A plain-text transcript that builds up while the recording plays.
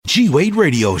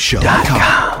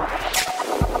GWadeRadioShow.com.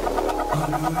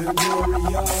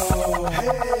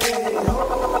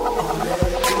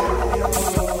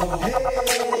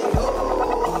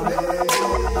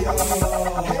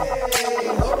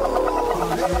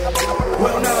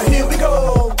 Well, now here we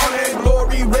go on that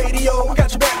Glory Radio. We got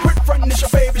your back, quick front, it's your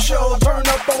favorite show. Turn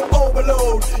up on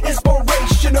overload,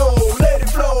 inspirational, let it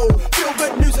flow. Feel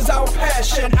good news is our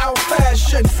passion, our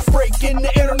fashion. Breaking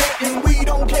the internet and we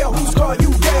don't care whose car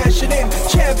you dashing in.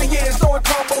 Champions throwing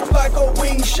combos like a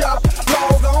wing shop.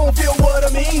 Log on, feel what I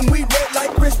mean. We red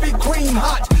like Krispy Kreme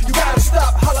hot. You gotta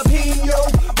stop,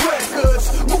 jalapeno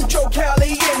records, mucho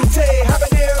caliente,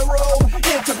 habanero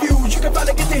interviews. You can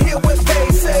finally get to hear what they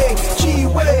say.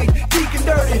 G-Wade, Deacon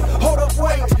Dirty, hold up,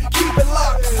 wait, keep it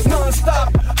locked,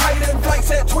 non-stop, hiding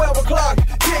flights at 12 o'clock,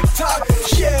 TikTok,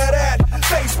 share that,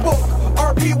 Facebook,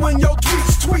 RP when your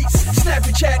tweets,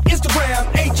 Snapchat, Instagram,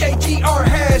 HAGR,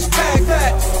 hashtag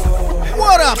that.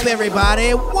 What up,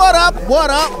 everybody? What up?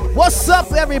 What's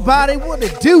up, everybody? What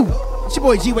it do? It's your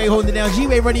boy G-Wade holding it down,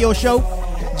 G-Wade Radio Show,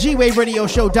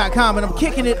 GWadeRadioShow.com, and I'm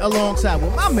kicking it alongside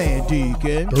with my man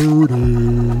Deacon.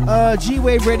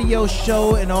 G-Wade Radio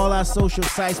Show and all our social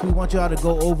sites. We want y'all to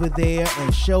go over there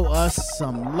and show us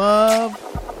some love.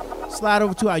 Slide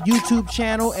over to our YouTube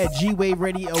channel at G-Wade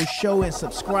Radio Show and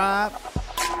subscribe.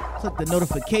 Click the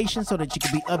notification so that you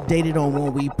can be updated on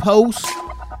when we post,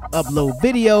 upload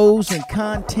videos and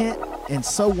content, and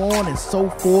so on and so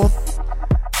forth.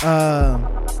 I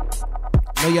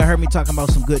know y'all heard me talking about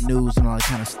some good news and all that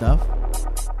kind of stuff.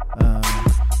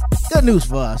 Good news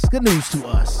for us. Good news to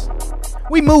us.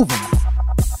 We moving.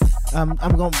 I'm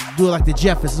going to do it like the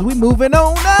Jeffersons. We moving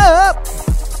on up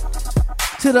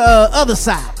to the other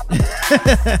side.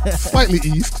 Slightly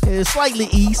east. Slightly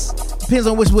east. Depends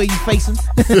on which way you facing.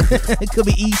 It could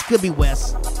be east, could be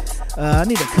west. I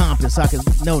need a compass so I can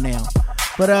know now.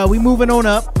 But we moving on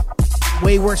up.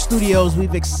 Waveworks Studios, we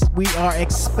are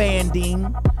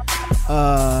expanding.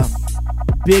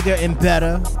 Bigger and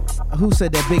better. Who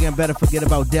said that? Bigger and better, forget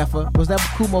about Defa. Was that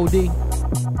Kumo D?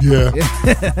 Yeah.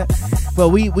 But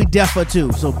we Defa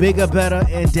too. So bigger, better,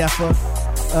 and Defa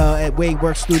at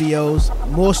Waveworks Studios.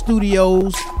 More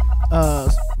studios,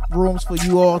 rooms for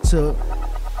you all to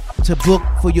book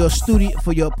for your studio,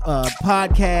 for your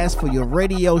podcast, for your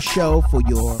radio show, for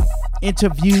your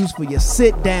interviews, for your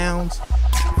sit downs,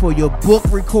 for your book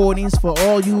recordings, for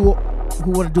all you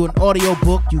who want to do an audio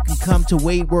book. You can come to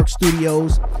Waveworks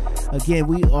Studios. Again,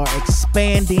 we are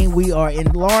expanding. We are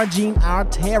enlarging our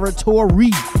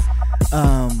territory.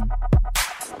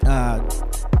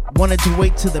 Wanted to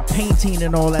wait till the painting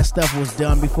and all that stuff was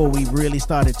done before we really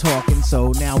started talking.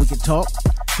 So now we can talk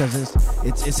because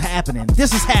it's happening.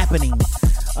 This is happening.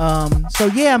 So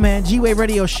yeah, man. G-Wade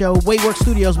Radio Show, Waveworks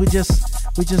Studios. We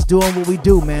just doing what we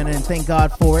do, man, and thank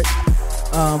God for it.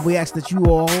 We ask that you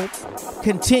all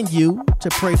continue to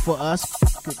pray for us.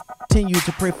 Continue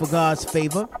to pray for God's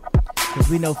favor, because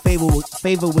we know favor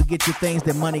will get you things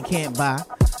that money can't buy.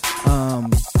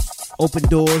 Open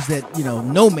doors that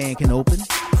no man can open,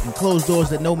 and close doors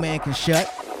that no man can shut.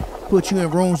 Put you in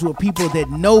rooms with people that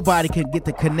nobody can get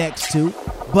the connects to,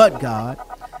 but God.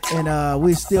 And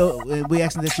we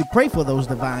asking that you pray for those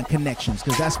divine connections,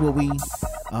 because that's what we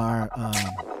are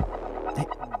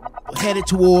headed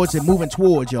towards and moving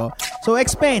towards, y'all. So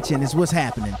expansion is what's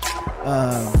happening.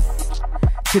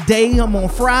 Today I'm on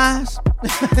fries.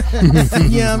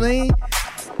 You know what I mean?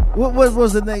 What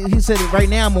was the name? He said it right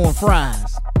now. I'm on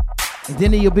fries, and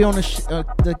then you'll be on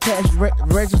the cash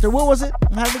register. What was it?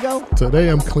 How did it go? Today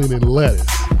I'm cleaning lettuce.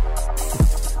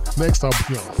 Next I'll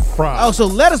be on fries. Oh, so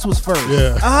lettuce was first.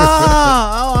 Yeah.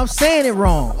 Oh, I'm saying it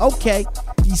wrong. Okay.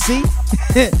 You see?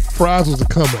 Fries was the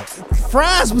come up.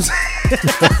 Fries was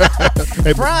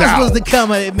the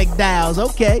come up at McDowell's.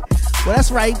 Okay. Well,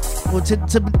 that's right. Well,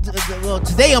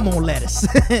 today I'm on lettuce.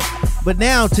 But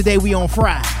now, today we on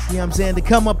fries. You know what I'm saying? The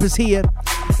come up is here.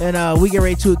 And we get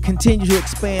ready to continue to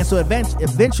expand. So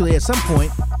eventually, at some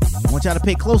point, I want y'all to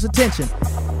pay close attention.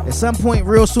 At some point,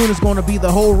 real soon, it's going to be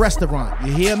the whole restaurant.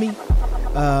 You hear me?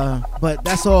 But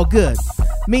that's all good.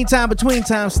 Meantime, between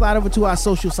time, slide over to our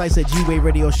social sites at G-Wade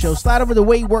Radio Show. Slide over to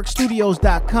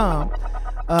WaveworksStudios.com.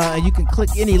 And you can click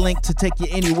any link to take you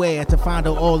anywhere to find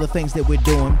out all the things that we're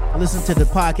doing. Listen to the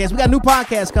podcast. We got new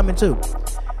podcasts coming too.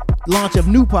 Launch of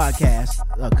new podcasts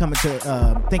coming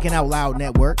to Thinking Out Loud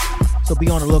Network. So be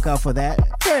on the lookout for that.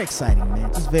 Very exciting,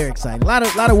 man. Just very exciting. A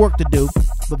lot of work to do,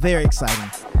 but very exciting.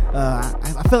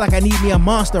 I feel like I need me a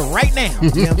monster right now.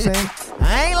 You know what I'm saying?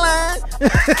 I ain't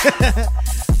lying.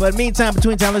 But meantime,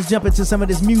 between time, let's jump into some of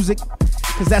this music.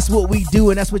 because that's what we do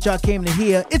and that's what y'all came to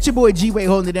hear. It's your boy G-Way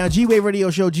holding it down. G-Way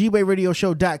Radio Show,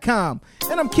 GWayRadioshow.com.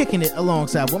 And I'm kicking it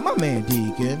alongside with my man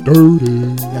Deacon. Dirty.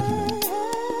 Y'all keep it.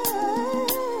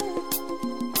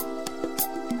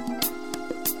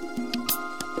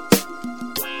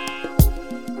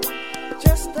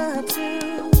 Just the two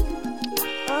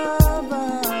of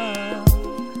us.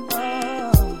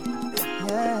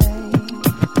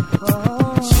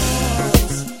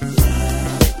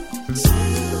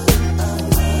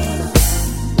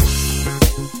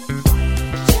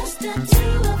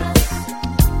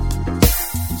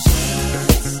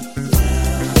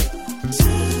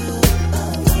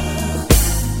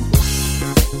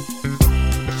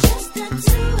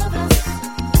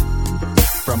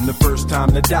 From the first time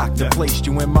the doctor placed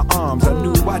you in my arms, I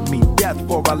knew I'd meet death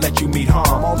before I let you meet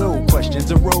harm. Although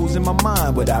questions arose in my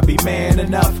mind, would I be man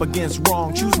enough against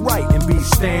wrong? Choose right and be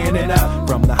standing up.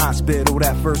 From the hospital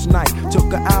that first night,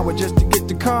 took an hour just to get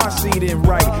the car seat in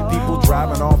right. People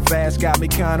driving off fast got me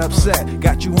kinda upset.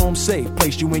 Got you home safe,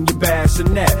 placed you in your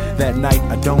bassinet. That night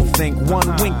I don't think one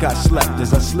wink I slept.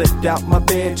 As I slipped out my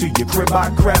bed to your crib I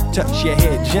crept. Touched your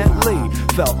head gently,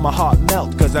 felt my heart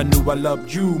melt, cause I knew I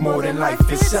loved you more than life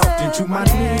itself. Into my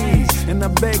knees, and I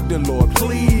begged the Lord,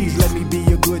 please let me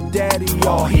be a good daddy.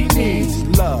 All he needs,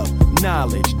 love,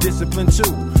 knowledge, discipline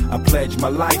too. I pledge my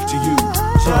life to you.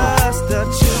 Just the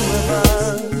two of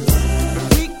us.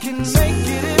 We can make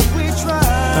it if we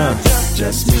try.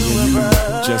 Just me and you.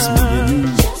 Just me and you.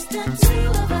 Just the two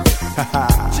of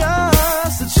us.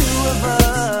 Just the two of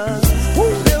us.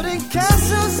 Woo. Building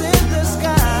castles in the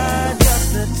sky.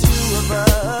 Just the two of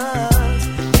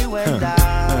us. You and I.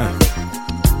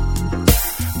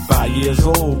 5 years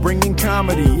old, bringing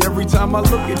comedy. Every time I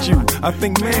look at you, I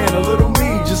think, man, a little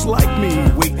me, just like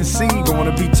me. Wait and see,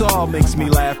 gonna be tall, makes me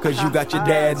laugh, cause you got your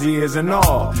dad's ears and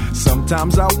all.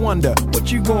 Sometimes I wonder,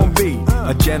 what you gonna be?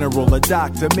 A general, a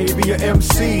doctor, maybe a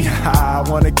MC. I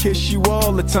wanna kiss you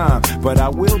all the time, but I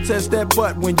will test that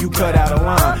butt when you cut out a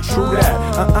line. True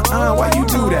that, why you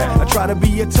do that? I try to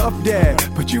be a tough dad,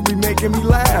 but you be making me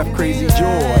laugh. Crazy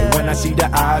joy, when I see the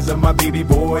eyes of my baby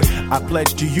boy. I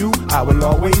pledge to you, I will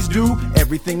always do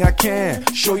everything I can,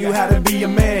 show you how to be a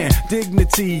man.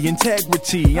 Dignity,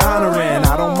 integrity, honoring.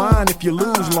 I don't mind if you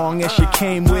lose, long as you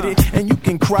came with it. And you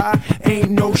can cry,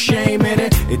 ain't no shame in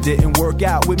it. It didn't work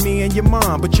out with me and your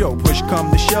mom, but yo, push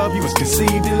come to shove, you was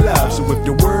conceived in love. So if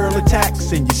the world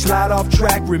attacks and you slide off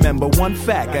track, remember one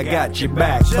fact, I got your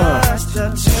back. Just the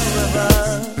two of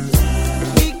us.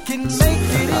 We can make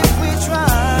it if we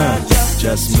try.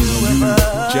 Just me and you.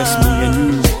 Just me and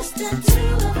you.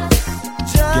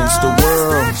 Against the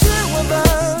world.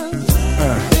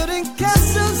 Building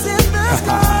castles in the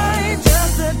sky.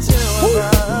 Just the two of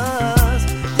us.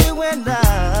 You and I,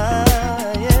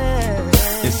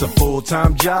 yeah. It's a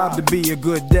full-time job to be a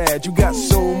good dad. You got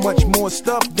so much more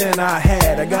stuff than I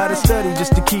had. I gotta study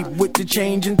just to keep with the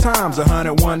changing times.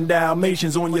 101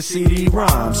 Dalmatians on your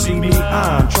CD-ROM. See me,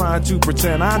 I'm trying to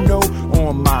pretend I know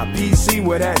on my PC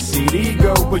where that CD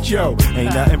go. But yo,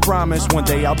 ain't nothing promised. One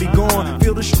day I'll be gone.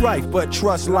 Feel the strife, but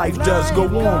trust life does go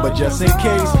on. But just in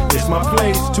case, it's my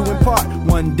place to impart.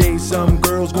 One day some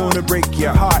girl's gonna break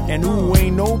your heart. And ooh,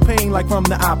 ain't no pain like from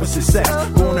the opposite sex.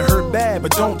 Gonna hurt bad,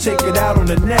 but don't take it out on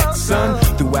the next, son.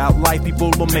 Throughout life,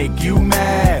 people will make you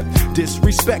mad,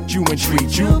 disrespect you and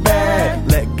treat you bad.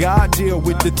 Let God deal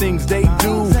with the things they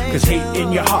do, cause hate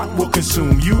in your heart will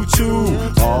consume you too.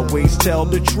 Always tell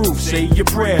the truth, say your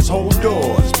prayers, hold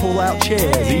doors, pull out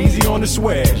chairs, easy on the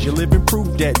swears. You're living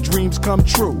proof that dreams come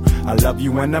true. I love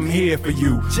you and I'm here for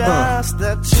you. Just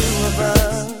the two of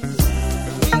us.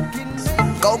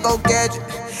 Go gadget.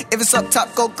 If it's up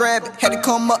top, go grab it. Had to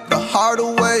come up the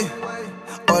harder way.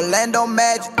 Orlando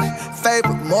Magic,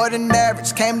 favorite more than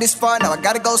average. Came this far, now I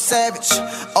gotta go savage.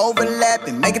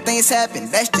 Overlapping, making things happen,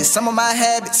 that's just some of my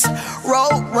habits.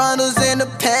 Road runners in the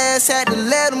past, had to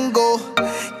let them go.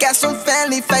 Got some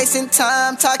family facing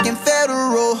time, talking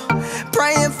federal.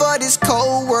 Praying for this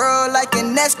cold world like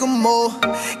an Eskimo.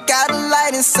 Got a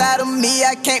light inside of me,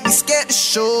 I can't be scared to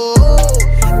show.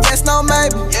 Yes, no,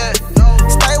 maybe, yeah.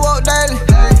 Stay woke daily.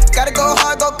 Gotta go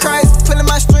hard, go crazy. Pulling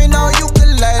my string on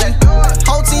ukulele.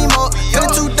 Whole team up,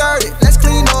 feeling too dirty. Let's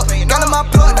clean up. Gun in my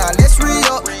plug now, let's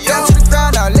re-up. Down to the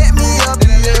ground now, let me up,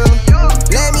 yeah.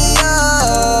 Let me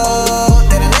up,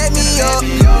 let me up.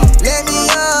 Let me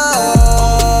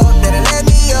up, let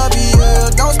me up, yeah.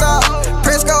 Don't stop,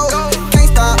 press go, can't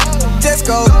stop. Just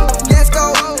go, let's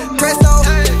go. Presto,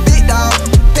 big dog,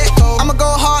 let go. I'ma go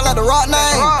hard like the rock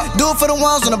name. Do it for the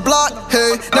ones on the block,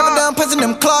 hey. Never done pressing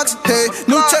them clocks, hey.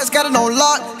 New church got it on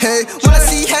lock, hey. When I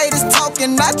see haters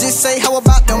talking, I just say, how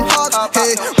about them hawks,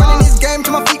 hey. Running this game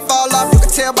till my feet fall off. You can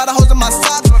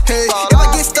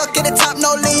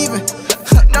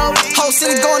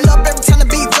city going up every time the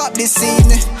beat drop this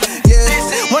evening. Yeah,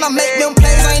 when I make them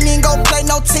plays, I ain't even gon' play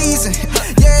no teasing.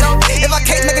 Yeah, if I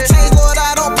can't make a change, Lord,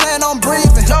 I don't plan on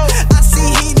breathing. I see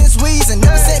heathens wheezing.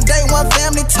 Never since day one,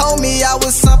 family told me I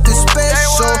was something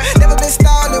special. Never been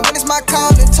stalling when it's my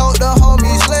calling. Told the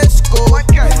homies, let's go.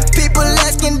 People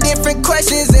asking different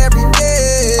questions every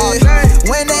day.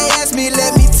 When they ask me,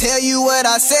 let me tell you what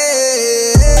I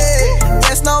say.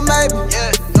 Yes, no, maybe.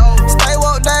 Stay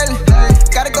woke daily.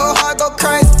 Gotta go hard, go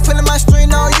crazy. Pulling my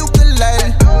string on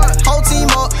ukulele. Whole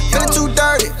team up, feeling too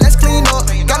dirty. Let's clean up.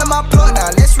 Got in my plug now,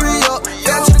 let's re-up.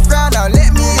 Fell to the ground now,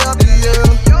 let me up, yeah.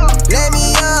 Let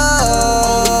me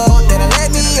up, then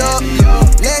let me up.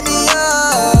 Let me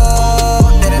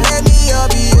up, then let me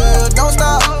up, yeah. Don't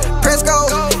stop, press go,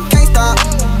 can't stop,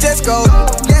 just go.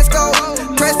 Let's go,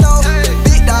 press no,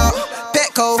 big dog,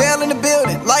 Petco. Fell in the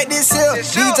building, like this here.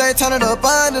 DJ turn it up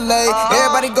underlay.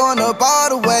 Everybody going up all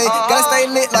the way. Gotta stay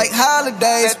lit like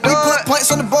holidays. We put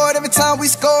points on the board every time we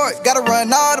score it. Gotta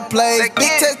run all the plays.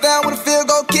 Big touchdown with a field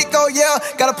goal kick, oh yeah.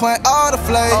 Gotta point all the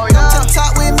flags. Come to the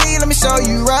top with me, let me show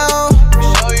you round.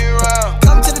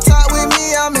 Come to the top with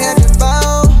me, I'm heaven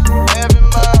bound.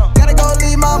 Gotta go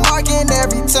leave my mark in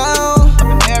every town.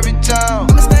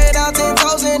 I'ma stay down 10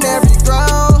 toes in every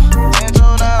ground.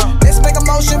 Let's make a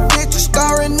motion picture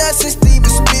starring us and Steven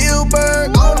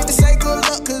Spielberg. I don't need to say good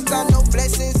luck, cause I know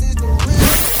blessings is the real.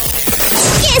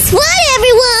 Guess what,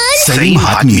 everyone? Same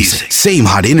hot music, same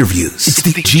hot interviews. It's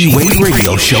the G-Wade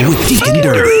Radio Show with Deacon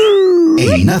Dirty.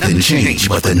 Ain't nothing changed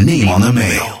but the name on the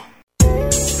mail.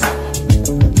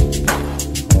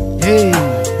 Hey,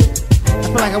 I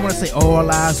feel like I want to say all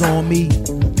eyes on me.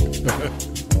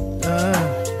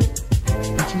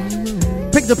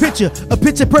 Pick the picture, a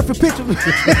picture perfect picture.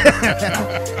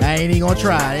 I ain't even gonna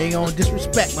try. I ain't gonna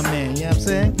disrespect my man. You know what I'm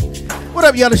saying? What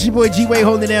up, y'all? It's your boy G-Wade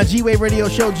holding it down. G-Wade Radio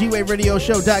Show,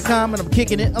 GWadeRadioShow.com, and I'm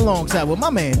kicking it alongside with my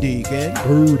man Deacon.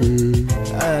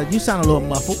 You sound a little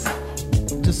muffled,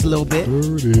 just a little bit.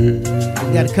 You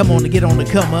got to come on to get on the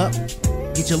come up.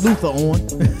 Get your Luther on.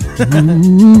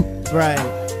 Right.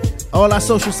 All our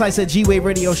social sites at G-Wade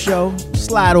Radio Show.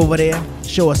 Slide over there.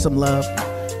 Show us some love.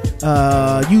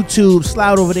 YouTube,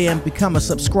 slide over there and become a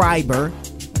subscriber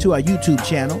to our YouTube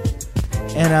channel.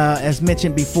 And as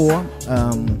mentioned before,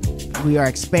 we are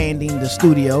expanding the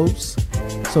studios.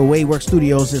 So Wadework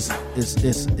Studios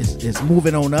is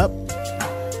moving on up,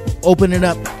 opening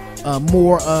up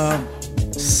more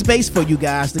space for you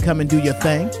guys to come and do your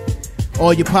thing.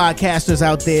 All you podcasters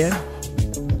out there,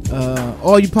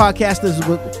 all you podcasters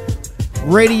with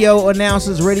radio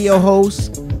announcers, radio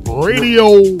hosts,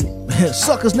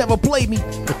 suckers never play me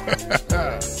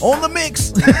on the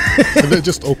mix. And they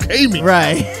just okay me.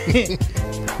 Right.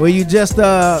 Well, you just,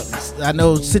 I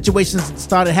know situations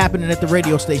started happening at the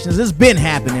radio stations. It's been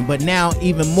happening, but now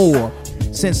even more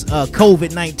since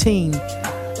COVID-19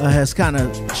 has kind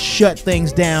of shut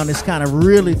things down. It's kind of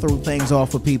really threw things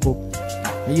off for people.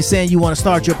 And you're saying you want to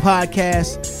start your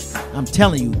podcast? I'm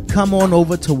telling you, come on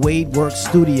over to Wadework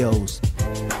Studios.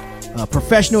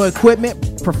 Professional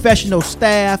equipment, professional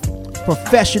staff,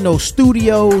 professional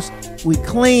studios. We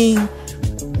clean.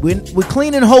 We're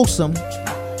clean and wholesome.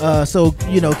 So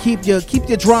you know, keep your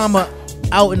drama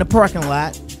out in the parking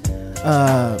lot.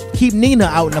 Keep Nina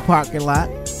out in the parking lot.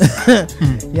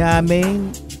 Yeah, I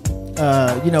mean,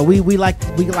 you know, we like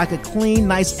a clean,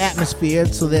 nice atmosphere,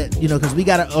 so that, you know, because we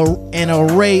got an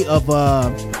array of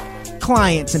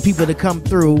clients and people to come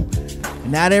through.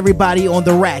 Not everybody on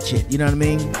the ratchet. You know what I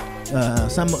mean?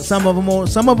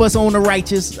 Some of us on the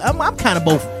righteous. I'm kind of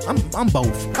both. I'm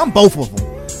both. I'm both of them.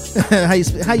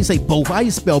 How you say both? How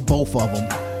you spell both of them?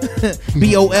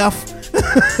 BOF.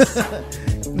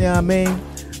 You know what I mean?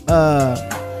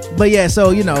 But yeah, so,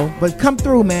 you know, but come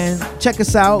through, man. Check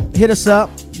us out. Hit us up.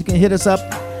 You can hit us up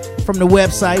from the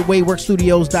website,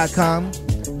 wadeworkstudios.com,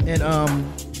 and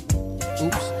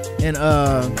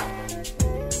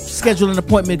schedule an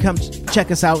appointment. Come check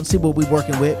us out and see what we're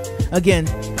working with. Again,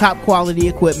 top quality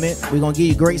equipment. We're gonna give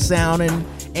you great sound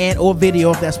and or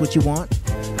video if that's what you want.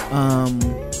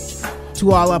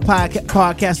 To all our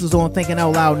podcasters on Thinking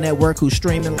Out Loud Network who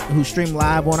stream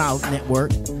live on our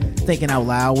network, Thinking Out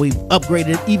Loud, we've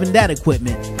upgraded even that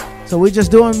equipment. So we're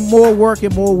just doing more work,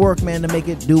 man, to make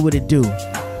it do what it do.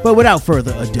 But without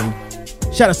further ado,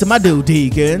 shout out to my dude,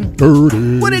 Deacon.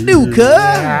 Dirty. What it do, cuz?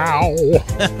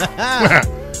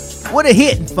 What it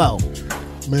hitting for?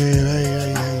 Man, I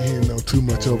ain't hearing no too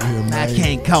much over here, man. I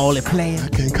can't call it, player. I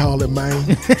can't call it, man.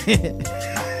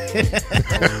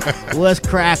 What's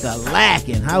cracker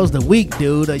lacking? How's the week,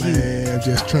 dude? Are you? Man, I'm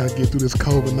just trying to get through this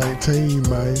COVID-19,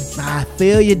 man. I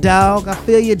feel you,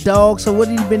 dog. So what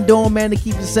have you been doing, man, to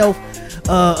keep yourself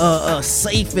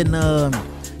safe and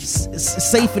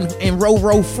safe and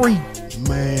row free.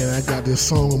 Man, I got this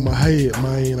song in my head,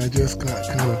 man. I just got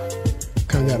kind of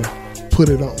gotta put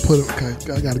it.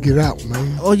 I gotta get it out,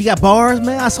 man. Oh, you got bars,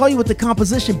 man. I saw you with the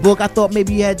composition book. I thought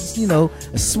maybe you had,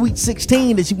 a sweet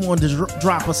 16 that you wanted to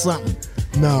drop or something.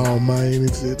 No, man,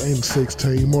 it ain't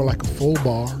 16. More like a 4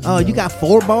 bar. Oh, you got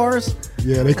 4 bars?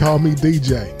 Yeah, they call me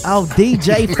DJ. Oh,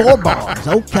 DJ 4 bars.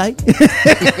 Okay.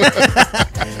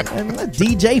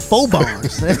 DJ 4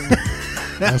 bars.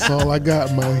 That's all I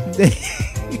got, man.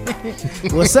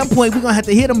 Well, at some point we're gonna have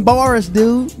to hit them bars,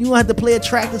 dude. You gonna have to play a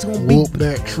track that's gonna whoop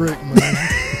that trick, man.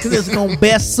 That's gonna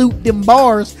best suit them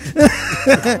bars.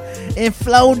 And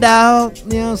flow, dog. You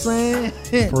know what I'm saying?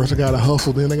 First I gotta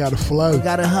hustle, then I gotta flow. You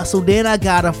gotta hustle, then I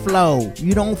gotta flow.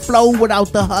 You don't flow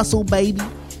without the hustle, baby.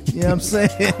 You know what I'm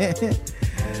saying?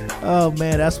 Oh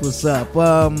man, that's what's up.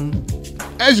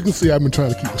 As you can see, I've been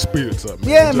trying to keep my spirits up, man.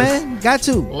 Yeah, man, got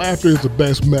to. Laughter is the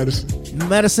best medicine.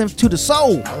 Medicine to the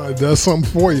soul. It does something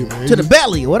for you, man. To the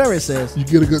belly, whatever it says. You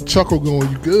get a good chuckle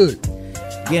going, you good.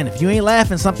 Again, if you ain't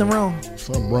laughing, something wrong.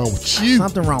 Something wrong with you.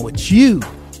 Something wrong with you.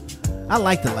 I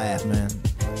like to laugh, man.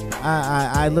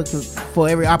 I look for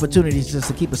every opportunity just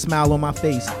to keep a smile on my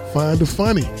face. Find the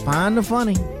funny. Find the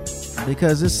funny.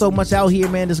 Because there's so much out here,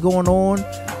 man, that's going on.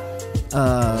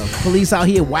 Police out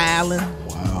here wilding.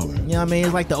 You know what I mean?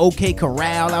 It's like the OK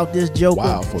Corral out this joker.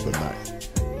 Wild for the night.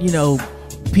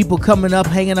 People coming up,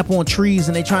 hanging up on trees,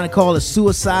 and they trying to call it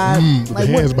suicide. Like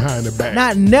hands behind the back.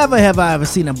 Not never have I ever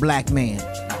seen a black man.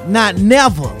 Not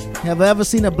never have I ever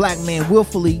seen a black man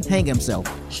willfully hang himself.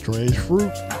 Strange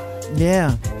fruit.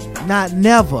 Yeah. Not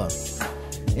never.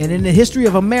 And in the history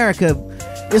of America,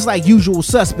 it's like usual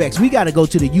suspects. We got to go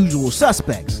to the usual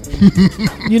suspects.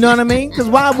 You know what I mean? Because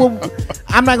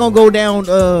I'm not going to go down,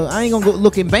 I ain't going to go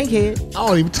look in Bankhead. I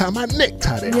don't even tie my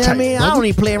necktie that tight. You know what I mean? Brother. I don't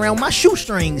even play around with my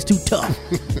shoestrings too tough.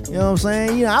 You know what I'm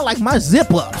saying? I like my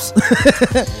zip-ups.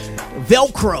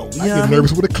 Velcro. You I get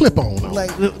nervous with a clip on.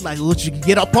 Like, what you can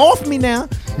get up off me now.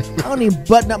 I don't even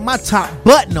button up my top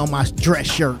button on my dress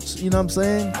shirts. You know what I'm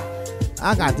saying?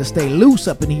 I got to stay loose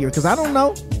up in here because I don't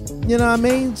know. You know what I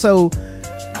mean? So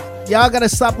y'all got to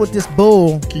stop with this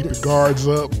bull. Keep the guards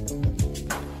up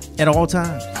at all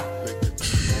times.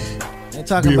 They're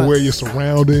talking be about aware of your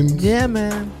surroundings. Yeah,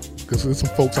 man. Because there's some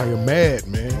folks out here mad,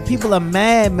 man. People are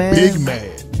mad, man. Big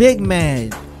mad. Big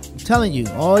mad. I'm telling you,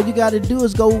 all you got to do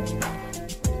is go.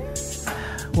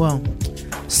 Well,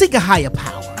 seek a higher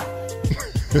power.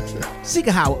 Seek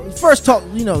a higher. First,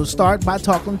 start by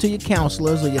talking to your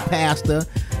counselors or your pastor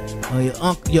or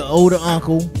your older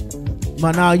uncle.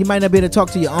 But now you might not be able to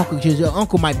talk to your uncle because your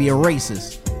uncle might be a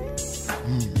racist.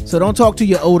 So don't talk to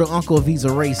your older uncle if he's a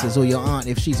racist or your aunt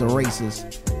if she's a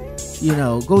racist.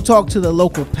 Go talk to the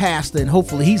local pastor and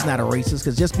hopefully he's not a racist,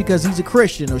 because just because he's a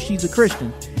Christian or she's a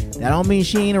Christian, that don't mean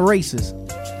she ain't a racist.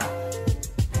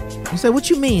 You say, what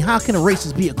you mean? How can a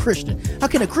racist be a Christian? How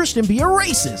can a Christian be a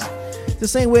racist? The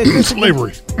same way a Christian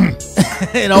slavery.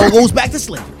 It all goes back to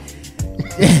slavery.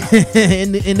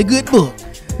 in the good book.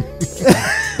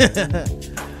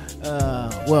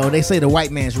 Well, they say the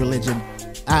white man's religion.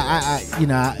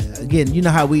 Again, you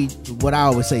know how what I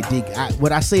always say, Deacon.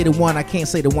 What I say to one, I can't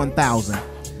say to 1,000.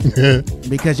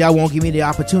 Because y'all won't give me the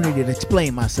opportunity to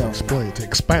explain myself. To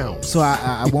expound. So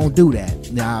I won't do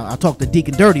that. Now, I'll talk to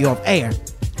Deacon Dirty off air.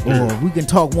 Or we can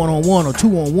talk 1-on-1 or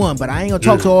 2-on-1, but I ain't gonna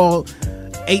talk to all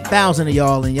 8,000 of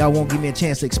y'all and y'all won't give me a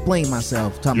chance to explain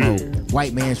myself. Talking about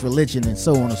white man's religion and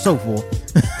so on and so forth.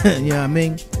 You know what I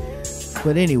mean?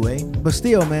 But anyway,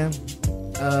 still, man,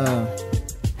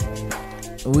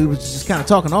 we was just kind of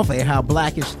talking off air how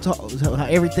Blackish, how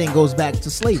everything goes back to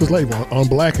slavery. Slavery on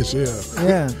Blackish, yeah.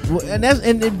 Yeah,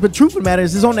 but truth of the matter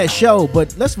is, it's on that show.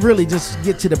 But let's really just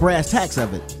get to the brass tacks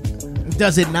of it.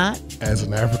 Does it not? As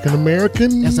an African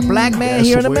American, as a black man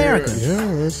here in America,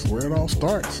 yeah, that's where it all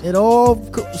starts. It all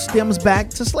stems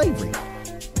back to slavery,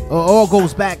 or all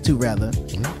goes back to rather,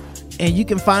 and you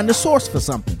can find the source for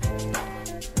something.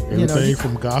 Everything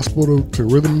from gospel to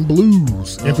rhythm and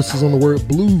blues. Emphasis on the word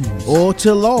blues. Or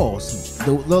to laws.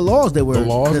 The laws that were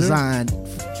designed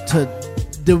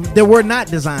they were not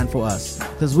designed for us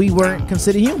because we weren't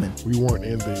considered human. We weren't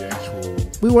in the actual.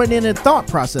 We weren't in the thought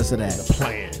process of that. The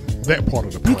plan. That part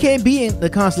of the plan. You can't be in the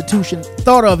Constitution,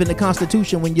 thought of in the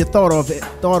Constitution when you're thought of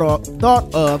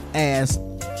as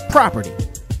property.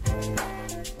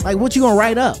 Like, what you gonna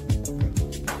write up?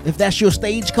 If that's your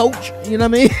stagecoach, you know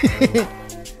what I mean?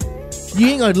 You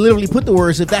ain't gonna literally put the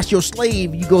words, if that's your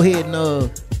slave, you go ahead and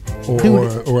or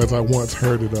as I once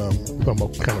heard it, I'm gonna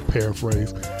kind of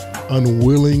paraphrase,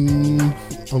 unwilling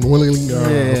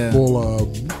full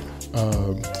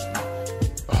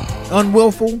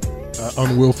unwillful.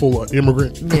 Unwillful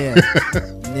immigrant. Yeah.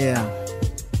 Yeah.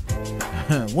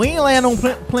 We ain't land on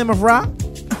Plymouth Rock.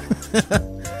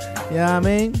 Yeah, I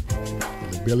mean.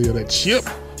 In the belly of that ship.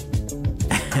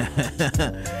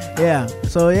 Yeah.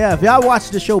 So yeah, if y'all watch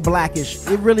the show Blackish,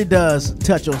 it really does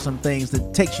touch on some things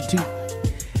that takes you to.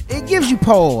 It gives you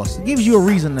pause. It gives you a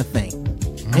reason to think,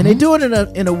 and they do it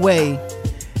in a way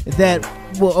that,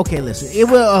 well, okay, listen, it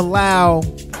will allow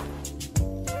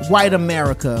white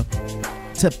America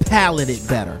to palate it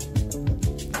better.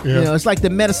 Yeah. You know, it's like the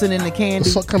medicine in the candy.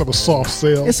 It's kind of a soft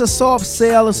sell. It's a soft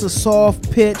sell. It's a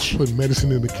soft pitch. Put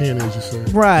medicine in the candy, as you say.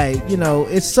 Right. You know,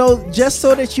 it's just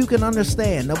so that you can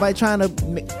understand. Nobody trying to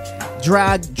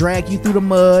drag you through the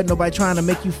mud. Nobody trying to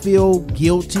make you feel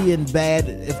guilty and bad.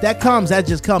 If that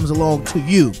just comes along to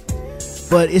you.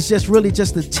 But it's just really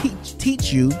just to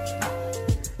teach you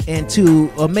and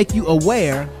to make you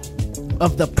aware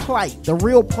of the plight, the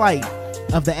real plight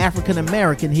of the African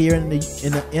American here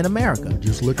in America.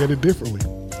 Just look at it differently.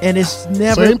 And it's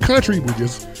never same country, we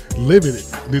just live in it.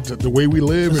 The way we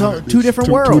live. Two different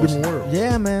worlds. Two different worlds.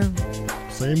 Yeah, man.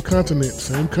 Same continent,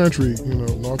 same country. You know,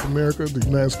 North America, the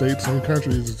United States, same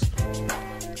country.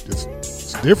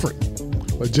 It's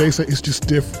different. Like Jay said, it's just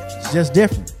different. It's just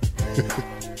different.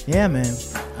 Yeah, man.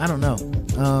 I don't know.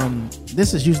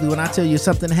 This is usually when I tell you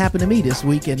something happened to me this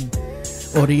week or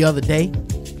the other day.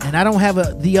 And I don't have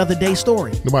the other day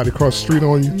story. Nobody cross the street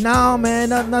on you? No, man.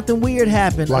 Nothing weird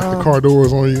happened. Lock the car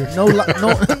doors on you? No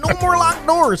more locked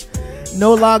doors.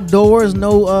 No locked doors.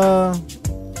 No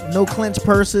clenched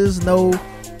purses. No.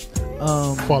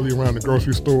 Follow you around the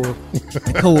grocery store.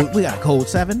 We got a code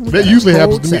 7. That usually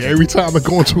happens to me every time I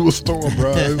go into a store,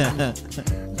 bro.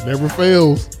 Never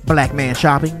fails. Black man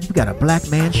shopping. We got a black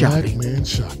man shopping. Black man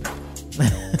shopping.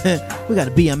 We got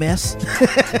a BMS.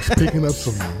 He's picking up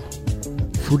some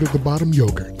fruit at the bottom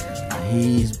yogurt.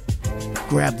 He's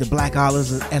grabbed the black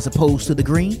olives as opposed to the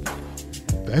green.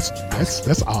 That's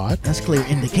odd. That's clear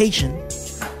indication.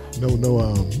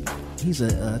 No. He's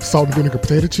a salt and vinegar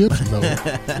potato chips. No.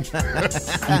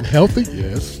 Eating healthy.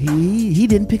 Yes. He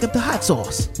didn't pick up the hot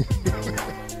sauce.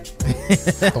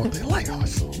 Oh, they like hot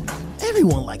sauce.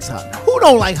 Everyone likes hot. Who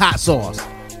don't like hot sauce?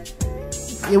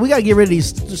 Yeah, we gotta get rid of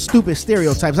these stupid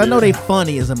stereotypes. I know they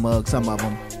funny as a mug. Some of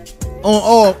them,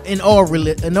 in all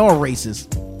races,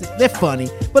 they're funny.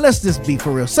 But let's just be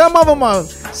for real. Some of them are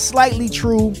slightly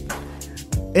true,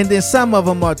 and then some of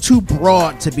them are too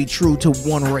broad to be true to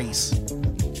one race.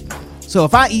 So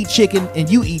if I eat chicken and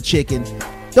you eat chicken,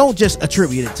 don't just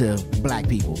attribute it to black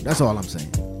people. That's all I'm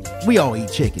saying. We all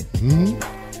eat chicken. Mm-hmm.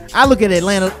 I look at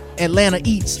Atlanta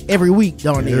Eats every week,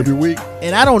 darn near. Every week.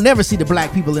 And I don't never see the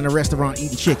black people in the restaurant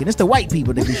eating chicken. It's the white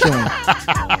people that be showing.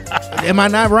 Am I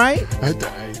not right? I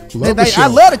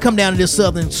love to come down to this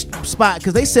southern spot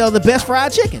because they sell the best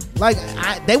fried chicken. Like,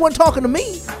 they weren't talking to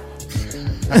me.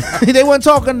 They weren't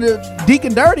talking to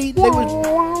Deacon Dirty. They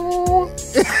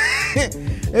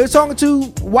were talking to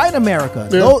white America.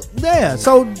 Yeah.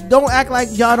 So don't act like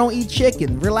y'all don't eat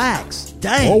chicken. Relax.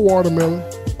 Dang. Or watermelon.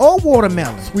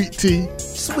 Sweet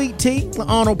tea.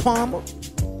 Arnold Palmer.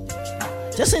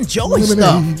 Just enjoy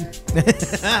stuff.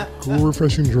 Cool,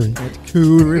 refreshing drink. I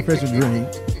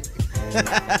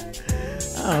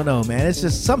don't know, man. It's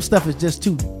just some stuff is just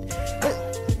too.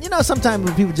 You know, sometimes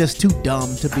when people just too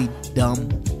dumb to be dumb.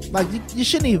 Like you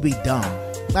shouldn't even be dumb.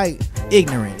 Like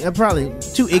ignorant. They're probably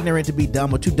too ignorant to be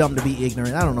dumb or too dumb to be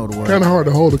ignorant. I don't know the word. Kind of hard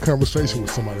to hold a conversation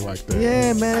with somebody like that.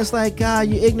 Yeah, man. It's like, God,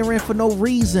 you're ignorant for no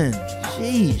reason.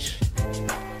 Sheesh.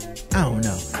 I don't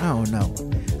know.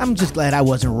 I'm just glad I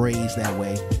wasn't raised that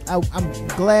way. I'm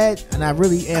glad, and I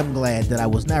really am glad that I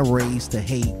was not raised to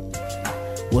hate.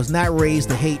 Was not raised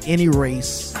to hate any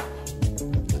race.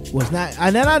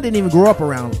 And then I didn't even grow up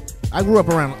around. I grew up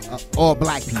around all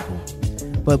black people,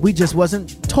 but we just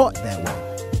wasn't taught that way.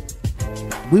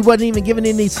 We wasn't even given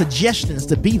any suggestions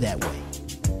to be that way.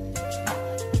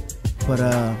 But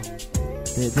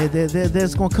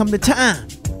there's gonna come the time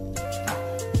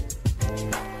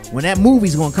when that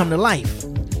movie's gonna come to life.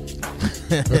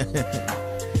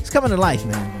 It's coming to life,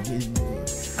 man.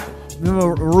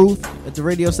 Remember Ruth at the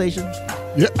radio station?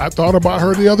 Yeah, I thought about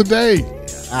her the other day.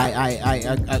 I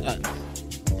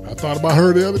thought about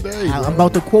her the other day. I'm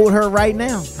about to quote her right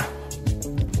now.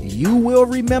 You will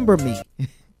remember me.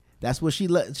 That's what she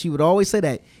would always say,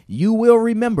 that you will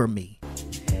remember me.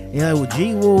 You know, well,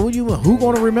 gee, who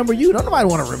gonna remember you? Don't nobody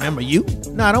want to remember you.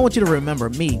 No, I don't want you to remember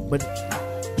me. But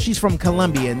she's from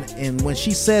Colombia, and when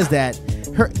she says that,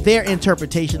 their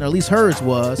interpretation, or at least hers,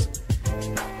 was,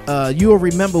 you will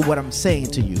remember what I'm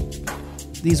saying to you.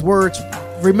 These words,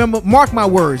 mark my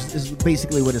words, is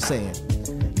basically what it's saying.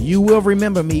 You will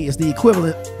remember me is the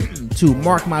equivalent to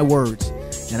mark my words.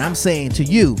 And I'm saying to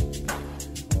you,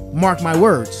 mark my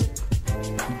words.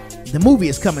 The movie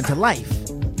is coming to life.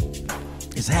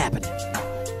 It's happening.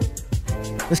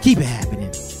 Let's keep it happening.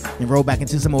 And roll back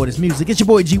into some more of this music. It's your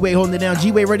boy G-Way holding it down.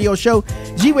 G-Way Radio Show.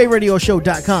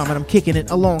 GWayRadioShow.com. And I'm kicking it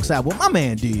alongside with my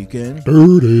man Deacon.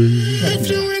 Dirty. If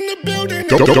you in the building,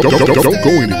 Don't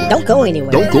go anywhere. Don't go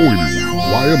anywhere. Don't go anywhere.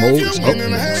 YMO is up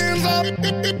next.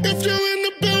 if you in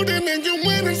the building and you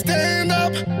win and stand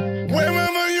up,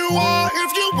 wherever you are,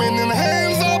 if you win and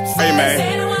hands up. Hey man,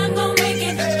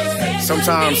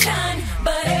 sometimes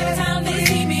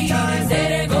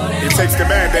it takes the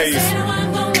bad days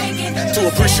to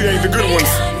appreciate the good ones.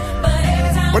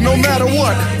 But no matter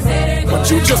what, but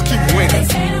you just keep winning.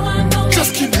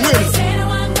 Just keep winning.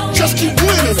 Just keep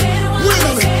winning.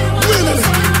 Winning.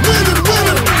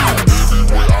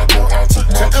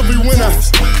 To every winner,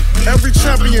 every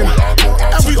champion,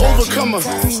 every overcomer,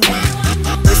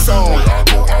 this song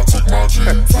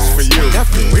is for you. That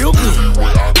feel real good.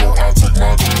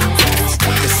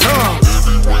 This song.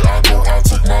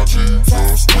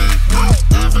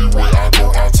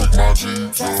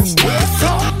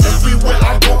 Everywhere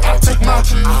I go, I take my, I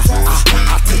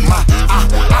take my.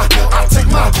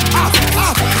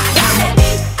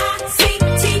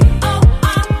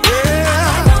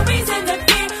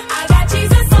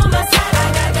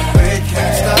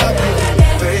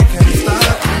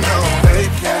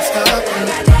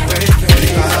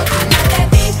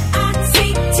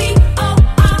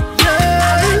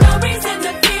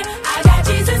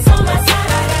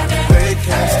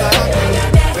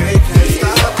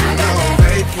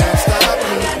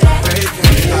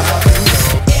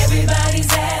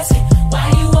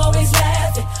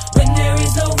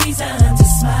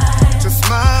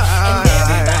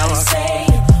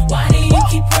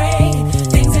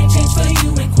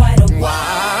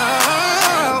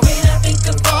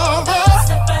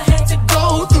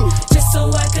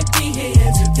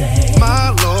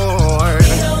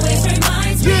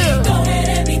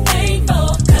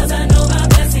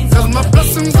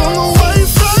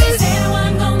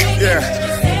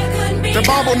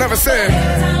 Never said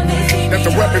that the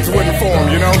weapons wouldn't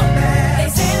form, you know?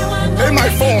 They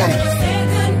might form,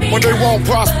 but they won't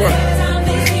prosper.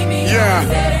 Yeah,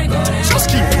 just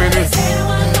keep winning.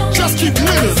 Just keep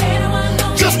winning.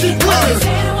 Just keep winning.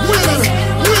 Winning.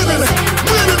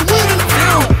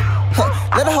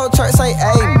 Let the whole church say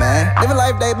amen. Living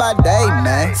life day by day,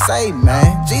 man. Say,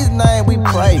 man, Jesus' name we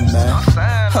pray, man.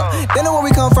 They know where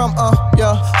we come from,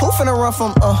 yeah. Who finna run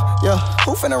from, yeah.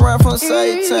 Who finna run from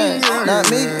Satan?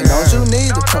 Not me, and don't you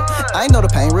neither. I ain't know the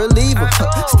pain reliever.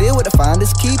 Still with the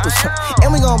finders keepers.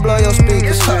 And we gon' blow your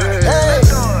speakers. Hey,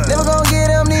 never gon'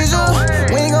 get amnesia.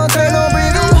 We ain't gon' take no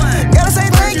breather. Gotta say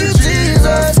thank you,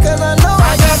 Jesus, cause I know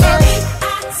I got that.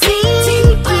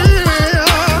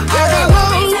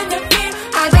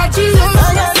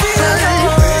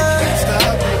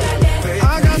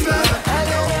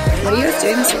 What are your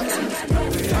students?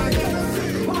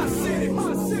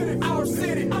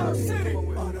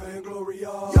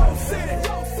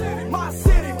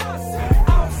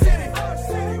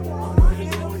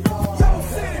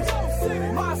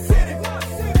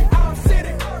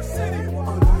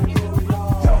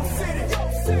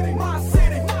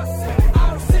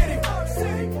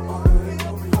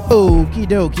 Okie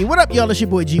dokie. What up, y'all? It's your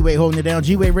boy G-Way holding it down.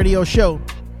 G-Way Radio Show.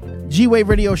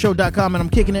 GWayRadioShow.com, and I'm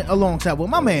kicking it alongside with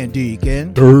my man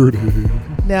Deacon. Dirty.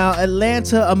 Now,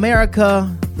 Atlanta,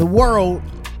 America, the world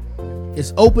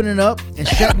is opening up and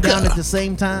shutting down at the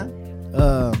same time.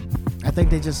 I think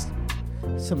they just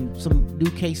some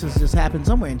new cases just happened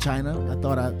somewhere in China. I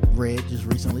thought I read just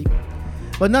recently,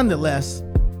 but nonetheless,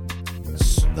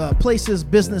 places,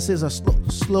 businesses are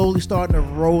slowly starting to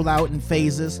roll out in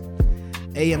phases.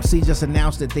 AMC just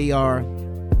announced that they are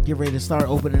getting ready to start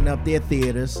opening up their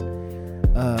theaters.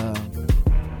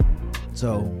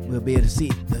 So we'll be able to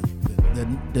see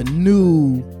the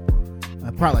new,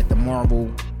 probably like the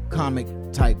Marvel comic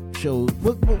type shows.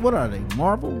 What are they?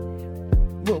 Marvel?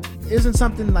 Well, isn't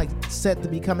something like set to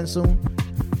be coming soon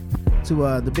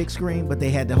to the big screen? But they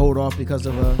had to hold off because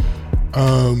of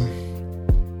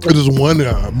there's one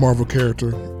Marvel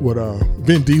character what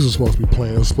Vin Diesel's supposed to be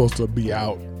playing. It was supposed to be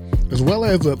out, as well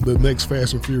as the next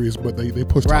Fast and Furious, but they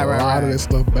pushed a lot of that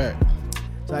stuff back.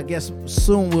 So I guess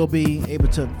soon we'll be able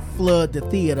to flood the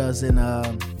theaters and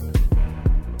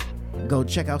go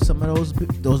check out some of those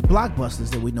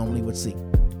blockbusters that we normally would see,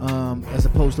 as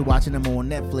opposed to watching them on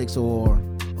Netflix or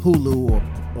Hulu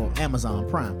or Amazon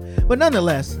Prime. But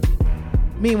nonetheless,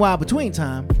 meanwhile, between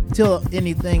time, till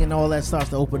anything and all that starts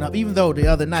to open up, even though the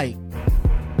other night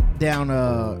down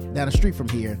the street from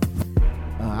here,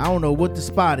 I don't know what the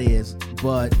spot is,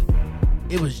 but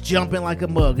it was jumping like a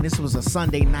mug, and this was a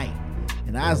Sunday night.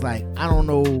 And I was like, I don't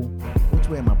know, which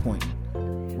way am I pointing?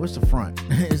 What's the front?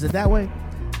 Is it that way?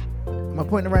 Am I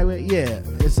pointing the right way? Yeah.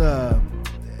 It's I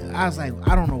was like,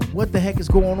 I don't know what the heck is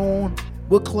going on.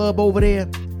 What club over there?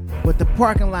 But the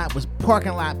parking lot was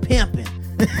parking lot pimping.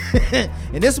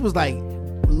 And this was like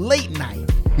late night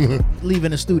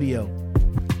leaving the studio.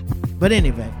 But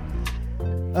anyway.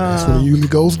 That's when it usually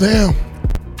goes down.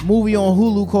 Movie on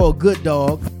Hulu called Good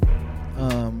Dog.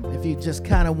 If you just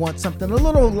kind of want something a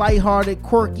little lighthearted,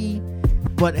 quirky,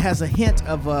 but has a hint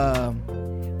of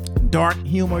dark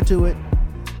humor to it.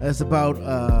 It's about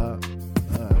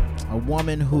a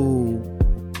woman who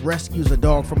rescues a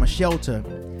dog from a shelter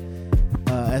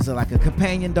as a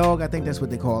companion dog. I think that's what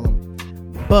they call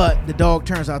them. But the dog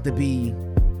turns out to be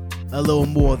a little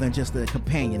more than just a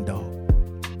companion dog.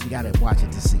 You gotta watch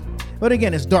it to see. But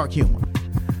again, it's dark humor.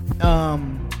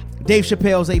 Dave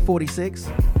Chappelle's 846.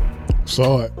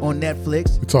 Saw it on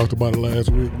Netflix. We talked about it last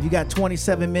week. You got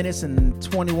 27 minutes and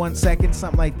 21 seconds,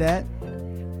 something like that,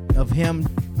 of him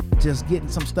just getting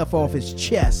some stuff off his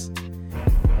chest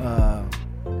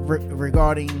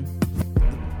regarding,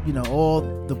 all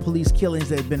the police killings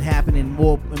that have been happening.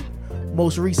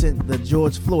 Most recent, the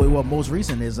George Floyd. Well, most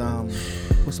recent is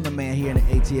what's my man here in the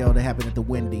ATL that happened at the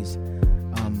Wendy's.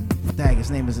 Dang,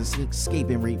 his name is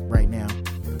escaping right now.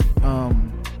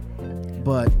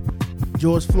 But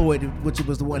George Floyd, which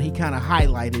was the one he kind of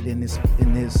highlighted in this,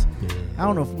 I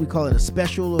don't know if we call it a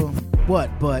special or what,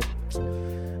 but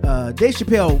Dave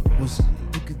Chappelle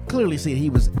you could clearly see he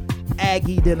was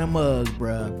aggied in a mug,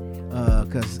 bruh,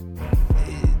 because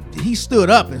he stood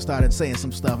up and started saying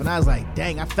some stuff, and I was like,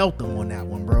 dang, I felt him on that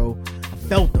one, bro.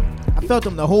 I felt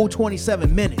him the whole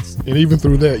 27 minutes. And even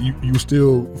through that, you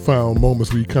still found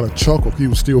moments where you kind of chuckled. He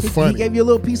was still funny. He gave you a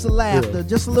little piece of laughter,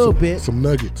 just a little bit. Some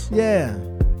nuggets. Yeah.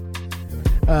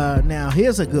 Now,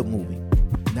 here's a good movie.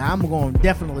 Now, I'm going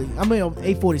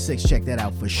 846, check that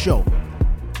out for sure.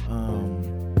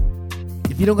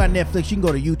 If you don't got Netflix, you can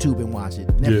go to YouTube and watch it.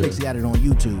 Netflix got it on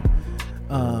YouTube.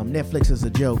 Netflix is a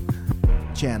joke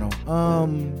channel.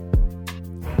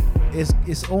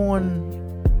 It's on...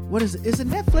 What is it? Is it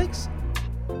Netflix?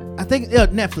 I think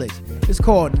Netflix. It's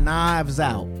called Knives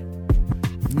Out.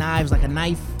 Knives like a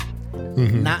knife.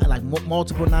 Mm-hmm. Not like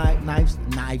multiple knives.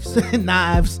 Knives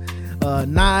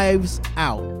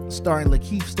Out. Starring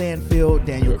Lakeith Stanfield,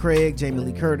 Daniel Craig, Jamie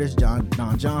Lee Curtis, Don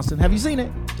Johnson. Have you seen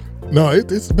it? No,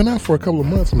 it's been out for a couple of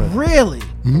months now. Really?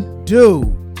 Mm-hmm.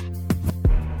 Dude.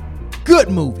 Good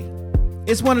movie.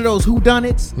 It's one of those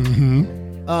whodunits.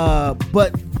 Mm-hmm.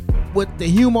 But with the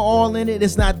humor all in it,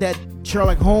 it's not that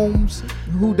Sherlock Holmes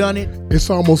whodunit. It's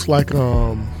almost like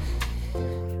one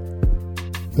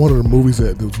of the movies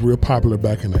that was real popular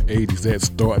back in the 80s.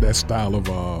 That style of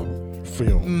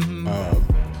film.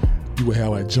 Mm-hmm. You would have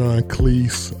like John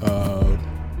Cleese,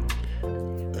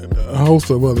 and a host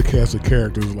of other cast of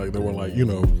characters. Like they were like, a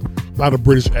lot of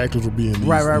British actors would be in these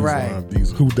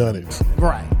whodunits.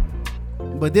 Right.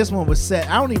 But this one was set.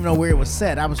 I don't even know where it was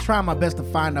set. I was trying my best to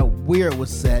find out where it was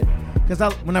set.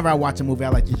 Because whenever I watch a movie, I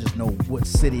like to just know what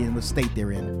city and what state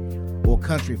they're in. Or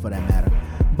country for that matter.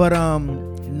 But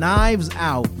Knives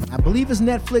Out. I believe it's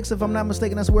Netflix, if I'm not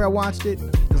mistaken. That's where I watched it.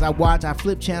 Because I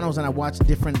flip channels and I watch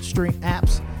different stream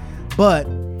apps. But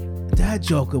that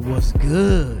joker was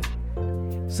good.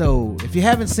 So if you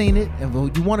haven't seen it,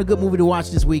 if you want a good movie to watch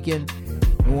this weekend,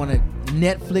 you want to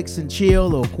Netflix and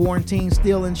chill or quarantine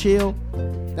still and chill,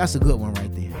 that's a good one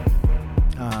right there.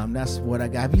 That's what I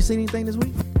got. Have you seen anything this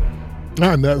week?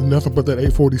 Nah, nothing but that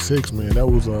 846, man. That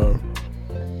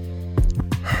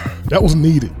was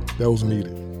needed. That was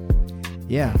needed.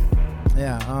 Yeah.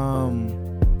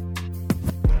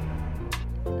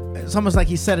 It's almost like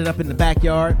he set it up in the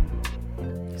backyard.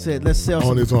 Said, let's sell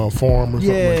on his farm or something like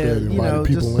that. Invited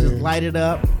people in. Just light it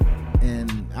up.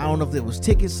 And I don't know if it was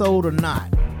tickets sold or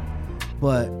not,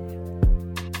 but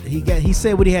he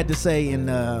said what he had to say, and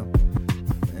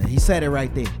he said it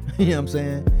right there. You know what I'm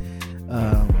saying?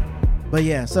 But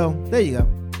yeah, so there you go.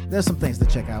 There's some things to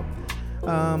check out.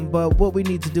 But what we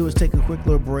need to do is take a quick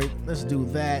little break. Let's do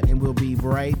that, and we'll be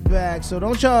right back. So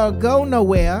don't y'all go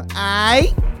nowhere.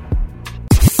 Aight?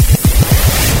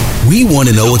 We want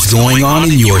to know what's going on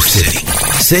in your city.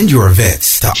 Send your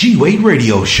events to G-Wade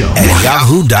Radio Show at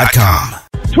yahoo.com.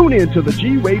 Tune in to the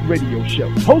G-Wade Radio Show,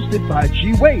 hosted by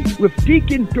G-Wade with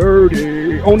Deacon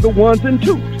Dirty on the ones and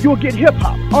twos. You'll get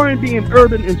hip-hop, R&B, and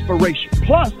urban inspiration,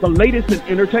 plus the latest in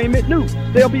entertainment news.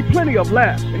 There'll be plenty of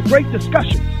laughs and great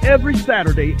discussions every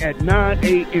Saturday at 9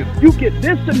 a.m. You get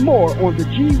this and more on the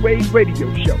G-Wade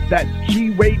Radio Show. That's G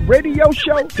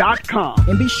GWadeRadioShow.com.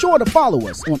 And be sure to follow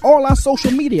us on all our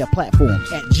social media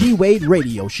platforms at G Wade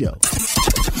Radio Show.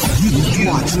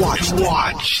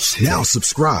 Watch. Now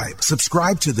subscribe.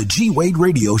 Subscribe to the G Wade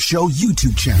Radio Show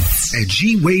YouTube channel at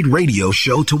G Wade Radio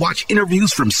Show to watch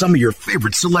interviews from some of your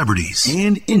favorite celebrities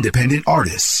and independent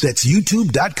artists. That's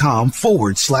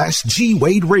youtube.com/G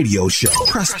Wade Radio Show.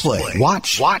 Press play,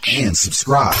 watch, and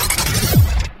subscribe.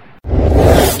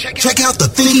 Check out the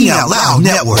Thinking Out Loud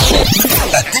Network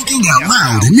at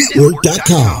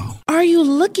thinkingoutloudnetwork.com. Are you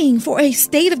looking for a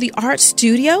state-of-the-art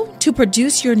studio to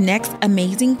produce your next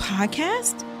amazing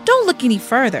podcast? Don't look any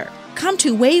further. Come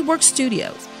to WadeWorks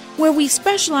Studios, where we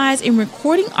specialize in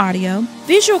recording audio,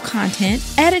 visual content,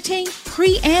 editing,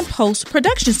 pre- and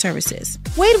post-production services.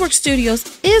 WadeWorks Studios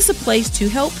is the place to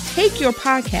help take your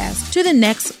podcast to the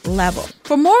next level.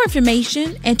 For more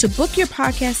information and to book your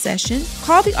podcast session,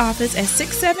 call the office at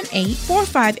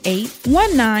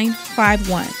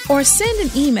 678-458-1951 or send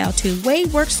an email to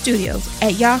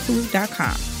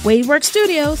wadeworkstudios@yahoo.com. WadeWorks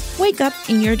Studios, wake up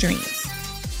in your dreams.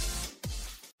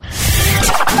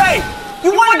 Hey,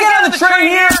 you want to get on the train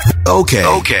here?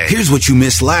 Okay. Here's what you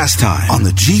missed last time on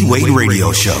the G Wade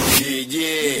Radio Show.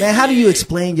 Man, how do you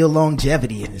explain your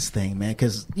longevity in this thing, man?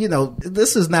 Because,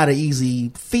 this is not an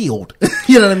easy field.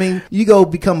 You know what I mean? You go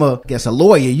become a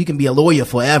lawyer. You can be a lawyer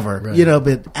forever, right.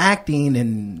 But acting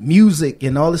and music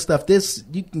and all this stuff,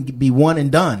 you can be one and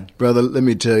done. Brother, let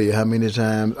me tell you how many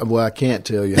times, I can't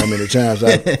tell you how many times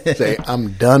I say,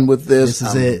 I'm done with this.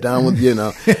 I'm done with,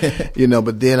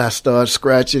 but then I start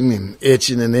scratching and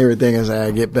itching and everything as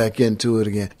I get back into it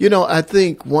again. I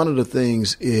think one of the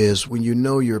things is when you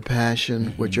know your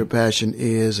passion, what your passion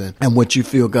is and what you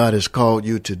feel God has called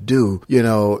you to do,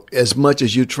 as much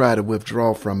as you try to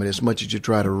withdraw from it, as much as you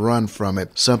try to run from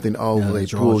it, something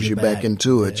always pulls you back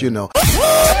into it, Tune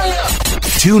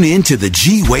in to the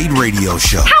G Wade Radio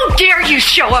Show. How dare you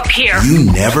show up here? You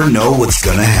never know what's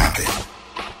going to happen.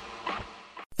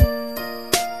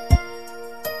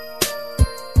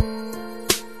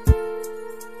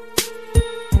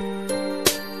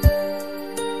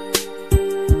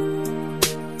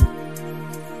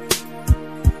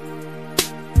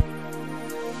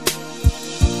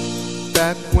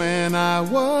 Back when I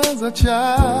was a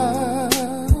child,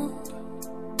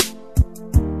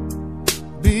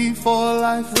 before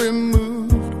life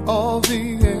removed all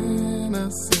the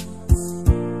innocence,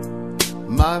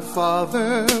 my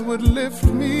father would lift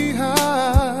me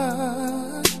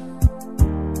high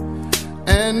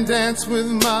and dance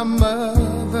with my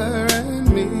mother and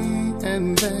me,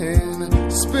 and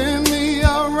then spin me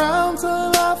around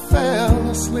till I fell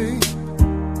asleep.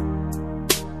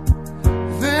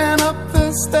 Then up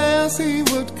the stairs he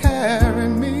would carry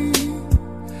me,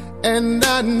 and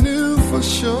I knew for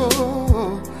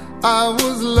sure I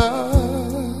was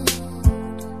loved.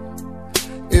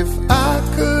 If I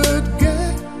could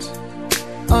get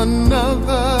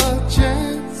another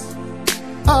chance,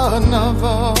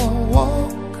 another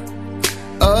walk,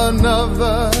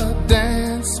 another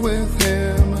dance with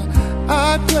him,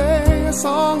 I'd play a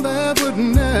song that would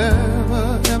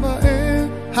never, ever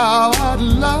end. How I'd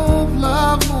love,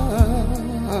 love,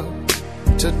 love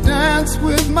to dance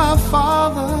with my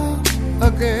father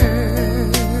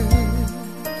again.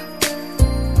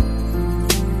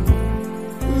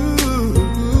 Ooh.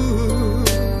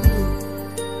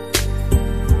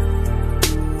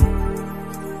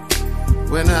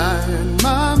 When I and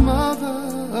my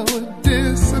mother would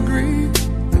disagree,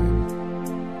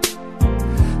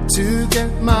 to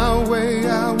get my way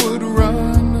I would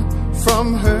run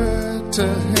from her to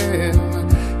him.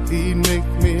 He'd make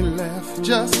me laugh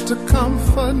just to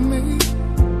comfort me,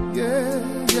 yeah.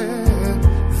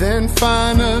 Then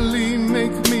finally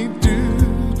make me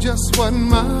do just what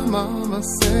my mama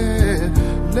said.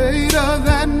 Later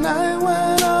that night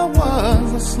when I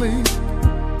was asleep,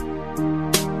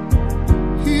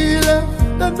 he left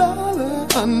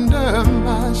 $1 under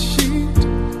my sheet.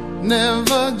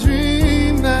 Never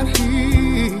dreamed that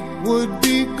he would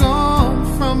be gone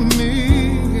from me.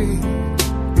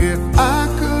 If I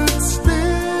could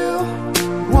steal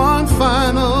one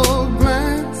final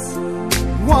glance,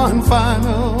 one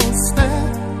final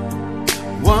step,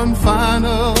 one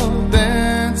final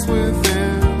dance with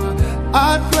him,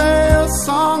 I'd play a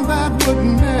song that would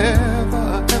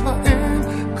never, ever end.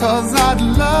 'Cause I'd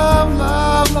love,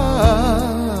 love,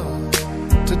 love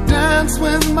to dance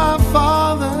with my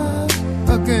father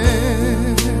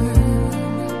again.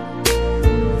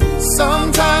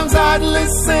 Sometimes I'd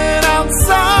listen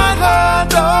outside her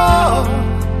door,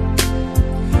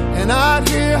 and I'd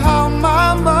hear how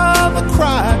my mother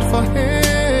cried for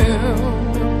him.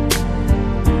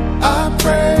 I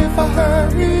pray for her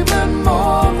even more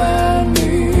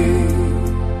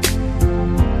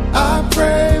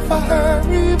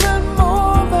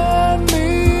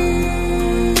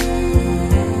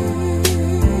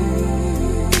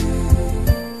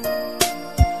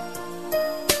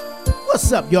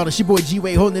What's up, y'all? It's your boy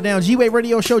G-Wade holding it down. G-Wade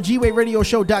Radio Show,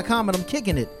 GWadeRadioShow.com, and I'm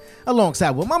kicking it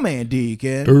alongside with my man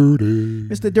Deacon. Dirty.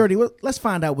 Mr. Dirty, let's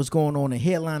find out what's going on in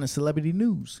headline and celebrity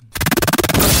news.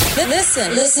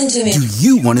 Listen to me. Do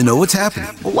you want to know what's happening?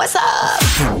 What's up?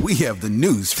 Well, we have the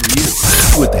news for you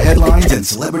with the headlines and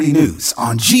celebrity news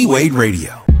on G-Wade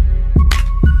Radio.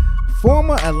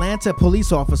 Former Atlanta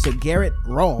police officer Garrett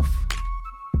Rolfe,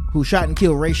 who shot and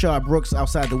killed Rayshard Brooks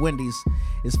outside the Wendy's,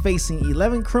 is facing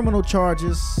 11 criminal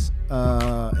charges,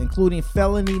 including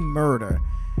felony murder.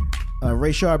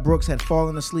 Rayshard Brooks had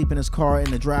fallen asleep in his car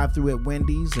in the drive-thru at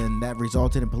Wendy's, and that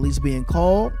resulted in police being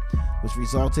called, which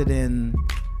resulted in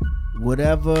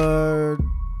whatever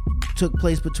took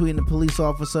place between the police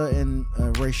officer and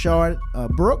Rayshard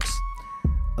Brooks,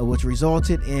 which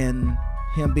resulted in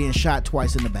him being shot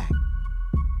twice in the back,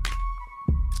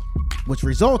 which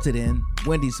resulted in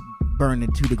Wendy's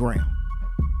burning to the ground.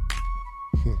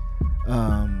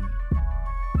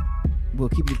 We'll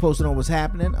keep you posted on what's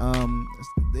happening.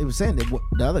 They were saying that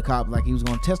the other cop, like he was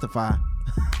going to testify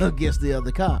against the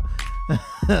other cop.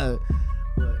 But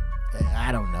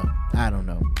I don't know.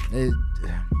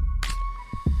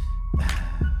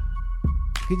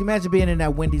 Could you imagine being in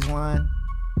that Wendy's line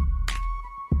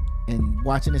and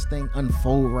watching this thing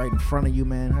unfold right in front of you,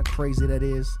 man? How crazy that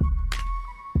is.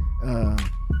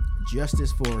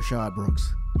 Justice for Rayshard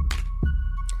Brooks.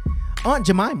 Aunt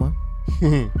Jemima.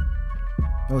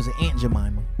 Or was it Aunt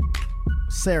Jemima?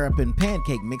 Syrup and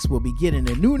pancake mix will be getting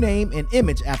a new name and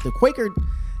image after Quaker,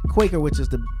 which is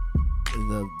the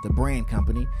brand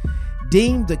company,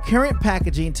 deemed the current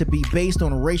packaging to be based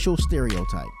on a racial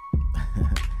stereotype.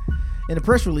 In the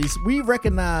press release, we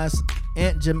recognize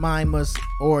Aunt Jemima's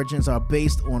origins are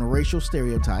based on a racial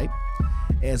stereotype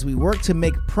as we work to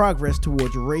make progress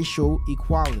towards racial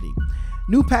equality.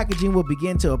 New packaging will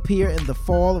begin to appear in the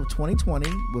fall of 2020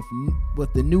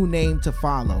 with the new name to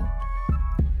follow.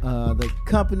 The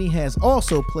company has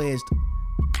also pledged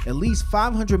at least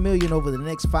 $500 million over the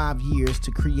next 5 years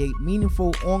to create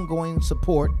meaningful, ongoing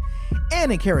support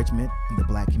and encouragement in the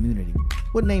black community.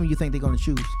 What name do you think they're going to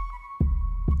choose?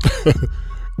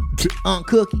 Aunt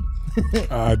Cookie?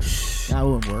 That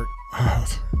wouldn't work.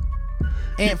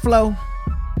 Aunt Flo?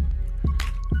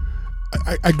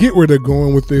 I get where they're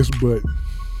going with this, but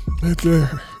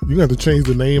you have to change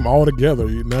the name altogether.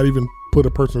 You not even put a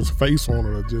person's face on it,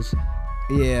 or just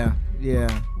yeah.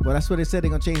 Well, that's what they said. They're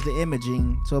gonna change the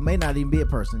imaging, so it may not even be a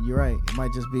person. You're right. It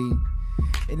might just be.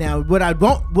 Now, what I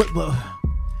don't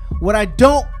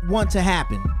want to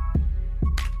happen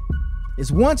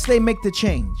is once they make the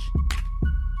change,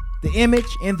 the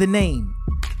image and the name,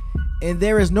 and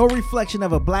there is no reflection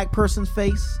of a black person's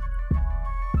face,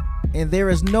 and there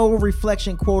is no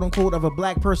reflection, quote unquote, of a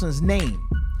black person's name.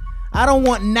 I don't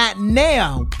want not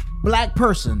now black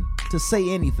person to say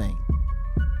anything.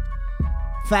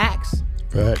 Facts.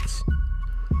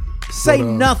 Say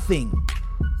nothing.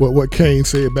 What Kane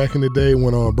said back in the day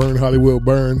when Burn Hollywood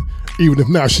Burn, even if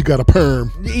now she got a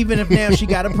perm. And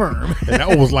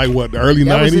that was like what, the early 90s?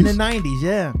 That was in the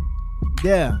 90s,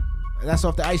 yeah. That's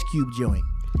off the Ice Cube joint.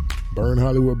 Burn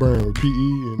Hollywood Burn with PE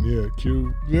and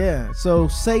Cube. Yeah, so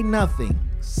say nothing.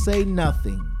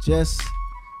 Just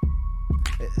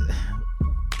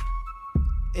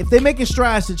if they're making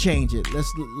strides to change it, let's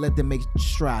let them make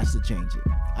strides to change it.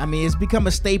 I mean, it's become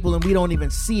a staple, and we don't even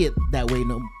see it that way,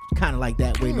 no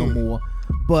more.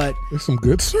 But it's some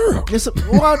good syrup. They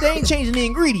ain't changing the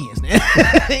ingredients.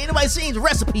 Ain't nobody changing the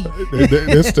recipe.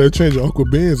 They're changing Uncle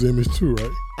Ben's image too,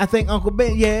 right? I think Uncle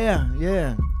Ben.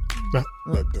 Yeah.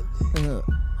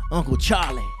 Uncle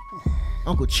Charlie,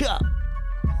 Uncle Chuck.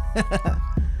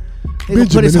 He gonna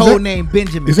put his whole name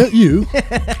Benjamin. Is that you?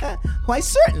 Why,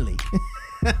 certainly.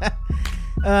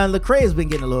 Lecrae has been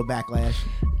getting a little backlash.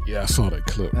 Yeah, I saw that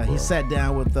clip. He sat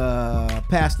down with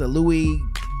Pastor Louis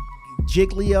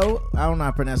Giglio. I don't know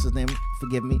how to pronounce his name.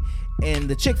 Forgive me. And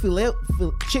the Chick-fil-A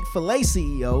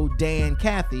CEO, Dan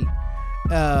Cathy.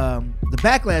 The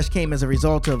backlash came as a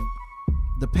result of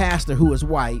the pastor, who is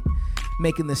white,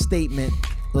 making the statement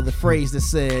or the phrase that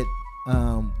said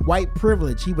white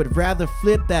privilege. He would rather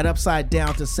flip that upside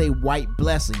down to say white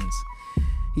blessings.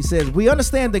 He says, we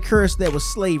understand the curse that was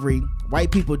slavery.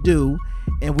 White people do.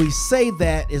 And we say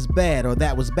that is bad, or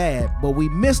that was bad. But we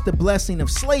miss the blessing of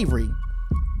slavery,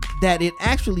 that it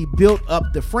actually built up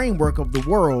the framework of the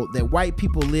world that white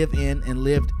people live in and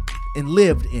lived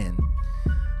in.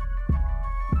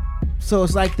 So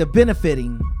it's like the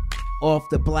benefiting of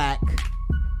the black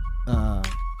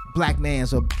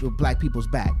man's or black people's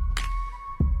back.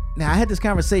 Now, I had this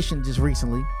conversation just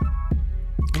recently.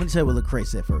 Let me tell you what Lecrae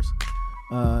said first.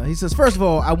 He says, first of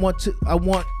all, I want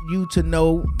you to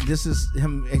know, this is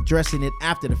him addressing it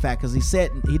after the fact, because he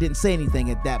didn't say anything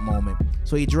at that moment,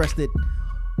 so he addressed it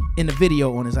in the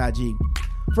video on his IG.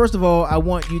 First of all, I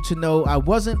want you to know I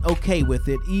wasn't okay with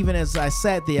it. Even as I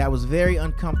sat there, I was very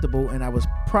uncomfortable, and I was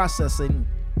processing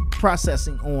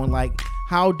on, like,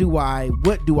 what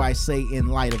do I say in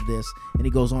light of this? And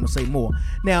he goes on to say more.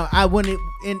 Now,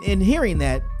 in hearing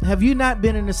that, have you not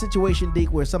been in a situation,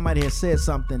 Deke, where somebody has said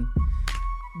something,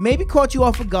 maybe caught you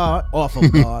off guard,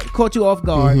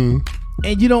 mm-hmm.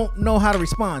 and you don't know how to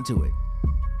respond to it?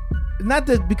 Not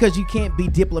that because you can't be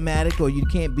diplomatic or you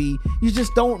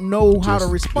just don't know how to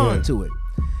respond to it.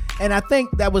 And I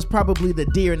think that was probably the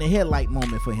deer in the headlight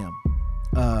moment for him.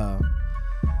 But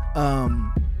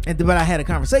I had a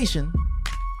conversation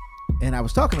and I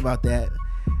was talking about that,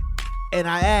 and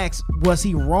I asked, was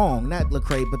he wrong? Not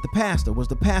Lecrae, but the pastor. Was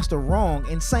the pastor wrong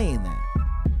in saying that?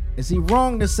 Is he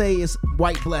wrong to say it's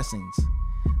white blessings?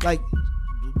 Like,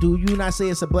 do you not say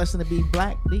it's a blessing to be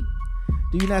black, D?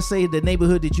 Do you not say the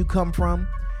neighborhood that you come from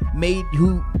made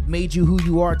you who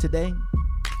you are today?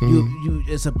 Mm-hmm.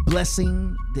 It's a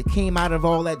blessing that came out of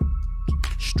all that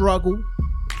struggle.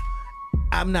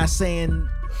 I'm not saying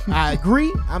I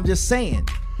agree. I'm just saying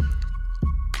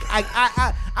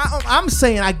I'm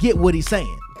saying I get what he's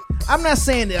saying. I'm not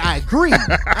saying that I agree.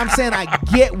 I'm saying I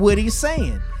get what he's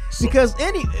saying. Because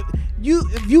if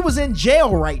you was in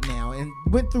jail right now and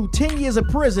went through 10 years of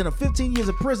prison or 15 years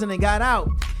of prison and got out,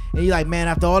 and you're like, man,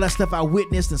 after all that stuff I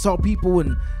witnessed and saw people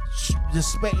and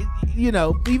just,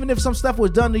 even if some stuff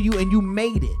was done to you and you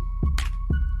made it,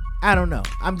 I don't know.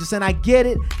 I'm just saying I get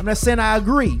it. I'm not saying I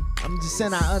agree. I'm just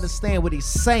saying I understand what he's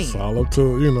saying. It's all up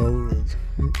to,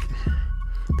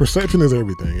 perception is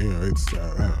everything. It's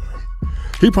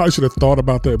he probably should have thought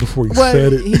about that before he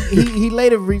said it. He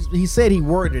later he said he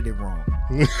worded it wrong.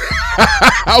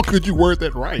 How could you word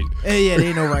that right? Yeah, there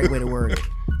ain't no right way to word it.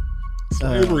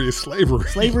 Slavery is slavery.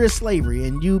 Slavery is slavery,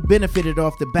 and you benefited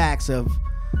off the backs of.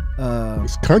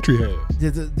 This country has.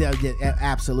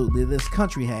 Absolutely, this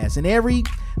country has, and every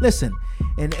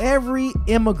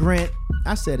immigrant,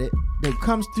 I said it, that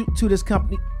comes to this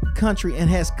country and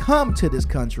has come to this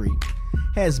country,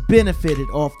 has benefited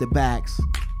off the backs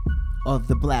of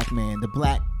the black man, the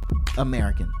black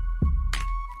American,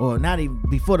 or not even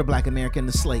before the black American,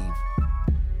 the slave.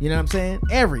 You know what I'm saying?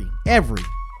 Every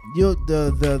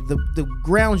the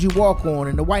grounds you walk on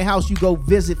and the White House you go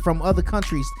visit from other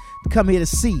countries to come here to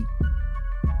see,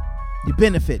 you're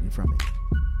benefiting from it.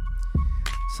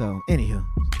 So, anywho,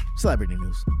 celebrity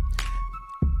news.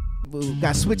 We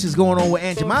got switches going on with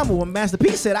Aunt Jemima when Master P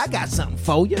said, I got something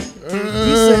for you. He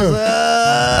says,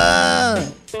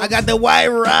 I got the white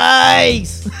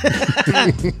rice.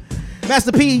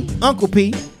 Master P, Uncle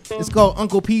P, it's called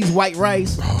Uncle P's White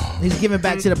Rice. He's giving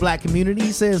back to the black community.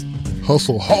 He says,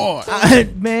 hustle hard. I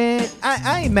ain't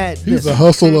mad. He's a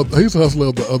hustler of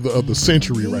the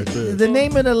century right there. The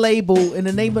name of the label and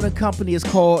the name of the company is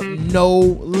called No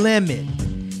Limit.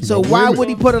 So why would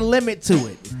he put a limit to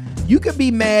it? You could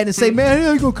be mad and say, man,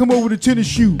 how you gonna come over with a tennis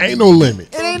shoe? Ain't no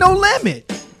limit. It ain't no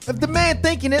limit. If the man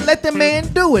thinking it, let the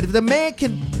man do it. If the man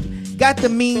got the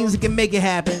means, can make it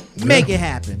happen, make it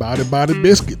happen. Body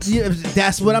biscuits. Yeah,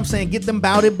 that's what I'm saying. Get them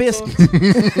bowdy biscuits.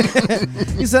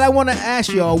 He said, I want to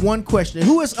ask y'all one question.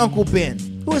 Who is Uncle Ben?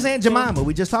 Who is Aunt Jemima?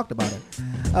 We just talked about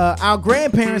her. Our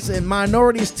grandparents and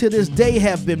minorities to this day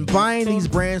have been buying these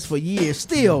brands for years.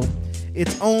 Still,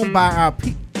 it's owned by our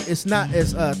people. It's not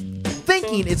as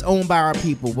thinking it's owned by our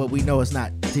people, but we know it's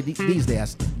not these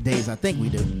days. I think we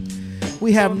do.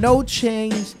 We have no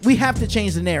change. We have to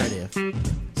change the narrative.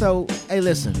 So, hey,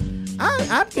 listen,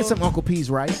 I'd get some Uncle P's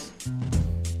rice.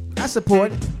 I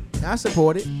support it.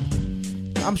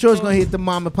 I'm sure it's going to hit the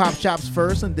mom and pop shops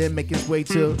first and then make its way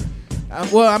to,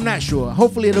 I'm not sure.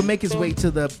 Hopefully it'll make its way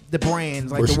to the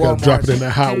brands like the Walmart. Gotta drop it in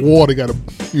that hot water. Got to,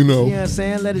 You know what I'm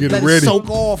saying? Let it soak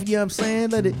off. You know what I'm saying?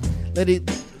 Let it.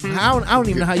 I don't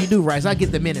even know how you do rice. I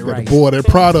get the minute rice. Boy, that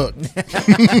product.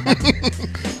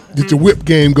 Get your whip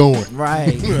game going.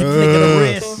 Right. Making a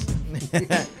wrist.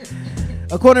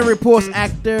 According to reports,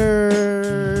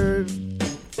 actor.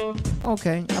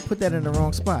 Okay, I put that in the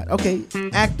wrong spot. Okay,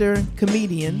 actor,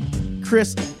 comedian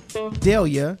Chris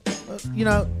D'Elia.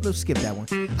 Let's skip that one.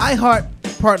 iHeart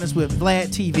partners with Vlad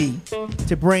TV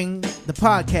to bring the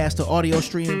podcast to audio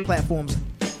streaming platforms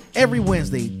every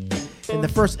Wednesday. And the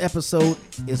first episode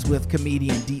is with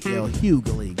comedian D.L.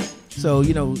 Hughley. So,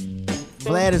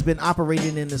 Vlad has been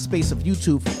operating in the space of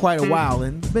YouTube for quite a while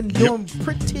and been doing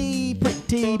pretty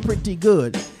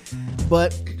good.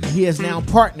 But he has now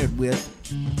partnered with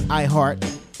iHeart.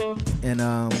 And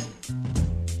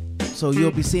So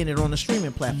you'll be seeing it on the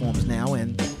streaming platforms now,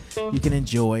 and you can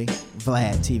enjoy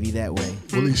Vlad TV that way.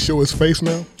 Will he show his face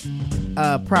now?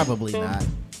 Probably not.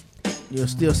 You'll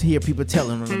still hear people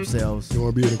telling on themselves. You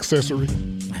want to be an accessory?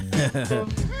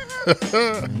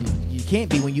 You can't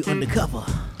be when you undercover.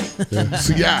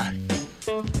 CI.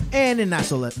 And in not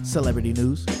celebrity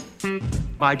news.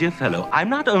 My dear fellow, I'm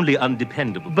not only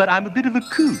undependable, but I'm a bit of a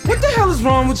kook. What the hell is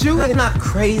wrong with you? I'm not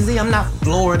crazy. I'm not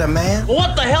Florida, man.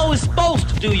 What the hell is supposed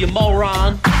to do, you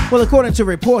moron? Well, according to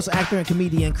reports, actor and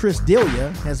comedian Chris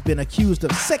D'Elia has been accused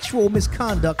of sexual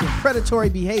misconduct and predatory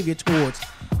behavior towards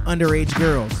underage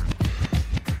girls.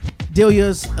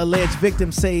 D'Elia's alleged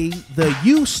victims say the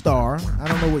U Star, I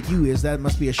don't know what U is, that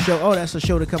must be a show. Oh, that's a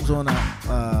show that comes on,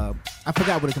 I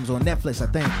forgot what it comes on, Netflix, I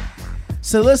think.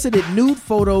 Solicited nude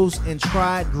photos and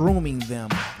tried grooming them.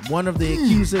 One of the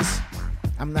accusers,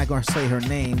 I'm not going to say her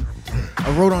name,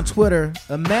 wrote on Twitter,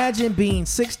 imagine being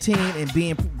 16 and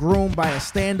being groomed by a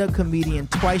stand-up comedian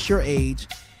twice your age,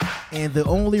 and the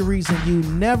only reason you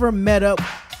never met up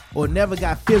or never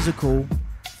got physically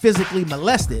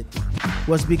molested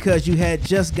was because you had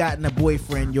just gotten a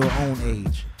boyfriend your own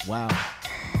age. Wow.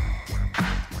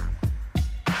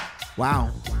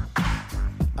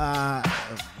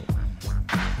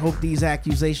 Hope these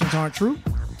accusations aren't true.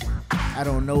 I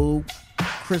don't know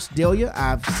Chris D'Elia.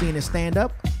 I've seen his stand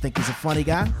up. I think he's a funny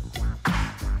guy.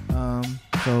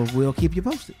 So we'll keep you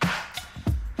posted.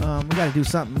 We got to do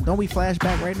something. Don't we flash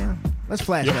back right now? Let's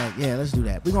flash back. Yeah, let's do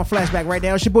that. We're going to flash back right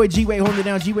now. It's your boy G-Wade holding it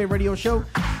down. G-Wade Radio Show.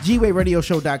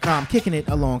 GWadeRadioShow.com. Kicking it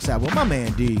alongside with my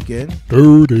man Deacon.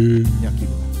 Dirty. Yeah, keep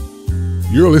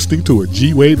it. You're listening to a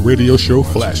G-Wade Radio Show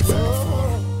flashback.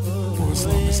 For as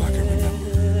long as I can remember,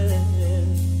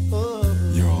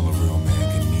 you're all a real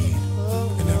man can need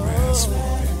and never ask for,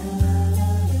 baby.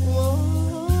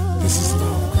 This is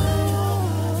love,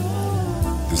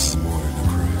 girl. This is more than a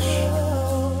crush.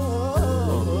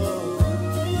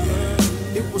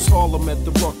 It was Harlem at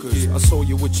the Ruckers. I saw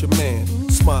you with your man,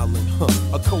 smiling,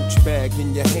 a Coach bag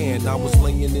in your hand. I was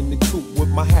laying in the coupe with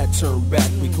my hat turned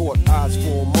back. We caught eyes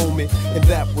for a moment, and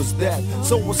that was that.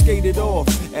 So I skated off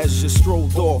as you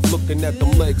strolled off, looking at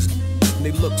them legs, and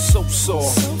they look so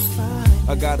soft.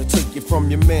 I gotta take you from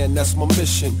your man, that's my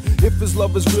mission. If his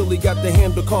lovers really got to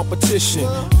handle competition,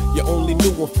 you only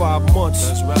knew him 5 months.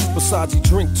 Besides, he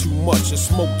drink too much and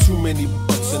smoke too many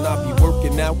butts. And I be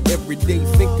working out every day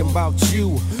thinking about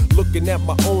you, looking at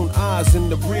my own eyes in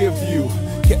the rear view,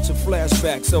 catching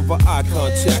flashbacks of our eye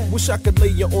contact. Wish I could lay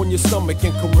you on your stomach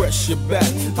and caress your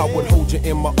back. I would hold you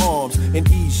in my arms and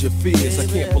ease your fears. I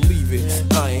can't believe it,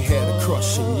 I ain't had a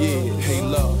crush in years. Hey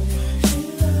love,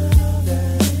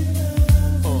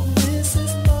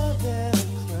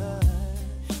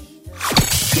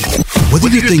 whether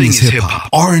your thing is hip-hop,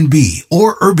 R&B,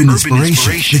 or urban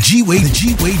inspiration, the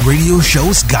G-Wade Radio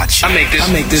Show's got you. I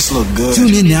make this look good.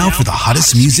 Tune in now for the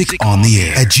hottest music on the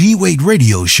air at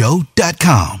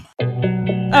GWadeRadioshow.com.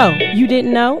 Oh, you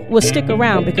didn't know? Well, stick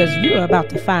around because you're about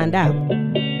to find out.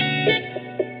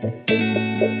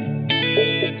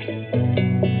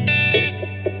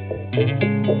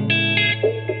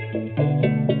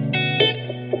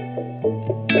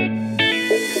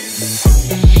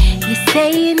 You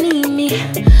say you need me,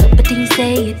 but then you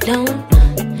say you don't.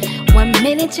 1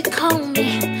 minute you call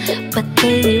me, but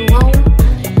then you won't.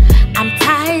 I'm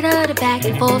tired of the back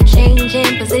and forth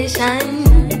changing positions.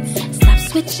 Stop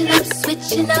switching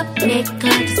up, make a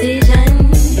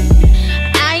decision.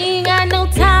 I ain't got no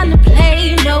time to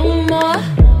play no more.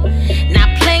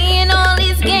 Not playing all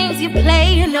these games you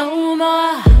play no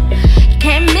more.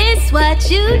 Can't miss what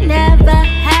you never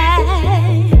had.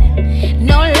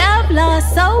 No love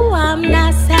lost, so I'm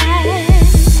not sad.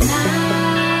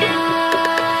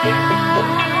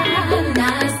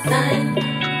 Nah, son.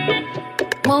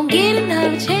 Won't get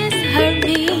another chance to hurt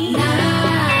me.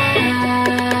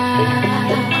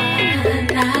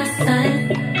 Nah, son.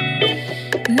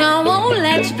 No, I won't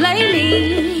let you play me.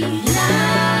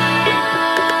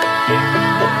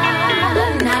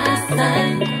 Nah,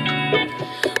 son.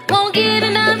 Won't get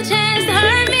another chance to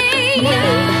hurt me.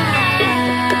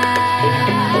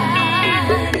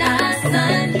 Nah,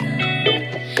 son.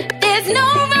 There's no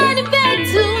running back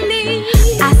to me.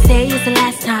 I say it's the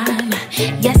last time.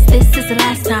 Yes, this is the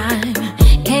last time.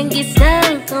 Can't get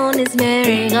stuck on this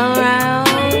merry-go-round.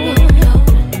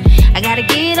 I gotta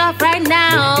get off right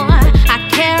now. I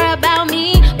care about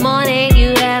me more than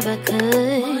you ever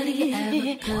could.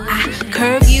 I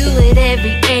curve you at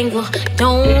every angle.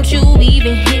 Don't you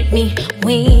even hit me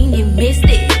when you miss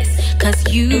this, 'cause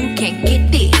you can't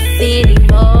get this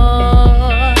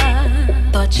anymore.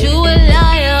 Thought you were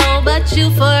loyal, but you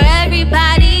for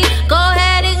everybody. Go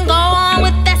ahead and go on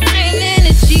with that same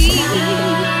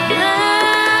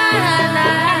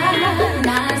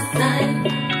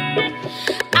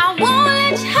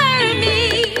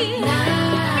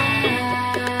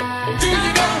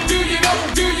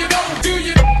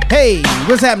Hey,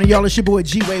 what's happening, y'all? It's your boy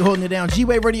G-Wade holding it down.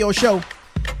 G-Wade Radio Show.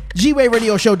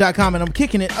 GWadeRadioShow.com, and I'm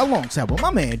kicking it alongside with my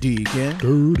man Deacon.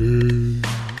 Dirty.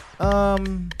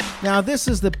 Now this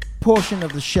is the portion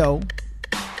of the show,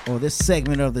 or this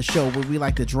segment of the show, where we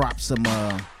like to drop some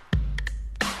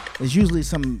there's usually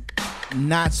some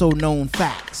not so known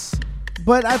facts.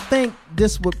 But I think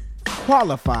this would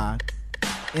qualify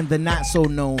in the not so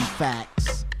known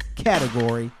facts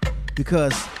category,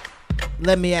 because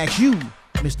let me ask you,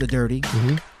 Mr. Dirty.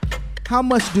 Mm-hmm. How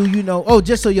much do you know? Oh,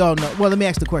 just so y'all know. Well, let me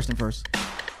ask the question first.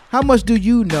 How much do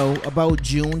you know about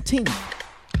Juneteenth?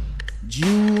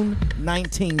 June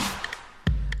 19th,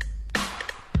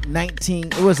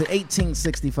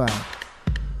 1865.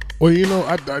 Well, you know,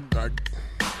 it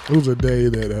was a day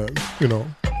that you know,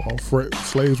 all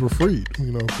slaves were freed,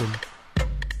 you know,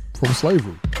 from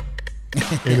slavery,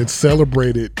 and it's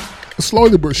celebrated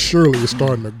slowly but surely. It's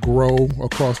starting to grow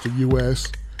across the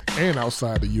U.S. and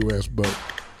outside the U.S., but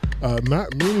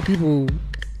not many people,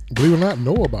 believe it or not,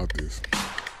 know about this.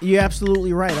 You're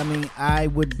absolutely right. I mean,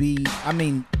 I've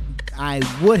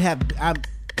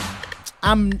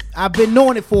been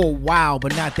knowing it for a while,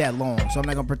 but not that long. So I'm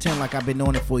not gonna pretend like I've been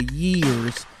knowing it for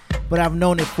years, but I've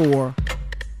known it for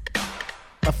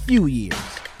a few years.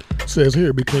 It says here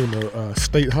it became a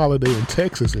state holiday in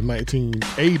Texas in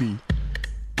 1980.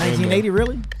 1980,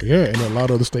 really? Yeah, and a lot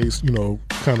of other states, you know,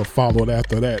 kind of followed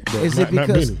after that, but not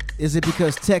many. Is it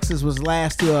because Texas was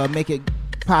last to make it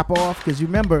pop off? Because you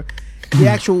remember, the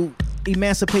actual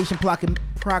Emancipation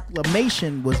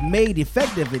Proclamation was made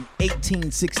effective in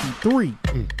 1863.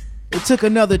 It took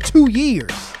another 2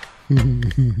 years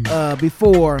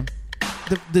before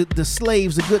the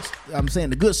slaves,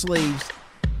 the good slaves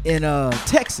in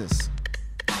Texas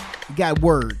got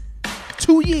word.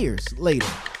 2 years later.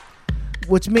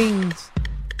 Which means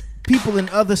people in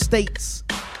other states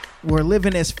were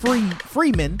living as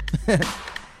freemen,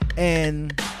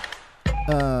 and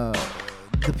the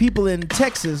people in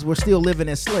Texas were still living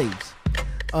as slaves.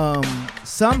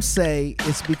 Some say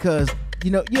it's because,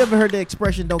 you know, you ever heard the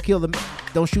expression "don't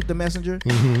shoot the messenger"?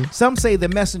 Mm-hmm. Some say the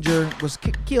messenger was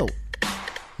killed,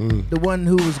 the one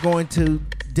who was going to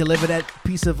deliver that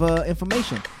piece of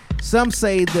information. Some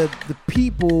say the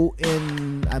people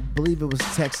in, I believe it was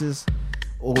Texas,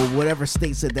 or whatever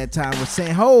states at that time, was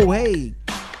saying, "Oh, hey,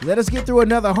 let us get through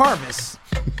another harvest.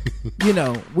 You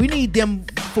know, we need them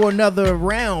for another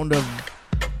round of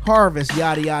harvest,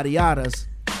 yada, yada, yadas."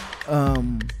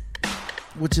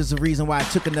 Which is the reason why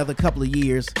it took another couple of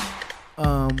years.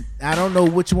 I don't know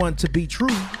which one to be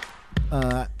true.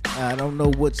 I don't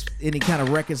know any kind of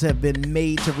records have been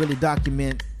made to really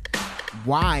document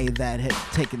why that had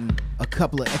taken a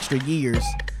couple of extra years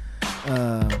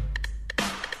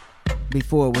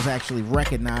before it was actually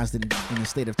recognized in the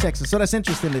state of Texas. So that's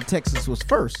interesting that Texas was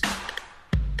first.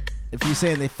 If you're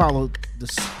saying they followed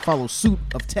suit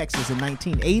of Texas in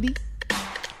 1980,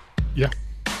 yeah,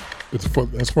 it's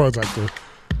as far as like the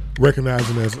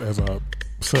recognizing as a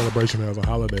celebration, as a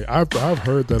holiday. I've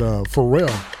heard that Pharrell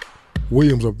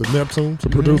Williams of the Neptunes, the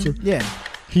producer, yeah,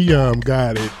 he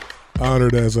got it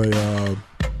honored as a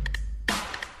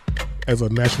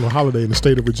national holiday in the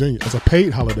state of Virginia, as a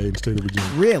paid holiday in the state of Virginia.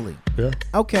 Really? Yeah.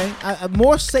 Okay.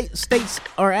 More states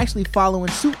are actually following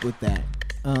suit with that,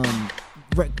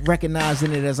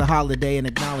 recognizing it as a holiday and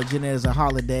acknowledging it as a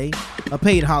holiday, a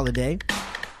paid holiday,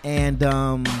 and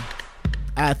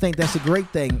I think that's a great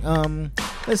thing.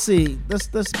 Let's see.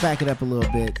 Let's back it up a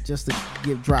little bit just to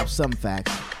drop some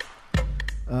facts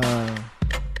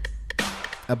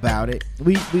about it.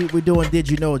 We're doing Did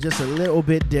You Know just a little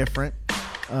bit different.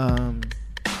 On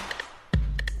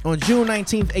June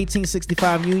 19th,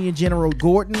 1865, Union General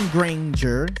Gordon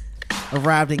Granger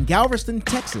arrived in Galveston,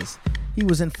 Texas. He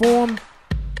was informed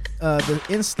the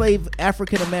enslaved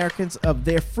African Americans of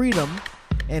their freedom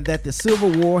and that the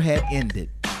Civil War had ended.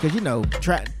 Because, you know,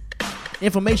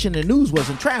 information in the news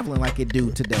wasn't traveling like it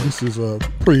do today. This is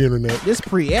pre-internet. This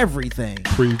pre-everything.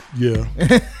 Yeah.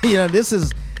 You know, this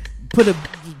is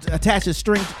attach a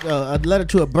string, a letter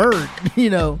to a bird, you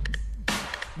know,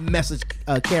 message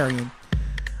carrying.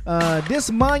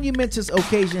 This monumentous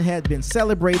occasion had been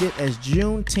celebrated as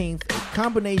Juneteenth, a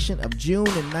combination of June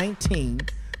and 19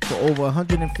 for over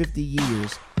 150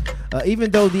 years.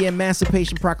 Even though the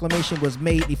Emancipation Proclamation was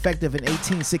made effective in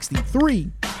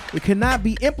 1863, it could not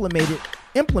be implemented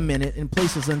in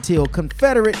places until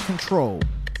Confederate control.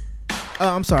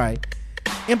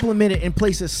 Implemented in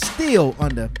places still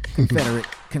under Confederate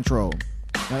control.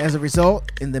 As a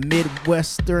result, in the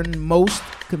midwesternmost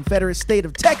Confederate state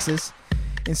of Texas,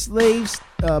 enslaved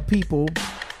people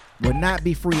would not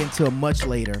be free until much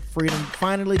later. Freedom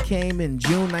finally came in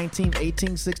June 19,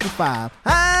 1865.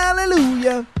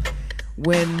 hallelujah,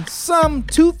 when some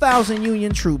 2,000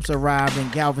 Union troops arrived in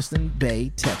Galveston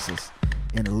Bay, Texas,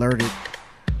 and alerted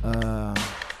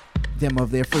them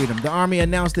of their freedom. The Army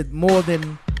announced that more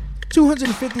than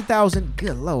 250,000,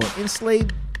 good Lord,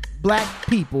 enslaved black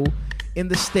people in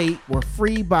the state were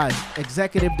freed by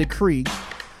executive decree.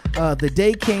 The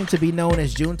day came to be known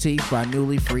as Juneteenth by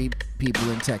newly freed people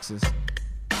in Texas.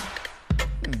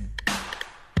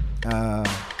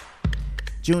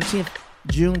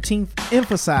 Juneteenth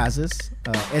emphasizes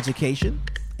education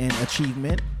and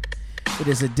achievement. It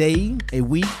is a day, a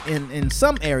week, and in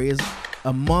some areas,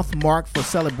 a month marked for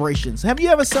celebrations. Have you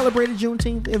ever celebrated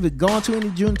Juneteenth? Have you gone to any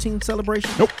Juneteenth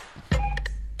celebration? Nope.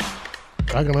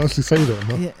 I can honestly say that.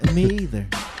 No? Yeah, me either.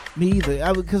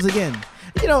 Because again,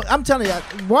 you know, I'm telling you,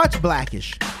 watch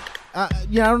Blackish. I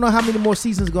don't know how many more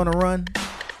seasons are going to run.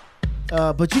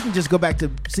 But you can just go back to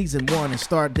season 1 and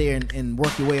start there and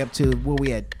work your way up to where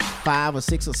we at 5 or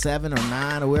 6 or 7 or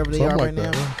 9 or wherever they Something are right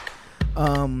like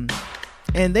now. That,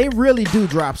 And they really do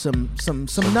drop some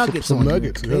nuggets on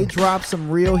nuggets, you. yeah. They drop some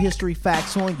real history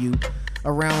facts on you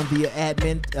around the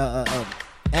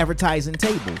advertising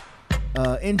table,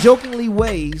 in jokingly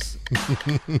ways,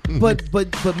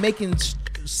 but making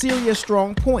serious,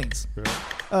 strong points.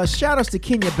 Yeah. Shout outs to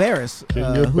Kenya Barris,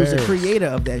 who's the creator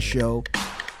of that show.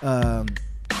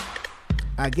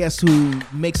 I guess who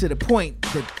makes it a point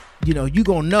that you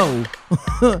gonna know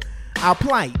our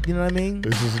plight. You know what I mean?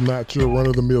 This is not your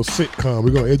run-of-the-mill sitcom.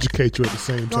 We're gonna educate you at the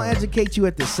same time. We're gonna educate you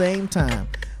at the same time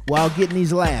while getting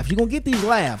these laughs. You're gonna get these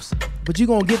laughs, but you're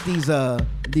gonna get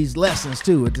these lessons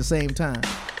too at the same time.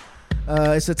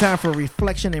 It's a time for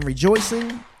reflection and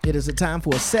rejoicing. It is a time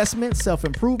for assessment,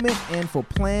 self-improvement, and for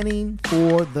planning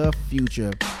for the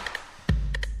future.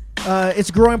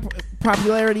 Its growing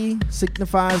popularity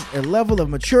signifies a level of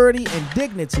maturity and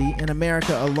dignity in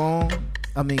America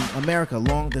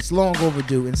that's long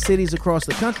overdue. In cities across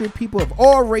the country, people of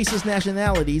all races,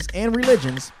 nationalities, and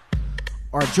religions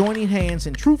are joining hands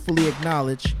and truthfully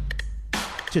acknowledge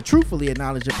a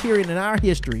period in our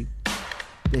history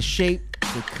that shaped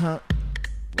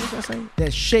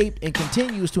and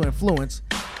continues to influence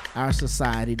our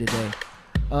society today.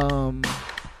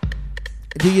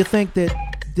 Do you think that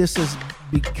this is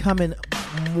becoming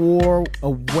more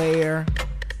aware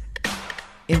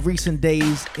in recent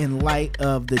days in light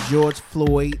of the George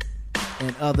Floyd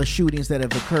and other shootings that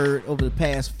have occurred over the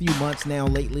past few months now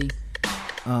lately,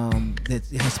 that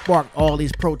has sparked all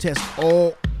these protests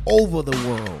all over the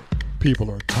world? People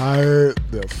are tired.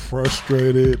 They're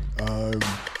frustrated.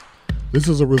 This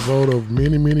is a result of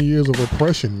many, many years of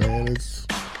oppression, man. It's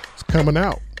coming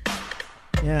out.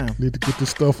 Yeah. Need to get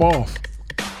this stuff off.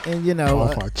 And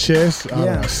off our chest, out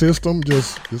of our system,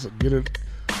 just get it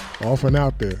off and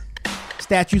out there.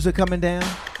 Statues are coming down.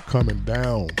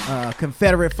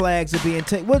 Confederate flags are being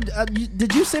taken.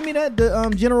 Did you send me that?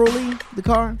 The General Lee, the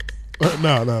car?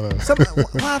 No.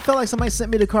 I felt like somebody sent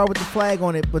me the car with the flag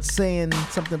on it, but saying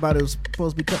something about it was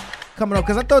supposed to be coming off.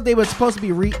 Because I thought they were supposed to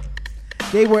be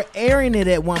they were airing it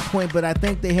at one point, but I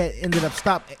think they had ended up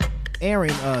stopping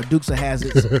airing Dukes of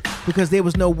Hazzards because there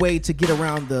was no way to get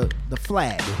around the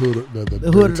flag, the hood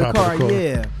of the car.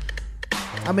 Yeah,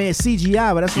 I mean it's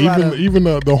CGI, but that's a lot of even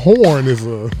the horn is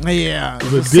a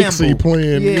Dixie symbol.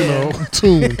 Playing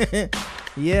tune.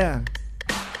 Yeah,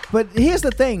 but here's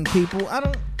the thing, people. I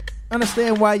don't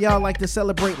understand why y'all like to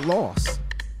celebrate loss.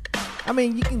 I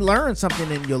mean, you can learn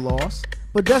something in your loss,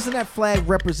 but doesn't that flag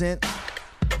represent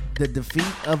the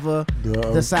defeat of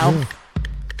the South? Yeah.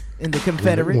 In the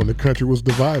Confederate, when the country was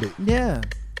divided. Yeah.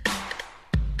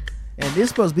 And this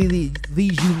supposed to be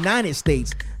these United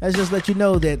States. Let's just let you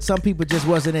know that some people just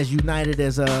wasn't as united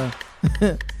as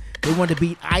they wanted to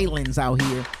be islands out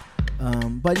here.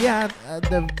 But yeah,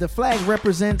 the flag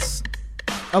represents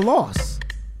a loss.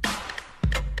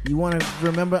 You want to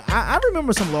remember? I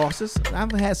remember some losses.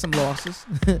 I've had some losses.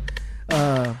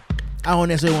 I don't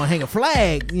necessarily want to hang a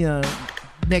flag,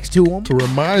 next to them to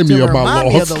remind me of my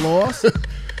loss. Me of the loss.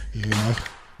 Yeah,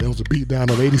 that was a beat down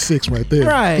of 86 right there.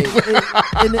 Right.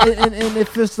 and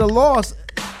if it's a loss,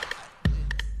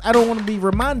 I don't want to be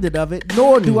reminded of it,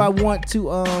 nor do I want to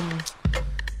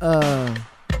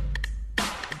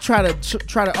try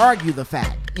to argue the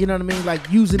fact. You know what I mean? Like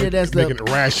using it as making it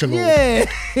rational.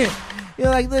 Yeah.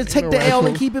 Like let's take the L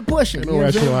and keep it pushing. No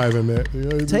rationalizing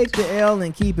that. Take the L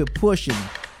and keep it pushing.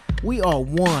 We are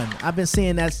one. I've been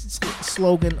seeing that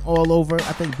slogan all over.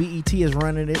 I think BET is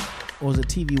running it. Or was it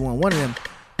TV One? One of them.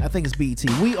 I think it's BET.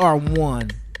 We are one.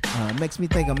 Makes me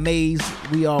think of Maze.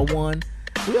 We are one.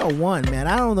 We are one, man.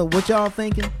 I don't know what y'all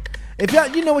thinking. If y'all,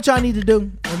 you know what y'all need to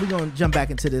do, and we're gonna jump back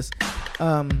into this.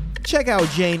 Check out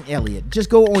Jane Elliott.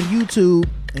 Just go on YouTube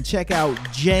and check out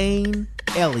Jane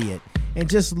Elliott and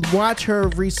just watch her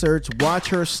research, watch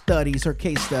her studies, her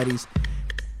case studies.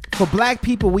 For black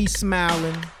people, we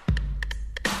smiling.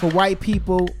 For white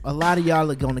people, a lot of y'all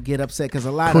are going to get upset because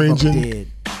a lot of them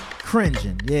did.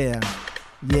 Cringing, yeah,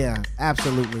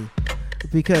 absolutely.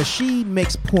 Because she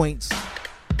makes points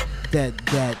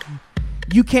that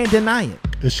you can't deny it.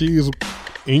 And she is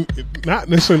not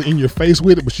necessarily in your face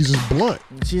with it, but she's just blunt.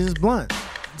 She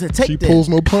pulls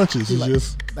no punches. She's like,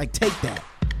 just like, take that.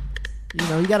 You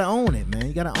know, you got to own it, man.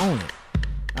 You got to own it.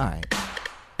 All right.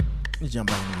 Let's jump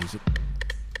back into music.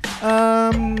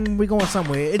 We're going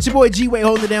somewhere. It's your boy G-Wade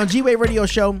holding it down. G-Wade Radio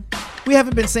Show. We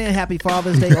haven't been saying Happy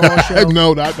Father's Day all show.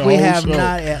 No, not the whole show. We have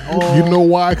not at all. You know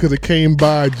why? Because it came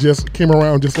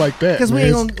around just like that. Because we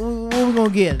ain't gonna. What we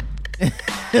gonna get? A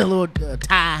little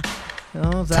tie. You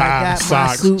know, so tie,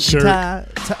 socks, shirt.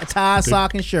 Tie,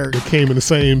 sock, and shirt. They came in the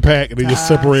same pack and they just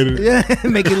separated it. Yeah,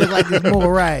 make it look like it's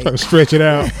more right. Trying to stretch it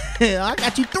out. I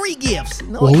got you 3 gifts.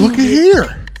 No, well, look at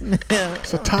here.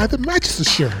 It's a tie that matches the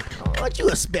shirt. Aren't you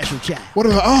a special child? What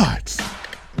are the odds?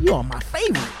 You are my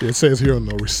favorite. It says here on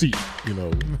the receipt,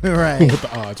 right, what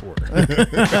the odds were.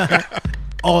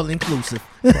 All inclusive.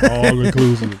 All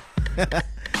inclusive.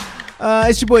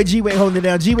 It's your boy G-Wade holding it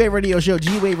down. G-Wade Radio Show,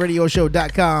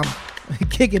 GWadeRadioshow.com.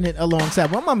 Kicking it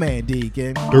alongside my man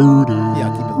Deacon. Dirty.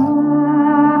 Yeah, keep it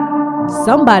loud.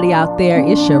 Somebody out there,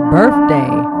 it's your birthday.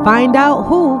 Find out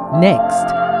who next.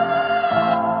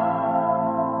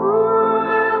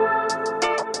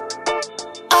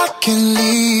 I can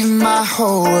leave my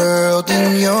whole world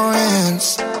in your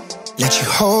hands. Let you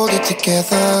hold it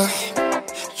together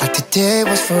like the day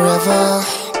was forever.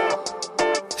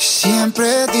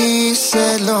 Siempre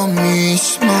dice lo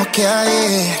mismo que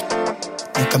ayer.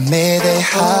 Nunca me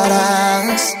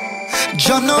dejarás.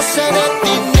 Yo no sé de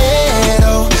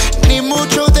dinero, ni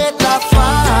mucho de la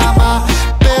fama,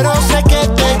 pero sé que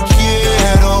te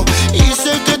quiero y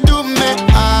sé que tú me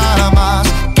amas.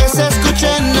 Que se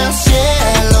escuche en el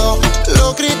cielo,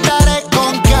 lo gritaré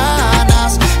con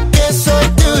ganas. Que soy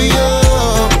tuyo,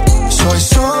 soy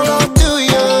solo tuyo.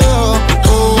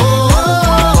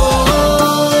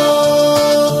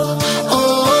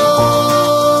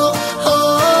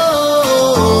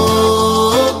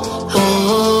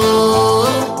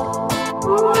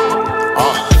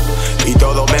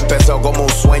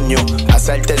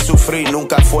 Hacerte sufrir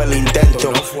nunca fue el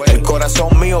intento. El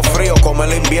corazón mío frío como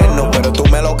el invierno, pero tú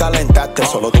me lo calentaste.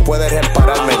 Solo tú puedes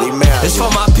repararme, dime algo. It's for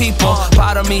my people,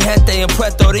 para mi gente in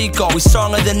Puerto Rico. We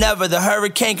stronger than ever, the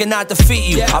hurricane cannot defeat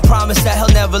you. I promise that he'll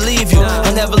never leave you.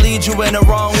 He'll never lead you in the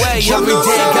wrong way. Every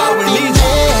day God will lead you.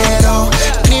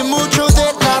 Ni mucho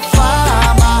de la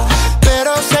fama,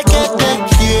 pero sé que te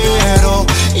quiero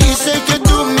y sé que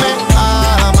tú me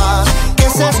amas. Que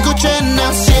se escuche en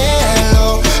el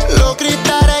cielo, lo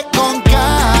gritaré con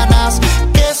ganas.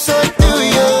 Que soy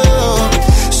tuyo,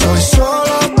 soy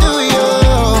solo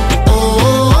tuyo.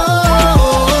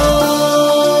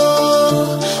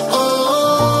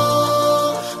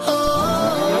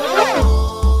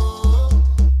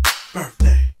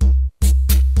 Birthday.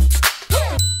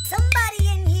 Somebody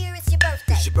in here, it's your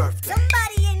birthday. It's your birthday.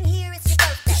 Somebody in here, it's your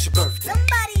birthday. It's your birthday.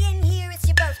 Somebody in here, it's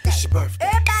your birthday. It's your birthday.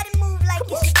 Everybody move like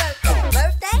it's your birthday.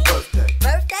 Birthday. Birthday.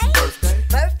 Birthday. Birthday.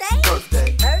 Birthday.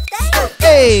 Birthday. Birthday.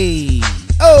 Hey,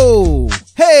 oh,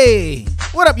 hey.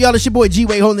 What up, y'all? It's your boy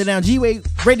G-Wade holding it down. G-Wade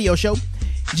Radio Show,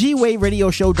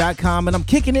 GWadeRadioshow.com. And I'm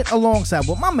kicking it alongside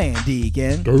with my man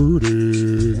Deacon.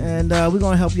 Dirty. And we're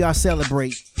going to help y'all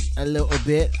celebrate a little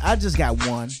bit. I just got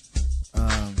one.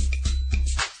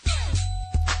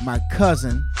 My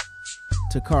cousin,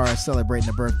 Takara, is celebrating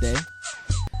a birthday,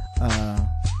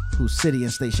 whose city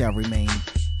and state shall remain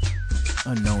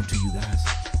unknown to you guys.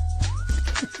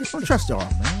 I don't trust y'all,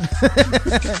 man.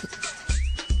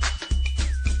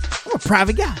 I'm a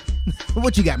private guy.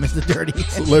 What you got, Mr. Dirty?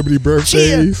 Celebrity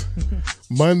birthdays.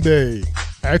 Monday,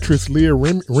 actress Leah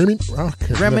Remini.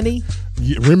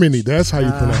 Remini, that's how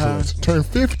you pronounce it. Turned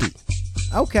 50.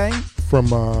 Okay. From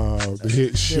the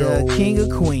hit show King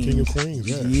of Queens. King of Queens,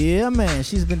 yeah, man.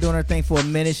 She's been doing her thing for a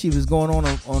minute. She was going on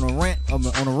a rant,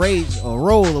 on a rage, or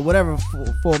roll, or whatever,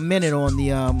 for a minute on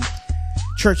the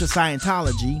Church of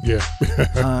Scientology. Yeah.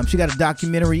 She got a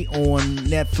documentary on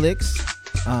Netflix,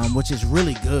 which is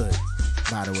really good,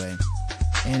 by the way,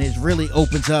 and it really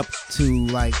opens up to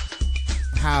like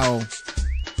how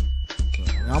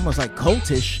almost like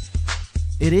cultish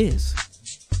it is.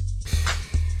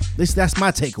 At least that's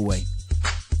my takeaway.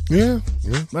 Yeah.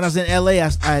 When I was in LA,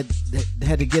 I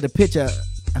had to get a picture.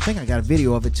 I think I got a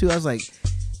video of it too. I was like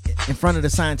in front of the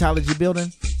Scientology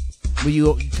building, where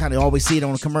you kind of always see it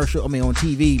on a commercial, on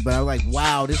TV, but I was like,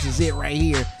 wow, this is it right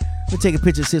here. Let me take a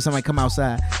picture, see if somebody come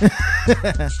outside. Hey,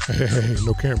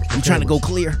 no cameras. You trying to go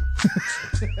clear?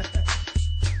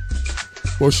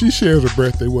 Well, she shares her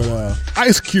birthday with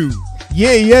Ice Cube.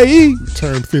 Yeah. He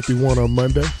turned 51 on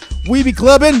Monday. We be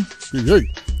clubbing. Yeah.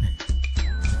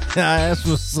 That's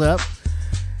what's up.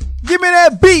 Give me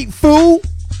that beat, fool.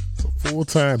 It's a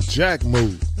full-time Jack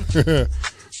move.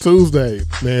 Tuesday,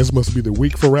 man, this must be the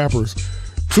week for rappers.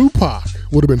 Tupac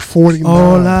would have been 49.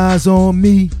 All eyes on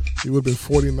me. He would have been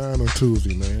 49 on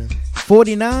Tuesday, man.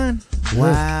 49? Yeah.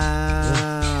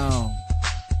 Wow.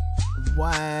 Yeah.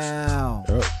 Wow.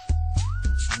 Yep.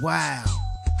 Wow.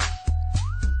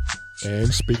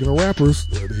 And speaking of rappers,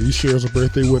 he shares a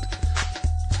birthday with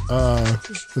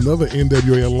another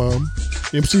NWA alum,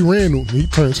 MC Ren. He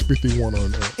turns 51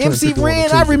 on MC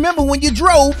Ren, I remember when you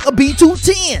drove a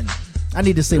B210. I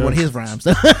need to say one of his rhymes.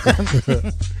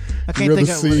 I can't think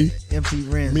of MC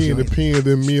Ren's Me and the Pen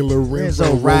and me and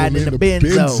Lorenzo riding in the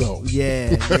Benzo.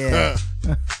 Yeah.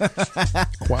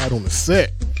 Quiet on the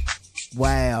set.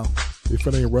 Wow. If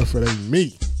it ain't rough, it ain't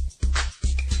me.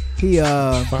 He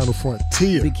Final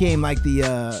Frontier became like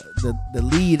the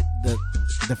lead,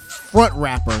 the front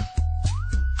rapper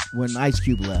when Ice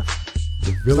Cube left.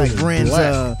 The villain like Ren's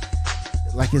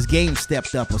like his game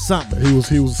stepped up or something.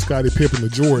 He was Scottie Pippen to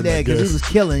Jordan. Yeah, because he was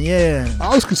killing. Yeah, I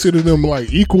always considered them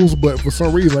like equals, but for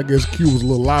some reason, I guess Q was a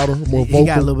little louder, more vocal. He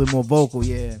got a little bit more vocal.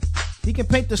 Yeah, he can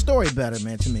paint the story better,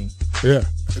 man. To me. Yeah,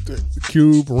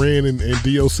 Cube, Ren, and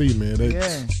DOC, man.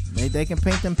 They can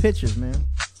paint them pictures, man.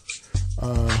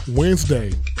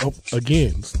 Wednesday,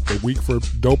 again, the week for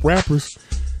dope rappers.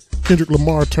 Kendrick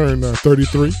Lamar turned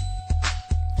 33.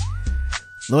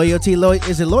 Loyalty.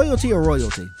 Is it loyalty or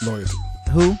royalty? Loyalty.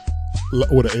 Who?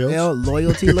 With an L.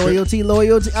 Loyalty.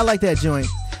 I like that joint.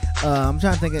 I'm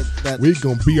trying to think of that. We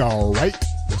gonna be all right.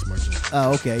 That's my joint.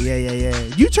 Oh, okay. Yeah.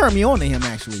 You turned me on to him,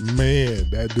 actually. Man,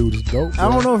 that dude is dope. I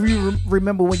don't know if you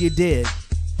remember when you did.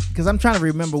 Because I'm trying to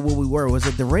remember where we were. Was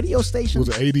it the radio station? Was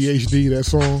it ADHD, that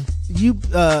song?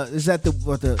 Is that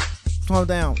the slow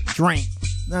down drink?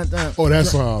 That's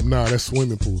that's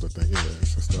swimming pools, I think. Yeah,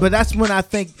 but that's when I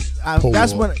think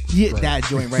that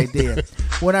joint right there.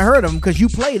 When I heard him, because you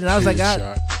played it, I was like,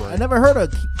 I never heard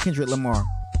of Kendrick Lamar.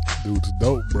 Dude's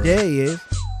dope, bro. Yeah, he is.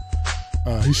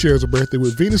 He shares a birthday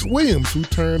with Venus Williams, who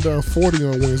turned 40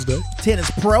 on Wednesday.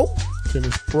 Tennis pro.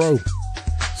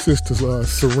 Sister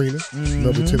Serena,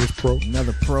 another tennis pro.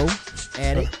 Another pro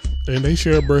addict. And they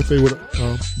share a birthday with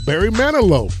Barry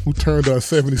Manilow, who turned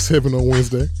 77 on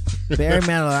Wednesday. Barry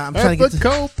Manilow, I'm trying to get to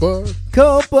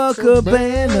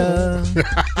Copacabana.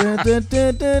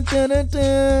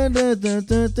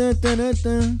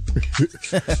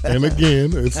 And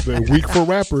again, it's the week for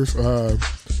rappers.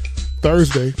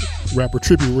 Thursday, rapper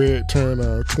Trippie Redd turned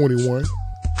 21.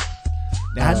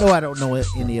 Now, I know I don't know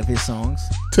any of his songs.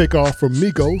 Take Off from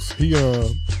Migos. He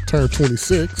turned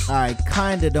 26. I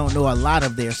kind of don't know a lot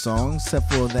of their songs,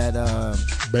 except for that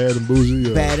Bad and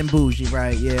Bougie. Bad and Bougie,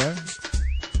 right, yeah.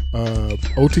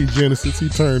 OT Genesis, he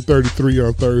turned 33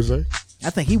 on Thursday. I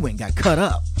think he went and got cut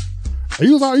up. He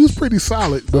was pretty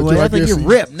solid. But I think he's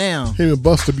ripped now. Him and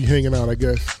Buster be hanging out, I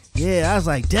guess. Yeah, I was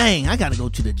like, dang, I got to go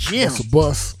to the gym. That's a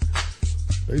bus.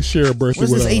 They share a birthday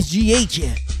with this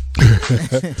HGH at?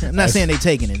 I'm not saying they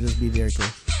taking it. Just be very clear.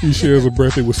 He shares a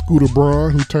birthday with Scooter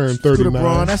Braun, who turned 39. Scooter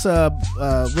Braun, that's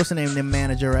what's the name of the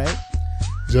manager, right?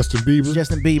 Justin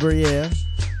Bieber, yeah.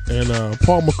 And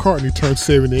Paul McCartney turned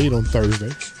 78 on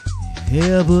Thursday.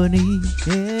 Ebony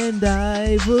and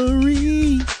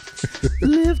Ivory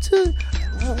live to.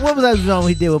 What was that song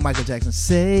he did with Michael Jackson?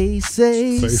 Say.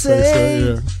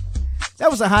 Yeah. That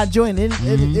was a hot joint. It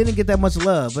didn't get that much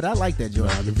love, but I like that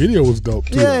joint. The video was dope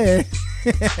too. Yeah.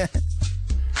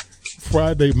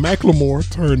 Friday, Macklemore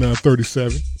turned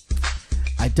 37.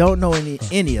 I don't know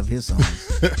any of his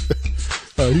songs.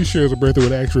 He shares a birthday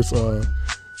with actress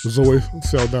Zoe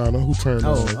Saldana, who turned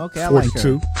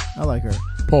 42. I like her.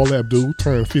 Paul Abdul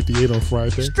turned 58 on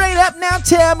Friday. Straight up now,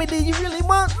 tell me, do you really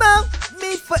want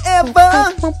me forever?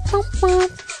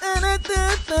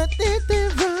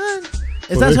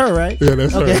 That's her, right? Yeah,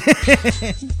 that's her.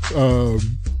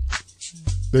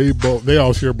 They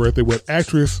all share a birthday with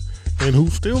actress and who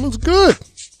still looks good,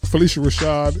 Felicia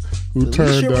Rashad, who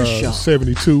turned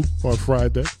 72 on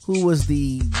Friday. Who was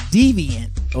the deviant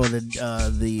or the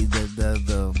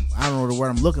I don't know the word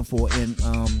I'm looking for in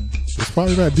it's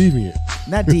probably not deviant.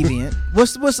 Not deviant.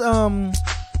 What's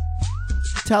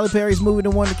Tyler Perry's movie, the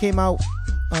one that came out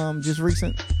just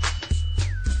recent?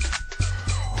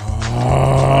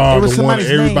 It was somebody's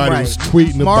everybody name, was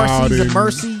tweeting Marcy's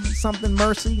about it.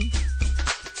 Mercy.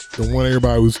 The one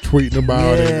everybody was tweeting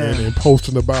about and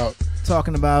posting about.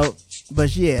 Talking about.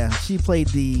 But yeah, she played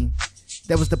the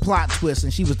That was the plot twist,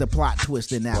 and she was the plot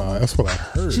twist in that one. That's what I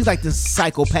heard. She's like the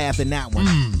psychopath in that one.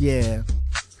 Yeah.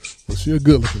 Well, she a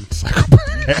good-looking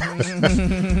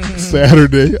psychopath.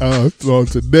 Saturday, so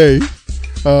today,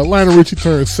 Lionel Richie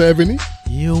turned 70.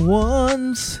 You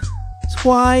once,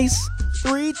 twice,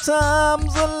 3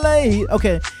 times late.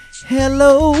 Okay.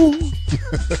 Hello.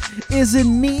 Is it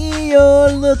me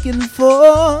you're looking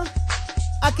for?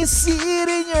 I can see it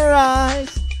in your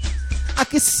eyes. I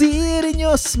can see it in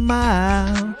your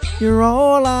smile. You're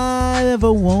all I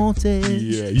ever wanted.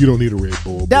 Yeah, you don't need a Red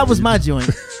Bull. That was my joint.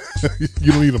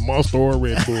 You don't need a Monster or a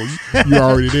Red Bull. You're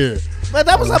already there. But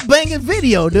that was a banging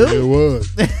video, dude. It was.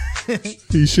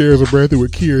 He shares a birthday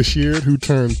with Kiera Sheard, who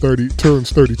turns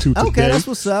 32 today. Okay, that's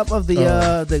what's up. Of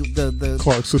the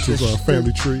Clark Sisters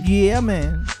family tree. Yeah,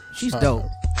 man, she's dope.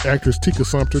 Actress Tika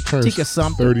Sumpter turns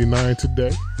 39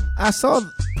 today. I saw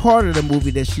part of the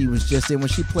movie that she was just in when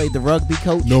she played the rugby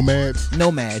coach. Nomads,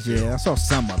 yeah. I saw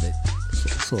some of it.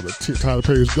 So the Tyler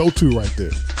Perry's go-to right there.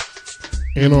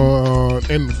 And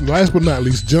last but not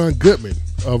least, John Goodman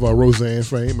of Roseanne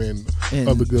fame and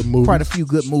other good movies. Quite a few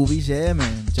good movies, yeah,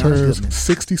 man. John turns Goodman.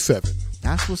 67.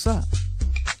 That's what's up.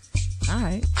 All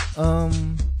right.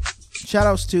 Shout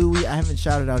outs to, I haven't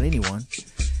shouted out anyone.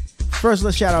 First,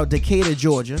 let's shout out Decatur,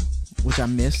 Georgia, which I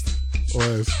missed. Or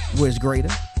as Where's Greater?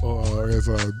 Or as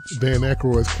Dan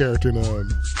Aykroyd's character in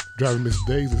Driving Miss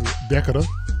Daisy, Decatur.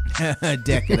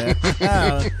 Decatur.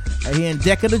 Here in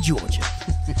Decatur, Georgia.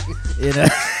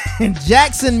 In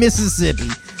Jackson, Mississippi.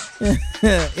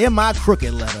 In my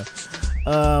crooked letter.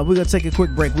 We're going to take a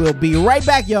quick break. We'll be right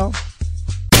back, y'all.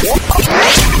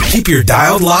 Keep your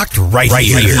dial locked right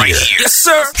here. Yes,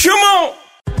 sir. Come on.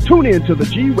 Tune in to the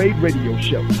G-Wade Radio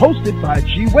Show, hosted by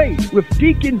G-Wade with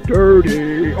Deacon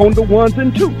Dirty on the ones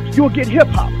and twos. You'll get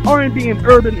hip-hop, R&B, and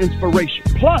urban inspiration,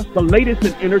 plus the latest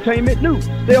in entertainment news.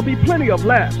 There'll be plenty of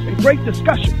laughs and great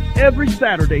discussions every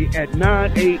Saturday at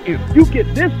 9 a.m. You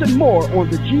get this and more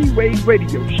on the G-Wade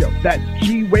Radio Show. That's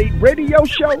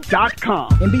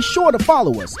GWadeRadioshow.com. And be sure to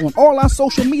follow us on all our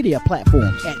social media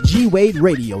platforms at G-Wade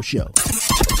Radio Show.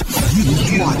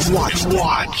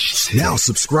 Watch. Now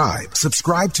subscribe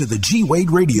to the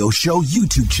G-Wade Radio Show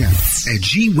YouTube channel at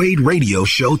G-Wade Radio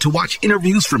Show to watch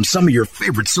interviews from some of your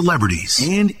favorite celebrities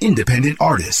and independent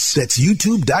artists. That's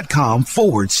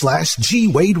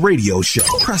youtube.com/G-Wade Radio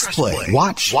Show. Press play,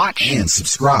 watch, and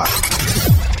subscribe.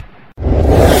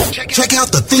 Check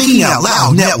out the Thinking Out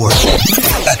Loud Network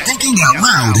at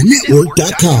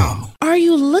thinkingoutloudnetwork.com. Are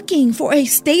you looking for a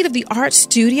state-of-the-art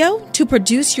studio to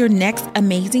produce your next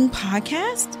amazing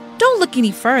podcast? Don't look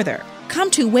any further. Come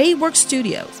to WadeWorks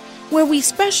Studios, where we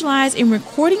specialize in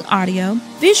recording audio,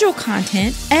 visual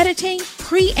content, editing,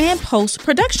 pre- and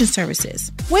post-production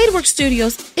services. WadeWorks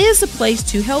Studios is the place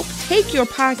to help take your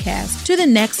podcast to the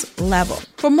next level.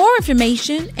 For more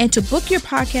information and to book your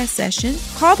podcast session,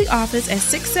 call the office at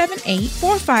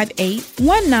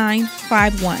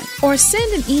 678-458-1951 or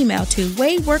send an email to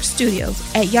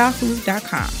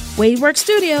wadeworkstudios@yahoo.com. WadeWorks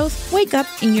Studios, wake up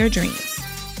in your dreams.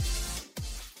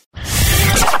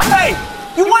 Hey,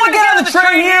 you want to get on the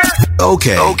train here?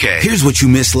 Okay. Here's what you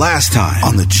missed last time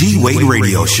on the G-Wade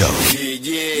Radio Show.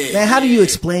 Man, how do you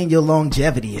explain your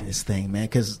longevity in this thing, man?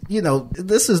 Because,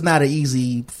 this is not an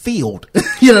easy field.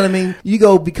 You know what I mean? You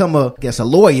go become a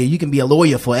lawyer. You can be a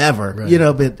lawyer forever,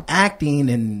 right. But acting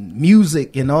and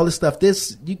music and all this stuff,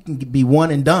 you can be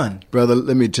one and done. Brother,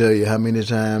 let me tell you how many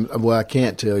times, I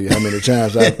can't tell you how many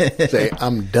times I say,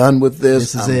 I'm done with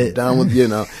this. I'm done with,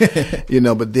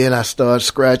 but then I start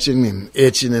scratching and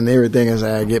itching and everything as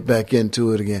I get back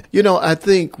into it again. I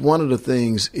think one of the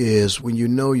things is when you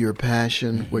know your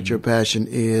passion, what your passion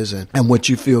is and what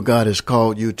you feel God has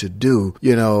called you to do,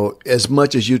 as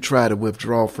much as you try to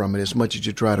withdraw from it, as much as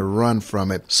you try to run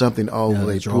from it, something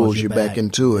always pulls you back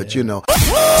into it, Tune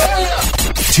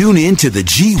in to the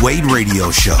G-Wade Radio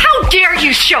Show. How dare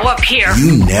you show up here?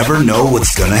 You never know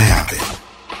what's going to happen.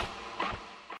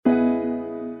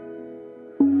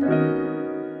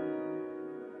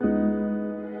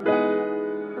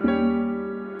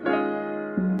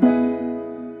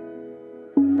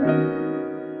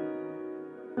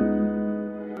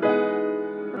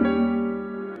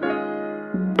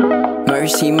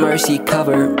 Mercy, mercy,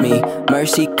 cover me.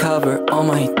 Mercy, cover all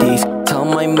my deeds. Tell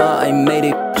my ma I made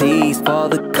it, please.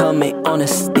 Father, come me on a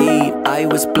steed. I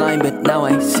was blind, but now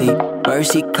I see.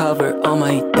 Mercy, cover all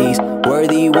my deeds.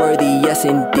 Worthy, worthy, yes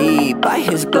indeed. By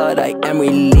his blood I am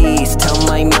released. Tell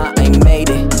my ma I made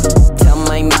it. Tell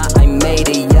my ma I made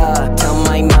it, yeah. Tell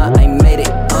my ma I made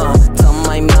it, Tell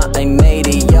my ma I made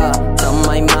it, yeah. Tell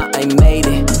my ma I made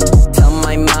it. Tell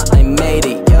my ma I made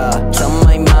it, yeah. Tell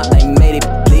my ma I made it,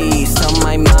 please. Tell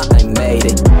my ma I made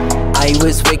it. I was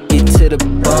to the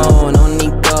bone. Only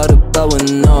got a bow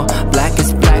and no. Black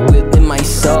is black within my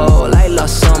soul. I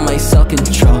lost all my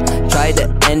self-control. Tried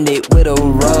to end it with a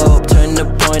rope. Turn the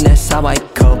point, that's how I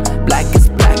cope. Black is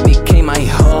black became my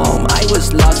home. I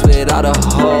was lost without a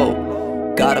hope.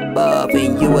 God above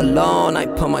and you alone, I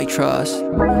put my trust.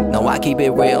 No, I keep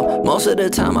it real. Most of the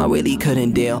time I really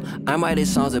couldn't deal. I'm writing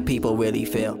songs that people really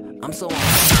feel. I'm so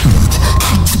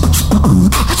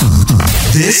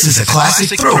This is a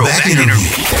classic throwback interview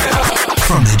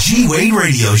from the G-Wade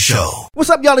Radio Show. What's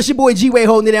up, y'all? It's your boy G-Wade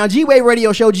holding it down. G-Wade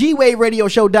Radio Show,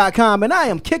 GWadeRadioshow.com, and I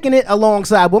am kicking it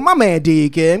alongside with my man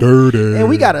Deacon. Dirty. And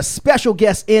we got a special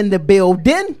guest in the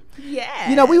building. Yeah.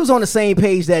 You know, we was on the same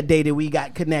page that day that we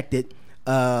got connected.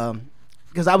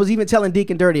 Because I was even telling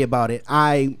Deacon Dirty about it.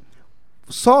 I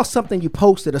saw something you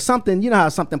posted or something, you know how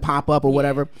something pop up or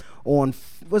whatever on,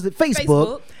 was it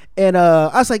Facebook? And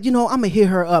I was like, you know, I'm gonna hit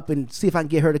her up and see if I can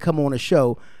get her to come on the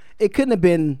show. It couldn't have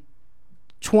been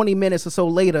 20 minutes or so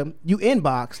later, you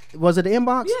inboxed, was it an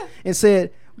inbox? Yeah. And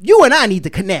said, you and I need to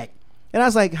connect. And I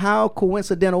was like, how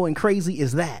coincidental and crazy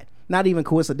is that? Not even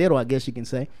coincidental, I guess you can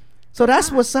say. So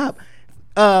that's what's up.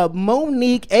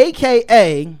 Monique,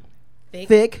 aka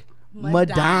Thick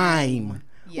Madime.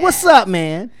 Yeah. What's up,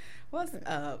 man? What's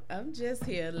up? I'm just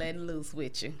here letting loose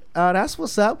with you. That's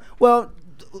what's up. Well,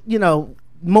 you know,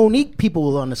 Monique people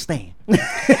will understand.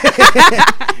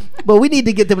 But we need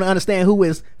to get them to understand who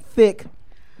is Thick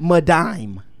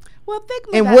Madime. Well, Thick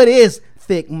Madime. And what is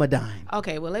Thick Madime?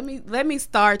 Okay, well, let me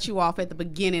start you off at the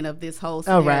beginning of this whole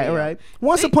scenario. All right.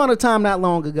 Once upon a time, not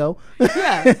long ago.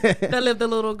 Yeah, there lived a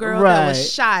little girl that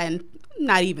was shy and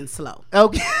not even slow.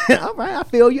 Okay, all right. I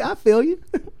feel you.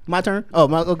 My turn. Oh,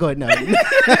 go ahead now.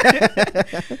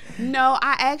 No,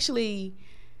 I actually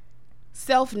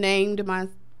self-named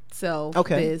myself.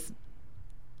 Okay. This,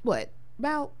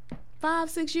 about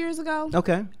 5-6 years ago.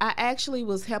 Okay. I actually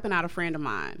was helping out a friend of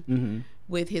mine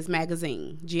with his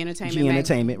magazine, G Entertainment. G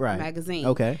Entertainment, right? Magazine.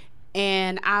 Okay.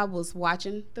 And I was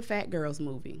watching the Fat Girls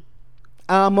movie.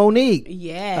 Monique.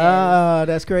 Yeah.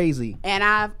 That's crazy. And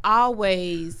I've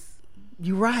always.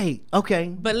 You're right. Okay.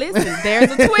 But listen,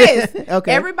 there's a twist.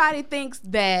 Okay. Everybody thinks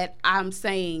that I'm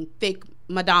saying Thick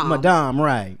Madame. Madame,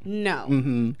 right.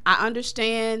 No. I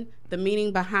understand the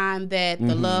meaning behind that,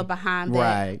 the love behind that,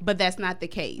 right. But that's not the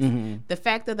case. The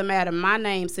fact of the matter, my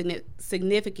name's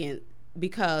significant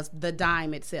because the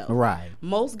dime itself. Right.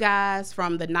 Most guys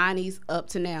from the 90s up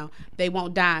to now, they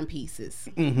want dime pieces.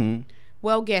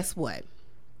 Well, guess what?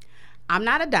 I'm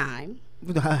not a dime.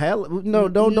 Hell, no,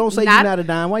 don't say you're not a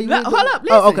dime. Why you? Hold up,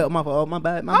 listen. Oh, okay. My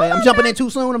bad. I'm jumping in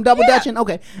too soon. I'm double dutching.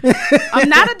 Okay. I'm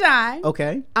not a dime.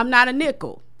 Okay. I'm not a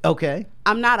nickel. Okay.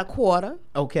 I'm not a quarter.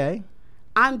 Okay.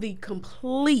 I'm the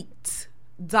complete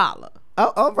dollar.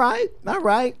 Oh, all right. I'm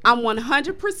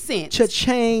 100%.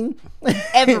 Cha-ching.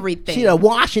 Everything. She a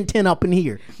Washington up in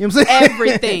here. You know what I'm saying?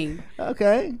 Everything.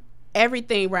 Okay.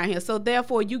 Everything right here. So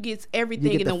therefore, you get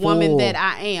everything in the full, woman that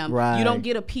I am. Right. You don't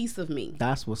get a piece of me.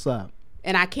 That's what's up.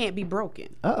 And I can't be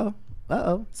broken. Uh-oh.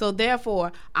 So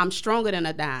therefore, I'm stronger than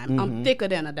a dime. I'm thicker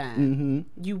than a dime.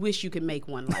 You wish you could make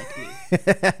one like me.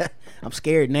 I'm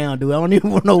scared now, dude. I don't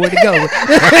even know where to go.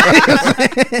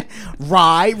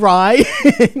 Right.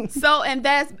 So and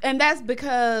that's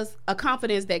because a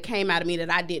confidence that came out of me that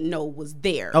I didn't know was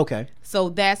there. Okay. So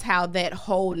that's how that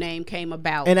whole name came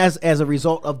about. And as a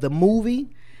result of the movie?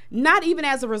 Not even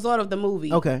as a result of the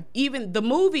movie. Okay. Even the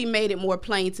movie made it more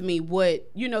plain to me what,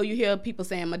 you hear people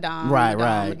saying Madame, right.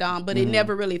 Madame, but it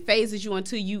never really phases you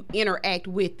until you interact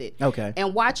with it. Okay.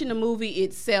 And watching the movie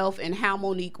itself and how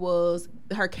Monique was,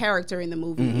 her character in the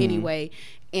movie anyway,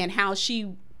 and how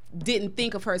she didn't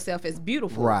think of herself as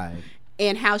beautiful. Right.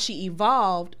 And how she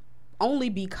evolved only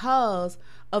because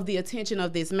of the attention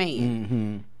of this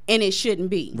man. And it shouldn't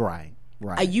be. Right.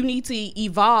 You need to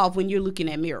evolve when you're looking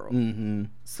at mirror.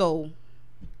 So.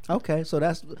 Okay, so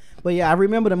but yeah, I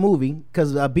remember the movie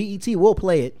because BET will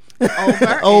play it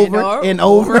over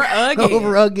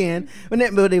again. But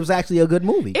it was actually a good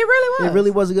movie. It really was. It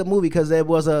really was a good movie because there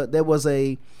was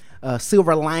a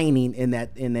silver lining in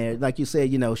there. Like you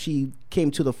said, she came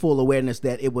to the full awareness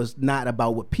that it was not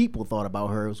about what people thought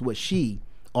about her; it was what she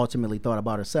ultimately thought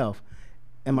about herself.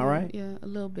 Am I right? Yeah, a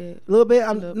little bit. A little bit.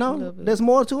 There's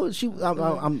more to it.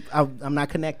 I'm not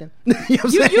connecting. You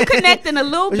connecting a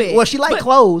little bit. Well, she liked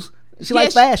clothes. She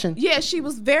liked fashion. Yeah, she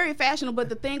was very fashionable. But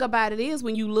the thing about it is,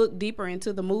 when you look deeper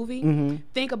into the movie,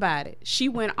 think about it. She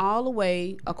went all the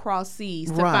way across seas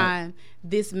to find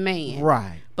this man,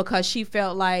 right? Because she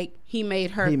felt like he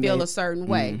made her feel a certain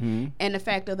way. And the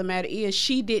fact of the matter is,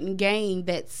 she didn't gain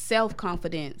that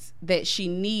self-confidence that she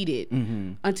needed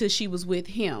until she was with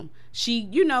him. she,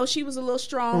 you know, she was a little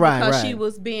strong because she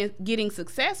was getting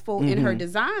successful in her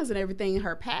designs and everything,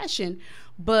 her passion,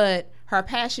 but her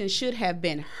passion should have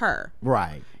been her.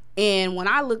 Right. And when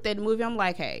I looked at the movie, I'm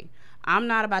like, hey, I'm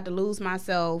not about to lose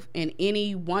myself in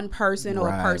any one person or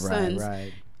persons.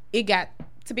 It got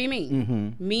to be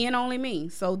me. Me and only me.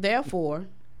 So therefore.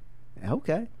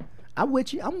 Okay. I'm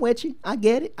with you. I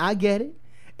get it.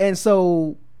 And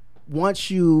so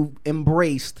once you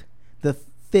embraced the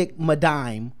thick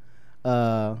madame,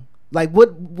 like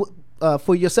what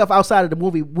for yourself outside of the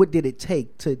movie, what did it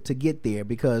take to get there?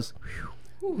 Because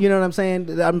you know what I'm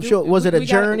saying? I'm sure. Was it a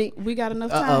journey? We got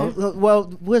enough time.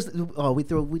 Well, we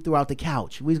threw out the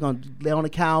couch. We was gonna lay on the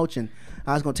couch and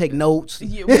I was gonna take notes.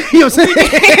 Yeah, you know what I'm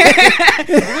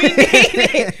saying? We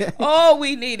need it. Oh,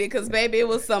 we need it because baby, it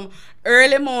was some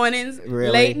early mornings,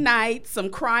 late nights, some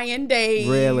crying days.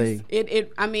 Really?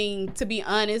 It. I mean, to be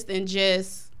honest and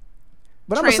just.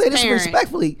 But I'm gonna say this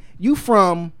respectfully. You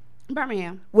from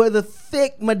Birmingham, where the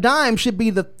thick madame should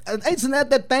be the isn't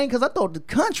that thing? Because I thought the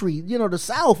country, you know, the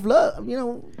South love, you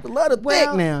know, love the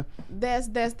thick now. That's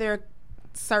their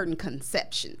certain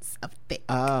conceptions of thick.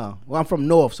 Oh, well, I'm from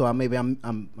North, so I'm reading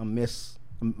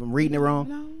it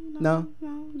wrong. No.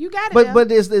 You got it.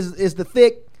 But is the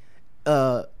thick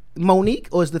Monique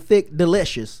or is the thick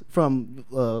Delicious from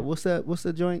what's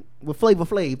the joint with Flavor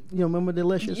Flav? You remember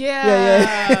Delicious?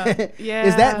 Yeah.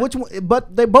 Is that which one?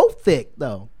 But they're both thick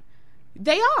though.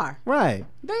 They are. Right.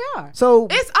 They are. So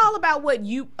it's all about what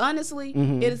you honestly.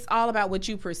 It's all about what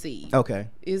you perceive. Okay.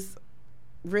 It's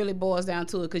really boils down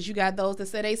to it because you got those that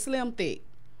say they slim thick.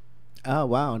 Oh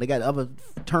wow, they got other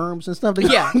terms and stuff to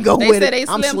go they with it. They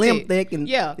I'm slim thick and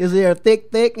is there a thick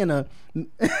and a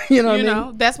you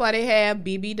know that's why they have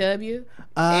BBW,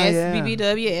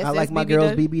 SBBW, I like my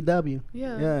girls BBW.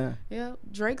 Yeah.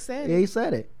 Drake said it. Yeah, he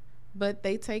said it. But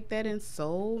they take that in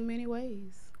so many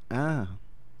ways.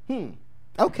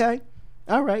 Okay.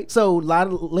 All right. So a lot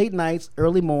of late nights,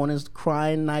 early mornings,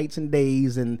 crying nights and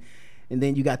days, and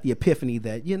then you got the epiphany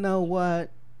that, you know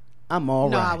what, I'm all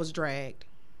right. No, I was dragged.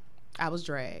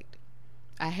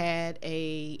 I had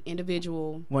a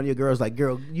individual. One of your girls like,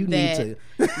 girl, you need to.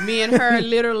 Me and her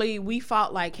literally, we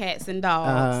fought like cats and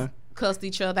dogs, cussed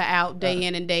each other out day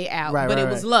in and day out, but it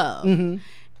was love.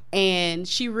 And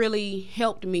she really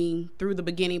helped me through the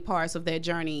beginning parts of that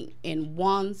journey. And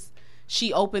once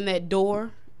she opened that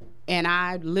door and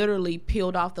I literally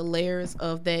peeled off the layers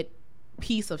of that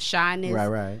piece of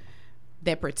shyness,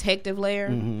 that protective layer,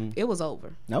 it was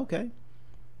over. Okay.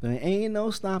 There ain't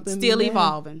no stopping. Still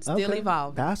evolving.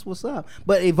 Evolving. That's what's up.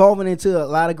 But evolving into a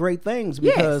lot of great things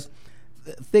because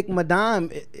Thick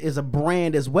Madame is a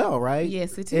brand as well, right?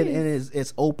 Yes, it is. And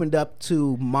it's opened up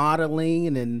to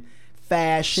modeling and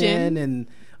fashion and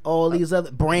all these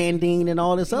other branding and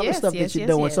all this other stuff that you're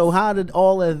doing. So how did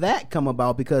all of that come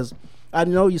about? Because I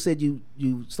know you said you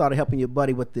started helping your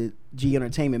buddy with the G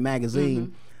Entertainment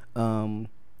magazine, and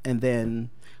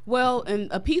then. Well, and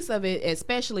a piece of it,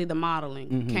 especially the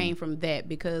modeling, came from that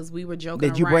because we were joking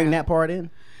around. Did you bring that part in?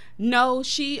 No,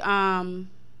 she,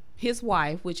 his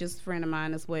wife, which is a friend of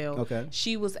mine as well. Okay.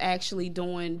 She was actually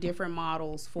doing different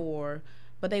models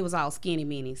but they was all skinny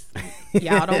minis.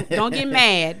 Y'all don't get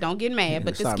mad. Don't get mad.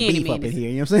 But the skinny minis. Up in here,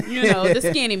 you know what I'm saying? You know, the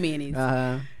skinny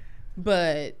minis.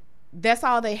 But that's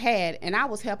all they had. And I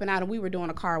was helping out and we were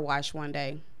doing a car wash one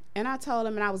day. And I told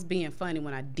him, and I was being funny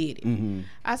when I did it.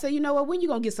 I said, you know what? When you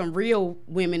gonna get some real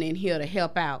women in here to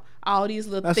help out? All these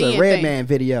little That's thin a Red things. Man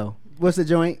video. What's the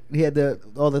joint? He had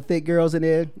all the thick girls in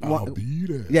there. I'll be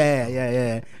there.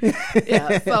 Yeah.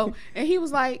 Yeah. So, and he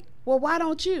was like, well, why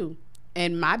don't you?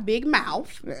 And my big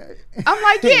mouth, I'm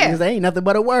like, yeah. There ain't nothing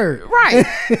but a word. Right.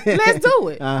 Let's do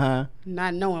it.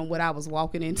 Not knowing what I was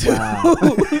walking into. Wow.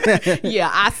 Yeah,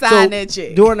 I signed that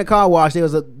check. During the car wash, there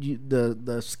was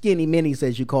the skinny minis,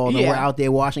 as you call them, were out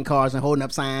there washing cars and holding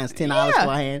up signs, $10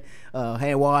 for a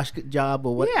hand wash job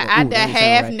or what. Yeah, out there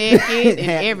half naked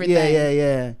and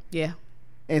everything. Yeah.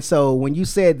 And so when you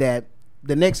said that,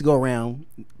 the next go around,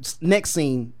 next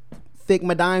scene, Thick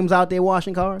Madame's out there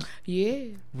washing cars? Yeah.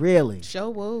 Really? Sure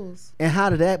was. And how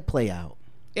did that play out?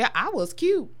 Yeah, I was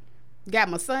cute. Got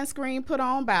my sunscreen put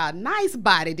on by a nice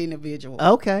bodied individual.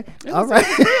 Okay. All right.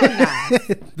 Real nice.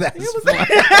 That's fun.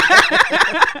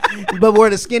 But were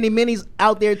the skinny minis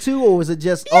out there too, or was it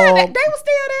just all? They were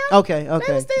still there. Okay. They were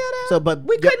still there. So, but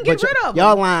we couldn't get rid of them.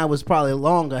 Y'all line was probably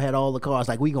longer, had all the cars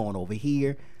like, we going over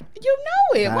here. You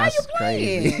know it. That's why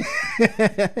you playing?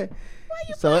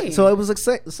 So it was a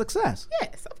success.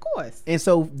 Yes, of course. And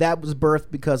so that was birthed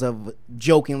because of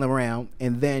joking around,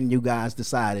 and then you guys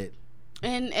decided.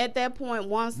 And at that point,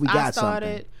 once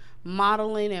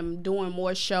modeling and doing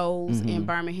more shows in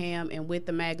Birmingham and with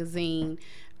the magazine,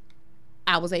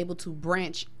 I was able to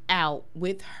branch out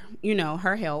with,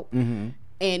 her help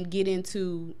and get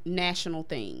into national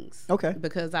things. Okay.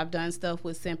 Because I've done stuff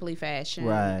with Simply Fashion,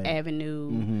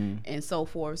 Avenue, and so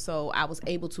forth. So I was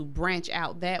able to branch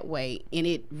out that way, and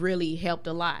it really helped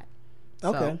a lot.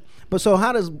 Okay. But so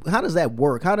how does that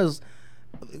work? Because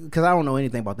I don't know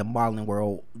anything about the modeling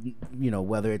world,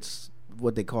 whether it's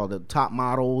what they call the top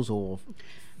models or...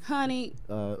 Honey,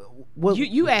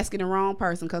 you asking the wrong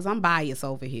person because I'm biased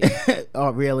over here.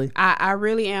 Oh, really? I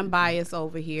really am biased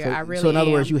over here. So in other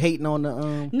words, you hating on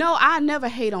the... No, I never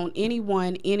hate on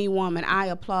anyone, any woman. I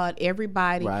applaud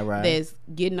everybody that's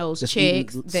getting those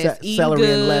checks, that's eating celery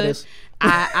good. And lettuce.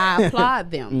 I applaud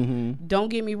them. Don't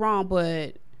get me wrong,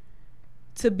 but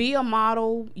to be a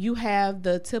model, you have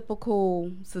the typical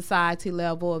society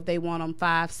level if they want them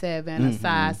 5'7", a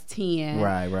size 10.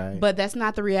 Right. But that's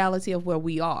not the reality of where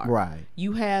we are. Right.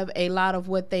 You have a lot of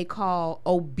what they call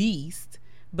obese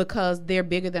because they're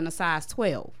bigger than a size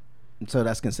 12. So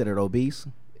that's considered obese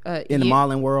in the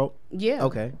modeling world? Yeah.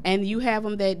 Okay. And you have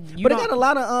them that you But they got a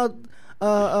lot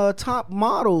of top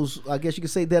models, I guess you could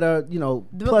say, that are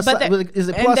plus size. Is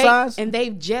it plus size? And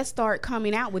they've just started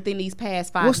coming out within these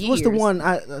past 5 years. What's the one?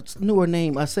 I knew her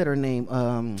name. I said her name.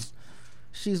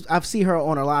 I've seen her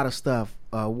on a lot of stuff.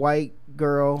 White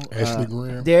girl, Ashley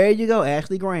Graham. There you go,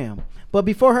 Ashley Graham. But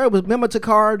before her was remember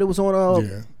Takara that was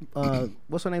on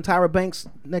what's her name? Tyra Banks'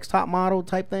 Next Top Model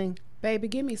type thing. Baby,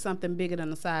 give me something bigger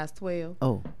than a size 12.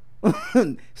 Oh,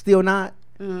 still not.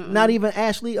 Not even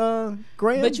Ashley Graham.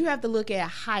 But you have to look at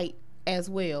height as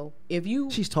well.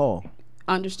 She's tall.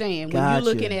 Understand when you're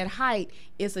looking at height,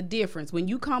 it's a difference. When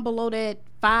you come below that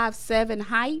 5'7"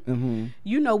 height,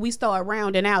 we start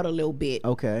rounding out a little bit.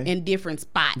 Okay. In different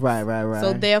spots. Right.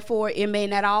 So therefore, it may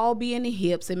not all be in the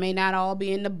hips. It may not all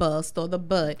be in the bust or the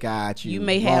butt. Got you. You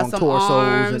may Long have some torsos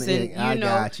arms, and I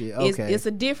got you. Okay. It's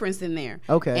a difference in there.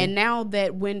 Okay. And now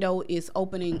that window is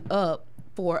opening up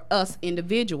for us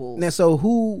individuals. Now, so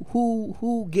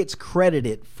who gets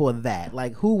credited for that?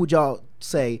 Like, who would y'all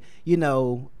say,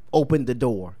 opened the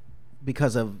door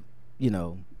because of,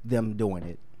 them doing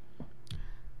it?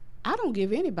 I don't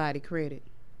give anybody credit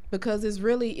because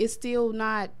it's still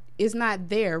not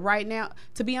there right now.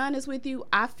 To be honest with you,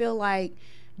 I feel like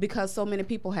because so many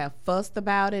people have fussed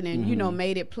about it and,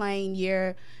 made it plain,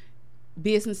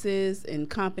 businesses and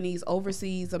companies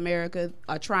overseas America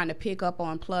are trying to pick up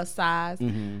on plus size.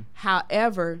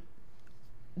 However,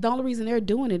 the only reason they're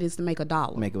doing it is to make a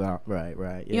dollar.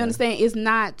 Right. Yeah. You understand? It's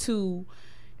not to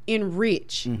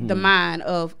enrich the mind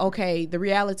of, okay, the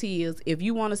reality is if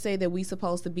you want to say that we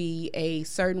supposed to be a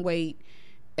certain weight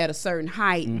at a certain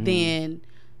height, then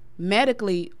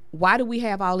medically, why do we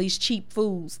have all these cheap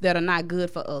foods that are not good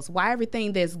for us? Why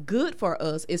everything that's good for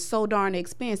us is so darn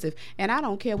expensive? And I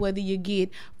don't care whether you get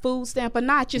food stamp or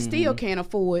not, you still can't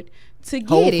afford to get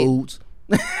Whole it. Foods.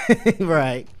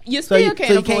 Right. You still can't afford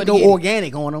you can't to go get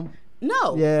organic on them.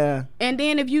 No. Yeah. And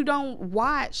then if you don't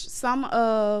watch some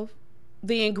of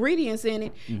the ingredients in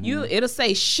it, it'll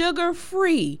say sugar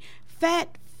free,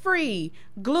 fat free,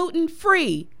 gluten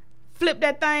free. Flip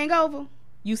that thing over,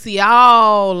 you see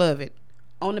all of it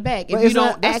on the back. If you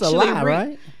don't that's actually a lie,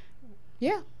 right?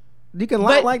 Yeah. You can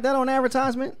lie like that on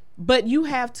advertisement? But you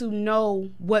have to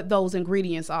know what those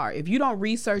ingredients are. If you don't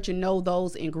research and know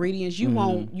those ingredients,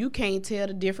 you can't tell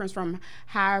the difference from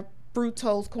high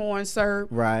fructose corn syrup,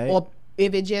 right? Or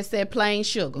if it just said plain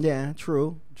sugar. Yeah,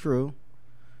 true.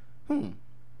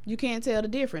 You can't tell the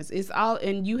difference. It's all,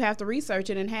 and you have to research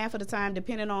it. And half of the time,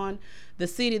 depending on the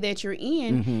city that you're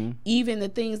in, even the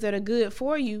things that are good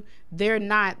for you, they're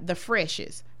not the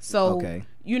freshest. So,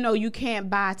 you can't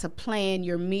buy to plan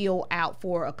your meal out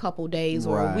for a couple days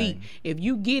or a week. If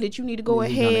you get it, you need to go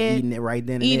ahead, eating it right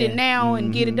then and eat there. it now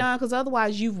and get it done, because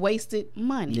otherwise you've wasted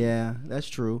money. Yeah, that's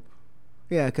true.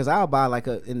 Yeah, because I'll buy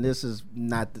and this is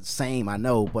not the same, I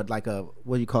know, but like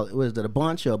what do you call it? Was it a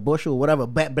bunch or a bushel, whatever,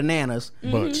 bananas?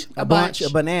 A bunch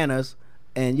of bananas,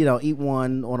 and eat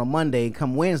one on a Monday, and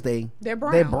come Wednesday, they're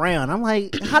brown. I'm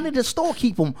like, how did the store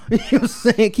keep them? You know what I'm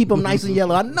saying? Keep them nice and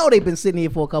yellow. I know they've been sitting here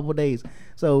for a couple of days.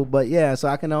 So, but yeah, so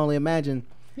I can only imagine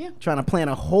trying to plan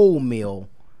a whole meal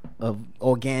of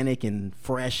organic and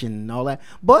fresh and all that.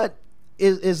 But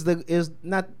is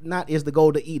the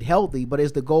goal to eat healthy, but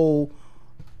is the goal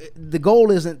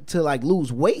isn't to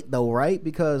lose weight though, right?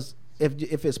 Because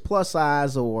if it's plus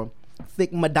size or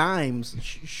thick madimes,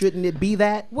 shouldn't it be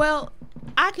that? Well,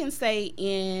 I can say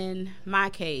in my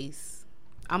case,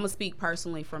 I'm gonna speak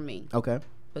personally for me. Okay.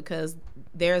 Because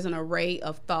there's an array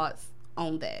of thoughts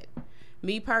on that.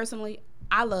 Me personally,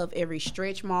 I love every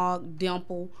stretch mark,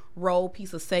 dimple, roll,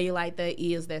 piece of cellulite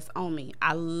that's on me.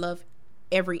 I love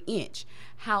every inch.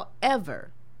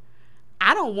 However,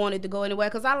 I don't want it to go anywhere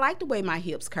because I like the way my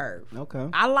hips curve. Okay.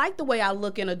 I like the way I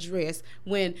look in a dress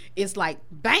when it's like,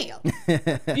 bam,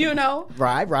 you know?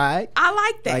 Right. I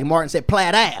like that. Like Martin said,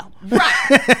 plaid out.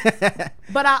 Right.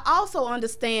 But I also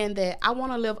understand that I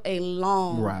want to live a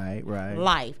long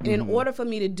life. And in order for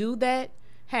me to do that,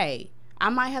 hey, I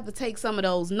might have to take some of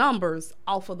those numbers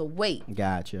off of the weight.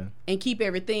 Gotcha. And keep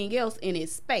everything else in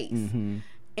its space.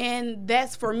 And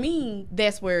that's, for me,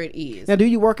 that's where it is. Now, do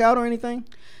you work out or anything?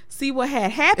 See, what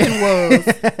had happened was...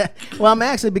 Well, I'm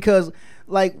asking because,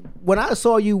 like, when I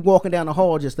saw you walking down the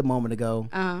hall just a moment ago,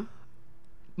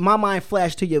 my mind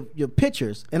flashed to your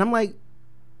pictures, and I'm like,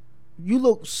 you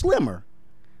look slimmer.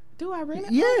 Do I really?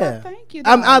 Yeah. Oh, thank you.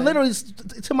 I literally,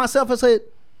 to myself, I said,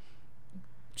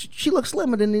 she looks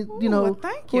slimmer than, who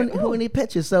in the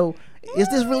pictures. So, is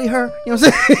this really her? You know what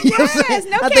I'm saying? You know what I'm saying?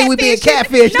 No, I think we being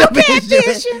catfish. No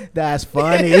catfishing. That's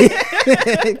funny.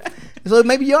 So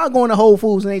maybe y'all going to Whole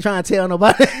Foods and ain't trying to tell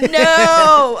nobody.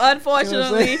 No,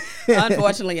 unfortunately.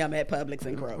 Unfortunately, I'm at Publix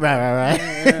and Kroger.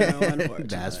 Right. No,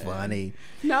 that's funny.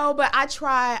 No, but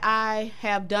I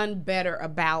have done better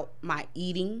about my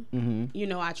eating. You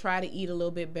know, I try to eat a little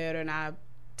bit better, and I've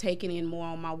taken in more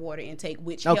on my water intake,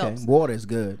 which helps. Water is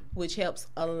good. Which helps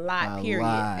a lot, period.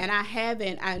 And I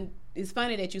haven't... It's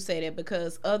funny that you say that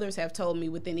because others have told me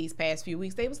within these past few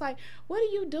weeks, they was like, what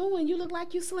are you doing? You look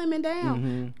like you slimming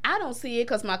down. I don't see it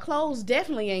because my clothes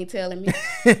definitely ain't telling me.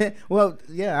 Well,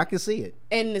 yeah, I can see it.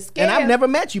 And the scale... And I've never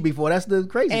met you before. That's the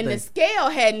crazy thing. And the scale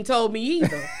hadn't told me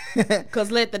either.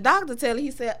 Because let the doctor tell you,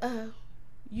 he said,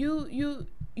 you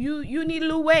need a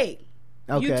little weight.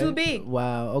 Okay. You too big.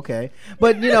 Wow. Okay.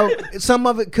 But some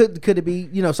of it could it be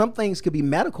some things could be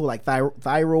medical, like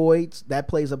thyroids. That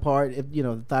plays a part. If the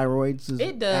thyroids is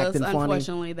it does. acting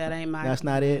Unfortunately, funny. that ain't my. That's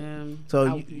not it.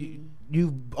 So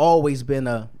you've always been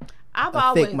a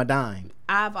thick madame.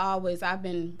 I've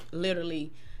been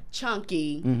literally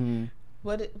chunky.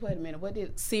 Wait a minute. What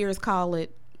did Sears call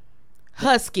it?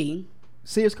 Husky.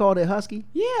 Sears called it husky.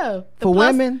 Yeah. For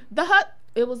women.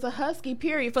 It was a husky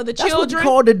period for the That's children. That's what you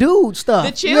call the dude stuff.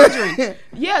 The children.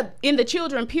 Yeah, in the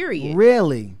children period.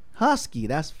 Really? Husky.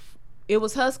 It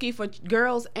was husky for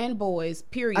girls and boys,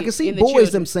 period. I can see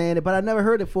boys them saying it, but I never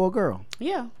heard it for a girl.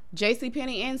 Yeah.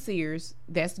 JCPenney and Sears.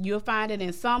 You'll find it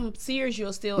in some Sears.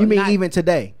 You'll still... You mean even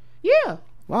today? Yeah.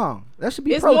 Wow. That should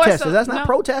be protested. That's not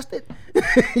protested.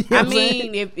 I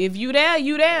mean, if you there,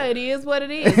 you there. It is what it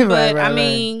is. But I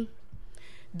mean...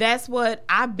 That's what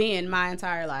I've been my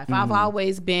entire life. I've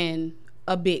always been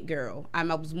a big girl. I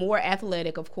was more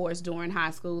athletic, of course, during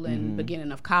high school and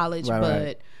beginning of college.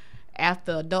 But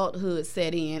after adulthood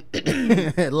set in,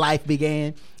 life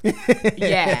began.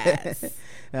 Yes.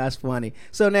 That's funny.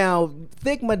 So now,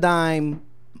 Thick Madame,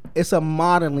 it's a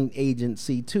modeling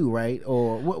agency too, right?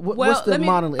 Or what's the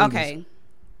modeling agency? Okay.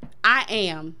 I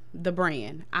am the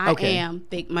brand. I am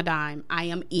Thick Madame. I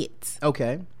am it.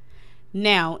 Okay.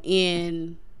 Now,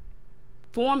 in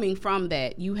forming from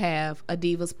that, you have a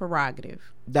Diva's Prerogative.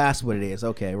 That's what it is.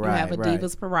 Okay, right. You have a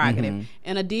Diva's Prerogative.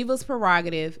 And a Diva's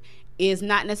Prerogative is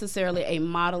not necessarily a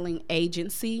modeling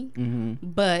agency,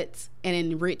 but an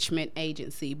enrichment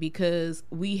agency because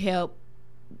we help,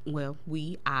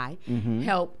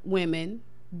 help women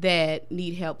that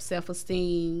need help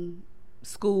self-esteem,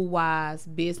 school-wise,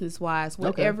 business-wise,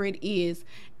 whatever it is.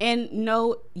 And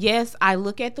yes, I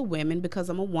look at the women because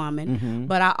I'm a woman,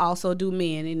 but I also do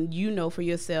men. And for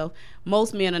yourself,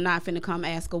 most men are not finna come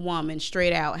ask a woman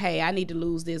straight out, hey, I need to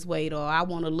lose this weight or I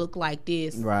want to look like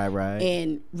this. Right.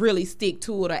 And really stick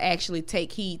to it or actually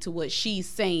take heed to what she's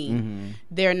saying.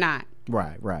 They're not.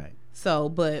 Right. So,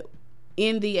 but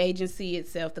in the agency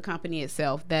itself, the company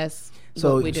itself, that's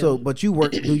what we do. But you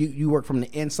work. Do you work from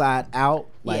the inside out?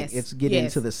 Like it's getting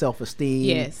into the self-esteem.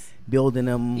 Yes. Building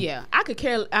them. Yeah, I could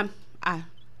care.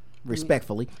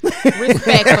 Respectfully.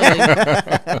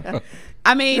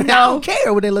 I mean, I don't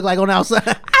care what they look like on the outside.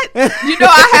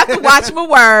 I have to watch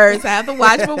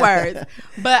my words.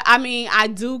 But I mean, I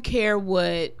do care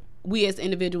what we as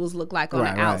individuals look like on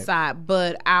the outside.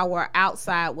 But our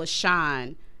outside will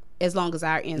shine as long as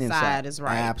our inside is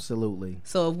right. Absolutely.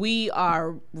 So if we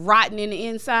are rotten in the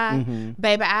inside,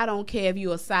 baby, I don't care if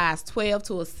you're a size 12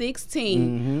 to a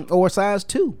 16. Or a size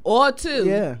 2. Or 2.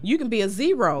 Yeah. You can be a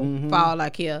 0 for all I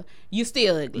care. You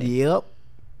still ugly. Yep.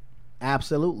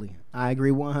 Absolutely. I agree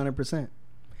 100%.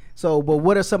 So, but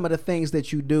what are some of the things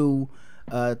that you do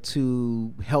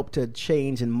to help to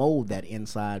change and mold that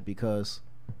inside? Because,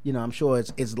 I'm sure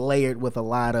it's layered with a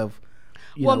lot of,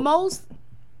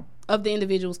 of the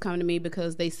individuals come to me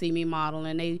because they see me model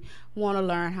and they want to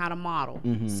learn how to model.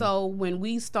 So when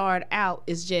we start out,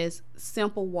 it's just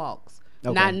simple walks,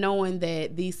 not knowing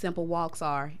that these simple walks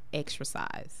are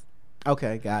exercise.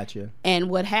 Okay, gotcha. And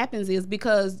what happens is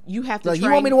because you have to train.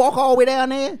 You want me to walk all the way down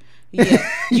there? Yeah,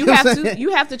 you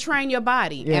have to train your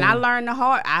body. Yeah. And I learned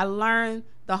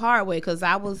the hard way because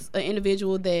I was an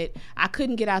individual that I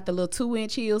couldn't get out the little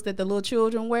 2-inch heels that the little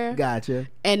children wear. Gotcha.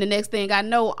 And the next thing I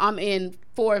know, I'm in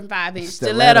 4 and 5 inch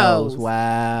stilettos.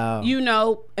 Wow. You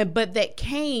know, but that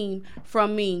came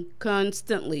from me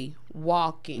constantly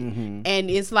walking, and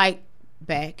it's like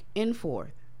back and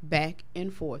forth.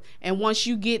 And once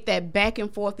you get that back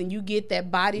and forth and you get that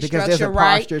body because structure there's a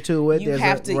right, posture to it. You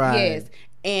have to, yes.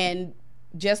 And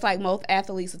just like most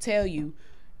athletes will tell you,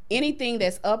 anything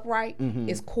that's upright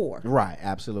is core. Right,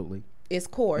 absolutely. It's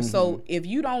core. So if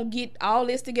you don't get all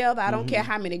this together, I don't care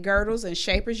how many girdles and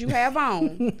shapers you have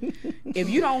on. If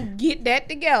you don't get that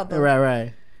together,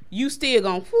 right, you still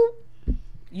gonna whoop.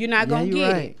 You're not gonna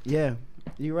get it. Yeah,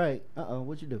 you're right.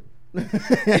 What'd you do?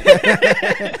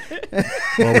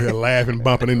 Over here laughing,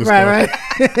 bumping into stuff.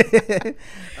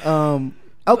 Right.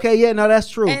 Okay, yeah, no, that's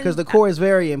true because the core is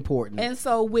very important. And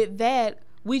so with that,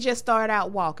 we just start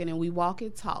out walking and we walk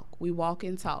and talk. Okay.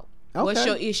 What's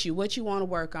your issue? What you want to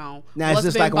work on? Now, is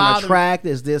this like on a track?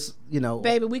 Is this,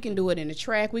 Baby, we can do it in the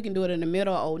track. We can do it in the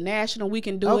middle of Old National. We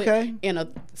can do it in a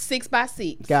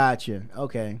 6x6. Gotcha.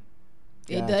 Okay.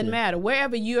 It doesn't matter.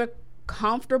 Wherever you're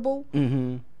comfortable,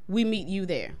 we meet you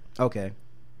there. Okay.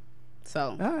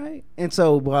 So. All right. And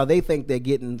so while they think they're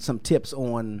getting some tips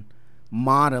on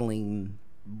modeling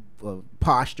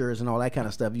postures and all that kind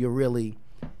of stuff, you're really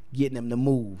getting them to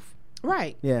move.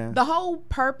 Right. Yeah. The whole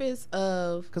purpose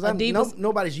of because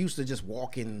nobody's used to just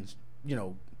walking,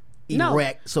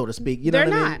 erect, so to speak. You know they're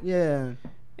what I not. mean? Yeah.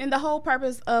 And the whole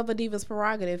purpose of a Diva's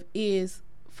prerogative is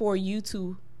for you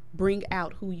to bring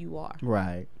out who you are.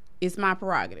 Right. It's my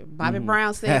prerogative. Bobby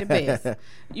Brown said it best.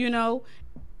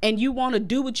 And you want to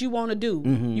do what you want to do.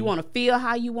 You want to feel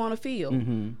how you want to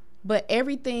feel. But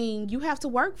everything you have to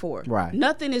work for. Right.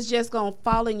 Nothing is just going to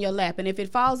fall in your lap. And if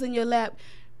it falls in your lap,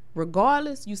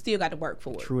 regardless, you still got to work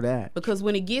for it. True that. Because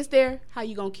when it gets there, how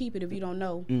you going to keep it if you don't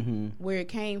know where it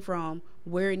came from,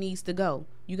 where it needs to go?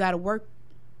 You got to work.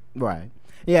 Right.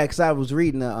 Yeah, because I was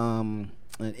reading an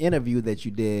interview that you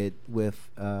did with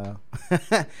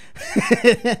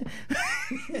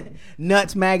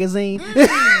Nuts Magazine.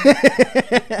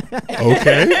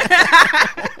 Okay.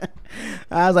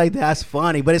 I was like, that's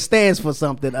funny, but it stands for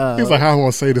something. He's like, how do I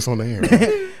want to say this on the air?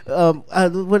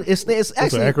 It's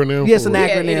actually an acronym. Yes, an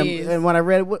acronym. Yeah, it is. And when I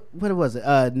read it, what was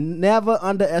it? Never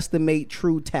underestimate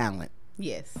true talent.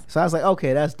 Yes. So I was like,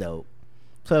 okay, that's dope.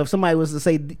 So if somebody was to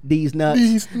say these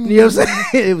nuts, you know what I'm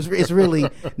saying? It's really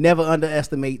never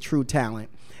underestimate true talent.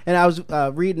 And I was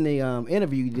reading the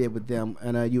interview you did with them,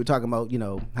 and you were talking about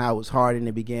how it was hard in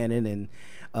the beginning, and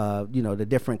the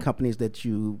different companies that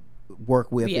you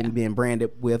work with and being branded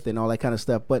with, and all that kind of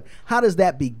stuff. But how does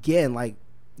that begin? Like,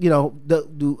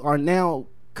 are now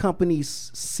companies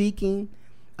seeking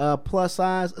plus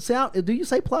size? Do you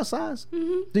say plus size?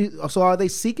 So are they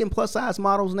seeking plus size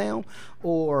models now,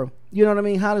 or you know what I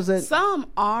mean? How does that?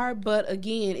 Some are, but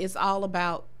again, it's all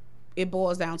about. It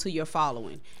boils down to your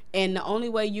following, and the only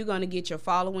way you're going to get your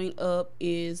following up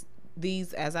is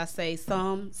these, as I say,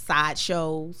 some side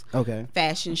shows,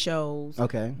 fashion shows,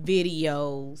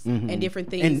 videos, and different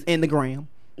things, and the gram.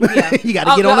 Yeah. You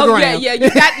got to get on the gram. Yeah, you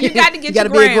got to get you got to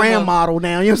be a gram model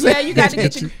now. You know what I'm saying? Yeah, you got to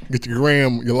get your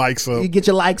gram, your likes up. You get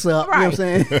your likes up. Right. You know what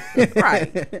I'm saying?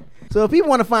 Right. So if people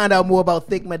want to find out more about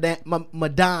Thick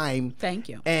Madime, thank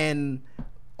you, and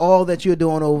all that you're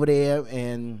doing over there,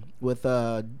 and with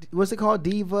what's it called, A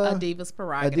Diva's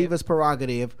Prerogative. A Diva's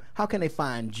Prerogative. How can they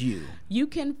find you? You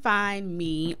can find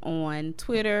me on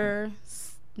Twitter,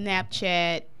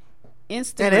 Snapchat,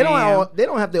 Instagram. And they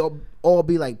don't have to all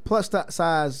be like plus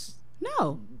size.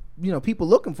 No. People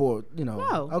looking for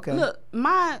No. Okay. Look,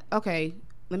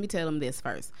 let me tell them this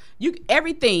first.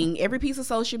 Every piece of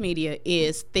social media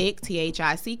is Thick,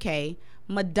 THICK,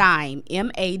 Madime,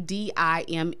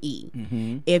 MADIME.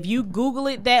 If you Google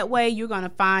it that way, you're going to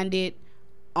find it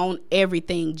on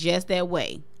everything just that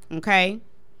way. Okay?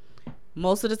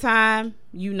 Most of the time,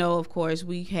 of course,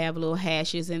 we have little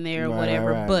hashes in there or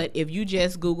whatever. Right. But if you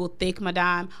just Google Thick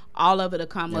Madime, all of it will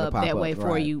come up that way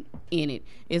for you in it.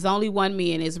 It's only one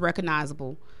me and it's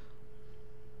recognizable.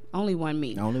 Only one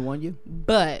me. Only one you.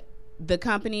 But the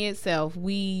company itself,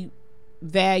 we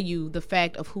value the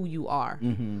fact of who you are.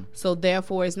 So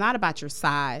therefore, it's not about your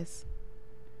size.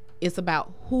 It's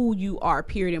about who you are,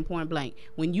 period and point blank.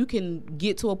 When you can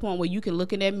get to a point where you can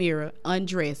look in that mirror,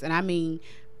 undress, and I mean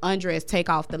undress, take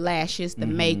off the lashes, the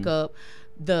makeup,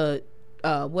 the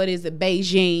what is it,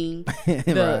 Beijing,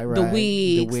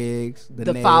 the wigs,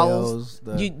 the nails,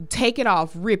 you take it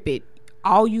off, rip it.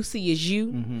 All you see is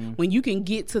you. When you can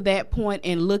get to that point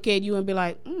and look at you and be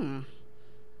like,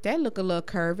 that look a little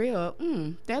curvy, or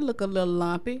that look a little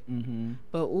lumpy,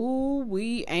 but ooh,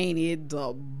 we ain't it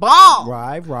the bomb.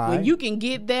 Right. When you can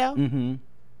get there and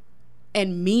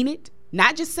mean it,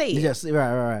 not just say it. Yes,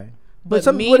 right. But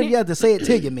what if you have to say it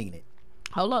till you mean it?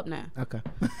 Hold up now. Okay.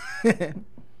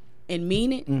 And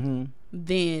mean it,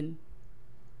 then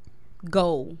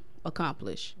goal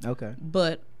accomplished. Okay.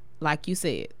 But like you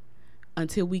said,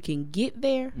 until we can get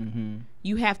there,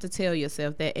 you have to tell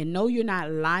yourself that, and know you're not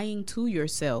lying to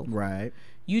yourself. Right.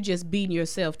 You just beating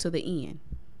yourself to the end.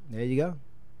 There you go.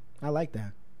 I like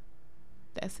that.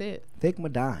 That's it. Thick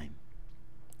Madime.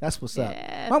 That's what's up.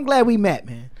 I'm glad we met,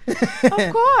 man. Of course. You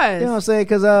know what I'm saying?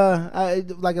 Because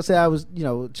like I said, I was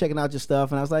checking out your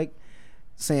stuff, and I was like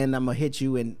saying I'm gonna hit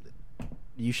you, and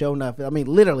you show enough. I mean,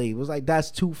 literally, it was like,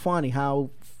 that's too funny.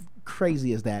 How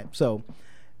crazy is that? So.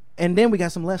 And then we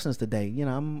got some lessons today.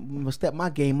 I'm going to step my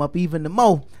game up even the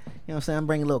more. You know what I'm saying? I'm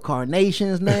bringing little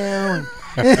carnations now.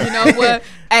 You know what?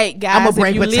 Hey, guys, I'm going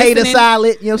to bring potato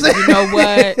salad. You know what I'm saying? You know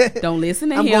what? Don't listen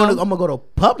to him. I'm going to go to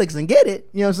Publix and get it.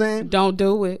 You know what I'm saying? Don't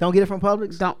do it. Don't get it from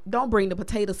Publix? Don't bring the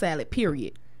potato salad,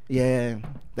 period. Yeah.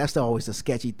 That's always a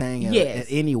sketchy thing at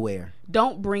anywhere.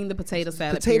 Don't bring the potato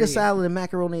salad. Potato salad and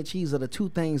macaroni and cheese are the two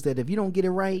things that if you don't get it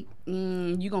right,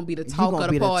 you're gonna be the talk of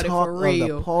the party for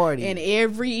real. The party. And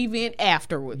every event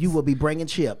afterwards, you will be bringing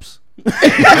chips. You good.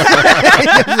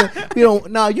 You know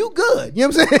what I'm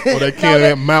saying? Or that can of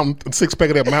that Mountain 6-pack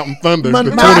of that Mountain Thunder,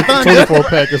 the 24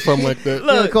 pack or something like that.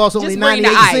 Look, it costs only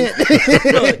 98 cents.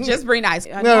 Look, just bring the ice.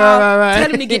 Right.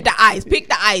 Tell him to get the ice. Pick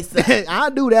the ice.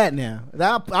 I'll do that now.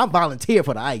 I'll volunteer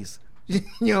for the ice. You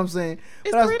know what I'm saying?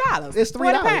 It's $3. It's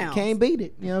 $3. Can't beat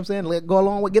it. You know what I'm saying? Let go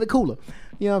along with get a cooler.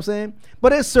 You know what I'm saying?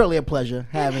 But it's certainly a pleasure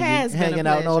having you, hanging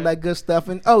out and all that good stuff.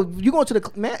 And you going to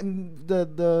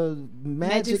the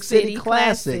Magic City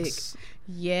Classics?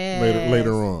 Yeah.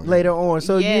 Later on. Later on.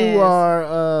 So you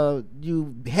are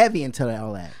you heavy into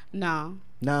all that? No.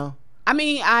 I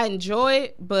mean, I enjoy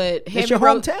it, but it's your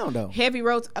hometown though. Heavy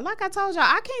roads, like I told y'all,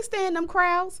 I can't stand them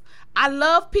crowds. I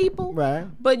love people, right?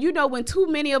 But when too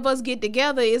many of us get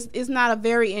together, it's not a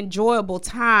very enjoyable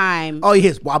time. Oh,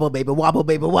 yes, wobble baby, wobble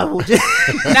baby, wobble.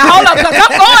 Now hold up, cause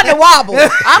I'm going to wobble.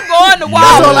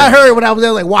 That's all I heard when I was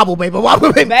there, like wobble baby,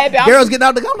 wobble baby. Girls getting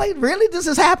out the I'm like, really? This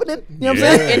is happening? You know what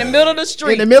I'm saying? In the middle of the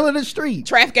street. In the middle of the street.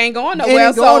 Traffic ain't going nowhere.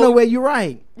 Ain't going nowhere. You're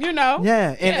right.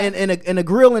 Yeah, and a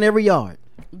grill in every yard.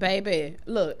 Baby,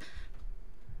 look,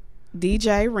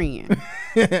 DJ Ren,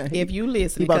 if you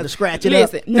listen, you about to scratch it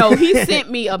up. No, he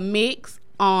sent me a mix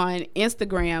on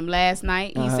Instagram last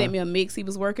night. He sent me a mix he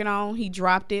was working on. He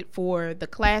dropped it for the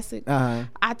classic.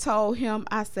 I told him,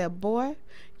 I said, boy,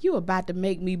 you about to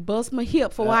make me bust my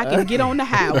hip before I can get on the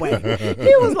highway.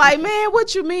 He was like, man,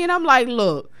 what you mean? I'm like,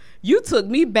 look, you took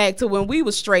me back to when we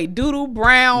was straight doodle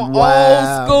brown,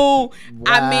 old school. Wow.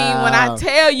 I mean, when I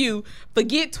tell you,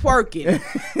 forget twerking,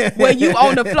 when you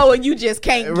on the floor and you just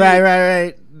can't get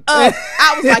right.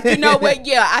 I was like, you know what?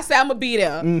 Yeah, I said I'm gonna be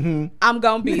there. I'm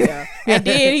gonna be there. And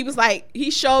then he was like, he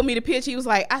showed me the picture. He was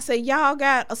like, I said, y'all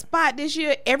got a spot this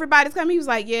year? Everybody's coming. He was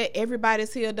like, yeah,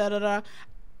 everybody's here. Da da da.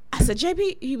 I said,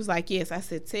 JP. He was like, yes. I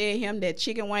said, tell him that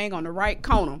chicken wing on the right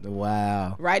corner.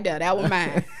 Wow. Right there. That was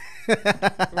mine.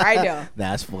 Right there.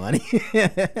 That's funny.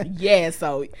 Yeah,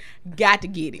 so got to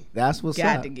get it. That's what's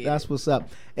up. That's what's up.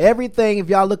 Everything, if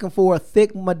y'all looking for a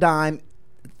Thick Madime,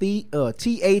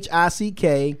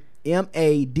 ThickMadime.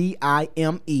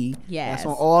 Yes. That's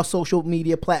on all social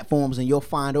media platforms, and you'll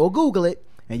find her, or Google it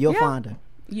and you'll find her.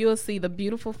 You'll see the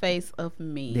beautiful face of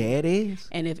me. There it is.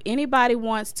 And if anybody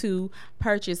wants to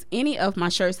purchase any of my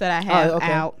shirts that I have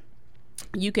out,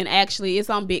 you can actually, it's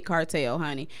on Big Cartel,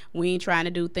 honey. We ain't trying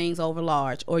to do things over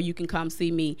large. Or you can come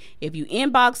see me. If you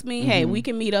inbox me, hey, we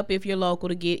can meet up if you're local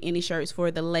to get any shirts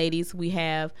for the ladies. We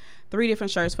have 3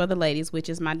 different shirts for the ladies, which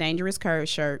is my Dangerous Curve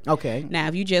shirt. Okay. Now,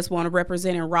 if you just want to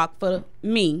represent and rock for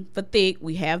me, for thick,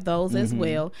 we have those as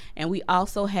well. And we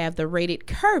also have the Rated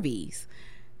Curvies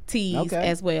tees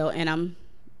as well. And I'm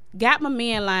got my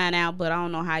men line out, but I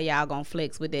don't know how y'all gonna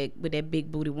flex with that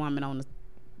big booty woman on the.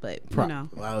 But you know,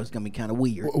 well, it's gonna be kind of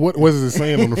weird. What is it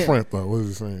saying on the front though? What is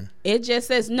it saying? It just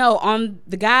says no on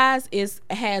the guys.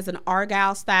 Has an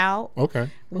Argyle style.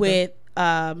 With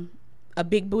a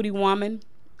big booty woman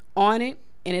on it,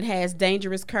 and it has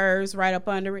Dangerous Curves right up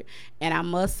under it. And I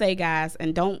must say, guys,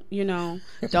 and don't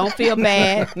feel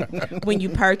bad when you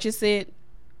purchase it.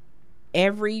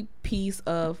 Every piece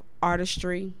of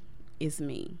artistry is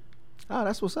me. Oh,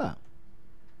 that's what's up.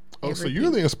 Oh, so you're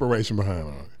the inspiration behind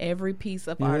it. Every piece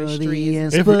of artistry.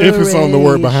 If it's on the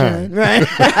word behind. Right.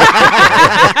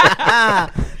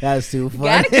 That's too funny.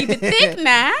 Gotta keep it thick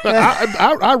now.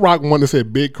 I rock one that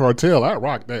said Big Cartel. I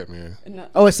rock that, man. No.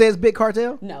 Oh, it says Big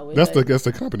Cartel? No. That's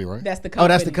the company, right? That's the company. Oh,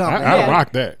 that's the company. I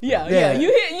rock that. Yeah. I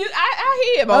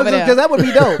hear him over there. Because that would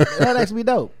be dope. That'd actually be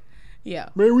dope. Yeah.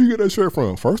 Man, where you get that shirt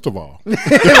from? First of all.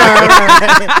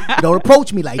 right. Don't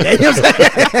approach me like that. You know what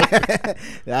I'm saying?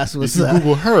 That's what's up.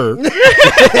 Google her.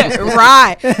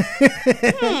 Right.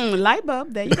 Light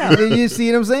bulb. There you go. You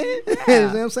see what I'm saying? Yeah. You know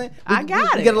what I'm saying? I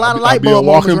got it. You get a lot of light bulb. bulb Be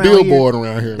a walking moments around billboard here.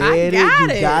 around here. I got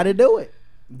it. You gotta do it.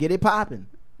 Get it popping.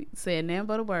 Saying nothing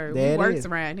but a word. There We it works is.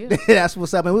 around here. That's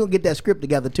what's up. And we're gonna get that script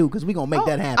together too, because we're gonna make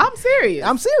that happen. I'm serious.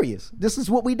 I'm serious. This is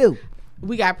what we do.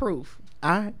 We got proof.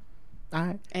 All right.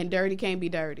 And dirty can't be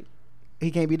dirty.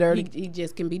 He can't be dirty. He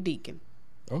just can be Deacon.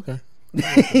 Okay.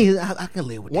 I can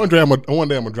live with that. One day I'm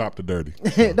gonna drop the dirty.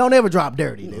 Don't ever drop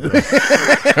dirty, dude. You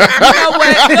know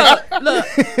what? Look.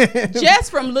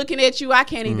 Just from looking at you, I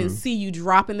can't even see you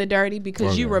dropping the dirty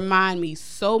because you remind me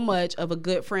so much of a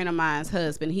good friend of mine's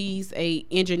husband. He's a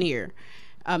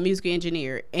musical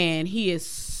engineer, and he is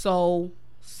so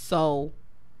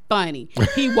funny.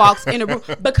 He walks in a room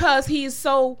because he is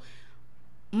so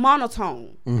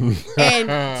monotone.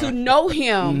 And to know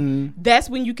him, that's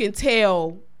when you can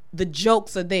tell the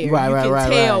jokes are there. You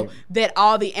can tell that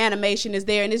all the animation is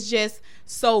there, and it's just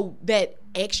so that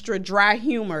extra dry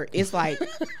humor is like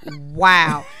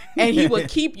wow. And he would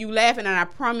keep you laughing, and I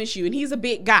promise you, and he's a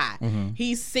big guy.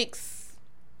 He's 6'4",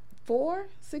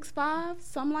 6'5",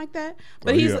 something like that.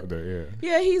 But he's up there,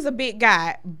 he's a big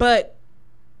guy, but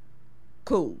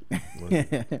cool.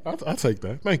 I'll take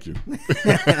that. Thank you.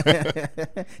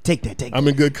 Take that. I'm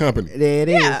in good company. There it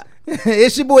is.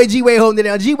 It's your boy G-Wade holding it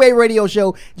down. G-Wade Radio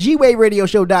Show,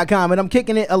 GWadeRadioShow.com, and I'm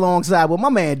kicking it alongside with my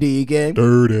man Deacon.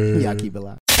 Dirty. Yeah, keep it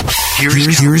live.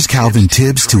 Here's Calvin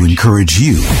Tibbs to encourage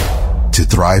you to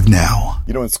thrive now.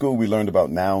 You know, in school we learned about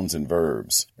nouns and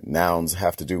verbs. Nouns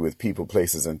have to do with people,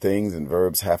 places, and things, and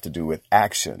verbs have to do with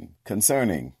action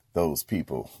concerning those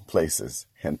people, places,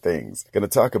 and things. Going to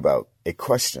talk about a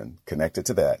question connected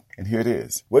to that. And here it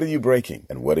is. What are you breaking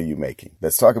and what are you making?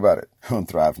 Let's talk about it on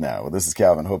Thrive Now. Well, this is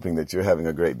Calvin, hoping that you're having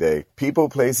a great day. People,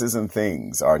 places, and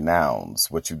things are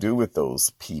nouns. What you do with those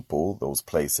people, those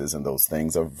places, and those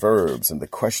things are verbs. And the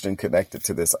question connected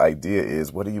to this idea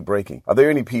is, what are you breaking? Are there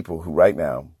any people who right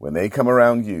now, when they come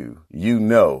around you, you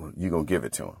know you're going to give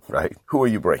it to them, right? Who are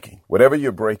you breaking? Whatever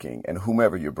you're breaking and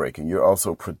whomever you're breaking, you're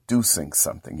also producing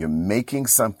something. You're making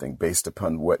something based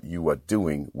upon what you are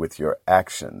doing with your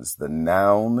actions. The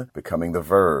noun becoming the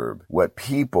verb. What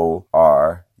people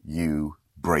are you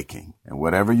breaking? And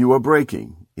whatever you are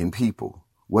breaking in people,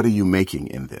 what are you making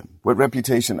in them? What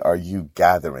reputation are you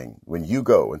gathering when you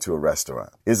go into a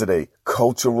restaurant? Is it a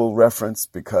cultural reference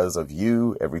because of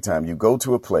you? Every time you go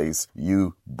to a place,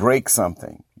 you break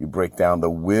something. You break down the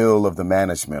will of the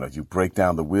management, or you break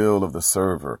down the will of the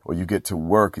server, or you get to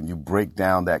work and you break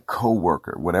down that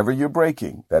coworker. Whatever you're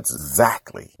breaking, that's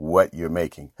exactly what you're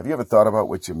making. Have you ever thought about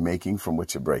what you're making from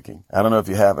what you're breaking? I don't know if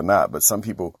you have or not, but some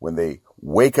people, when they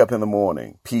wake up in the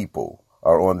morning, people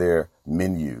are on their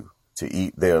menu to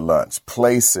eat their lunch.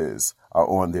 Places are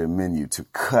on their menu to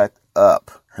cut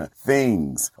up.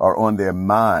 Things are on their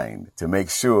mind to make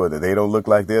sure that they don't look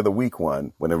like they're the weak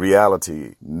one, when in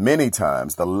reality, many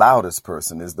times, the loudest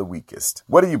person is the weakest.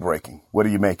 What are you breaking? What are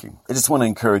you making? I just want to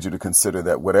encourage you to consider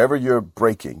that whatever you're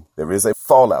breaking, there is a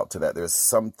fallout to that. There's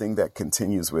something that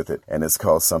continues with it, and it's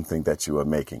called something that you are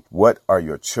making. What are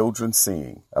your children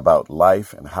seeing about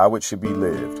life and how it should be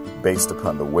lived based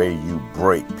upon the way you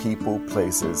break people,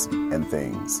 places, and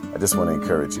things? I just want to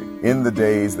encourage you. In the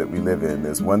days that we live in,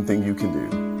 there's one thing you can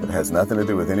do that has nothing to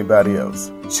do with anybody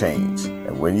else. Change.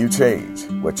 And when you change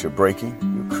what you're breaking,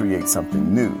 you create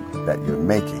something new that you're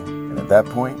making. And at that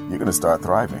point, you're going to start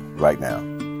thriving right now.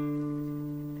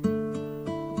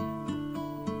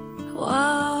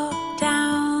 Walk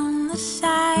down the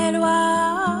sidewalk,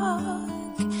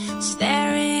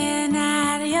 staring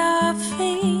at your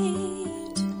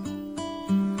feet,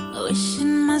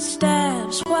 wishing my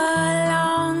steps were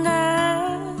longer,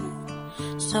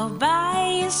 so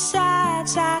by your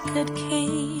sides I could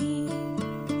keep.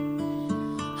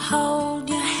 Hold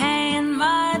your hand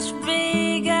much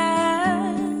bigger.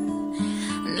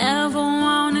 Never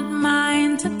wanted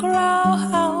mine to grow,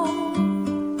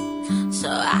 so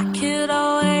I could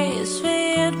always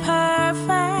fit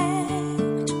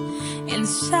perfect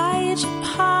inside your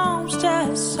palms,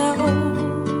 just so.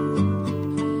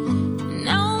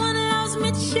 No one loves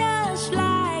me just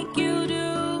like you do.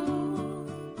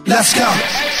 Let's go.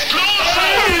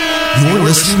 You're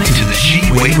listening to the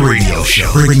G-Wade Radio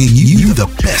Show, bringing you the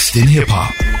best in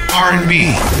hip-hop, R&B,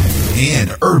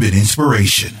 and urban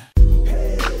inspiration.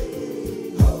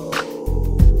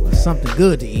 Something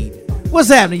good to eat. What's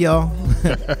happening, y'all?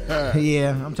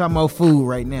 Yeah, I'm talking about food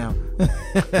right now.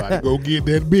 About to go get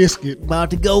that biscuit.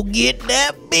 About to go get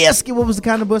that biscuit. What was the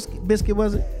kind of biscuit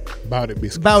was it? Bout It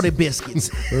biscuits. Bout It biscuits.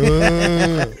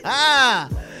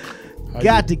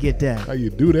 Got to get that. How you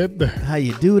do that there? How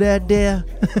you do that there?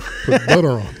 Put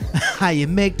butter on it. How you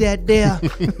make that there?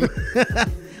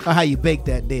 Or how you bake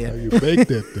that there? How you bake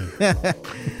that there?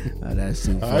 Oh, that's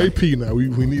too funny. IP now. We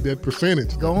need that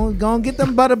percentage. Go on, get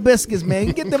them butter biscuits, man.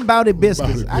 Get them Bout It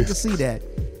biscuits. I can see that.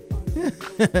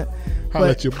 Holla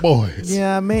at your boys.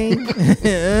 Yeah, I mean.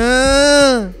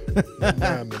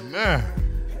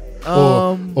 Nah,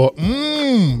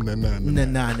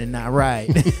 right.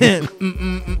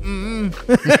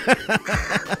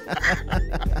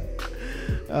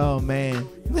 Oh man.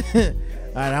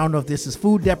 All right, I don't know if this is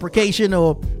food deprecation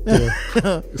or your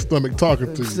stomach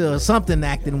talking to you. Something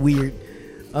acting weird.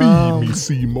 Feed me,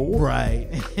 Seymour. Right.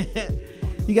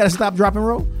 You got to stop, drop, and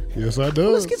roll? Yes, I do.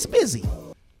 Well, let's get busy.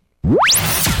 You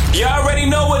already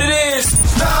know what it is.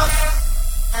 Stop,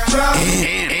 drop,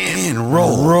 and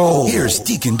roll. Here's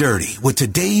Deacon Dirty with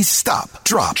today's Stop,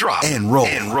 Drop, and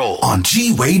Roll on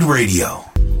G-Wade Radio.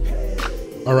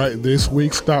 All right, this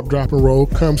week's Stop, Drop, and Roll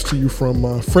comes to you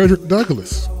from Frederick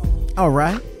Douglass. All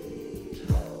right.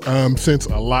 Since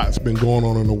a lot's been going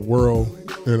on in the world,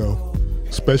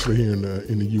 especially here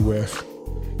in the U.S.,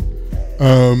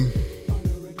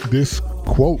 this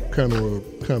quote kind of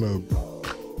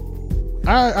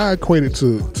I equate it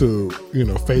to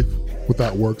faith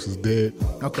without works is dead.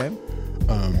 Okay.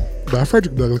 By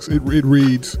Frederick Douglass, it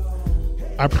reads,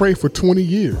 "I prayed for 20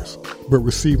 years, but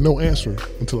received no answer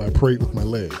until I prayed with my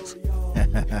legs."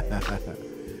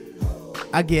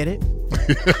 I get it.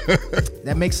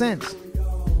 That makes sense.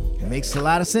 It makes a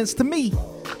lot of sense to me.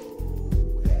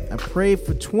 I prayed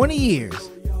for 20 years,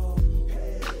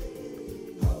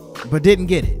 but didn't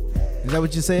get it. Is that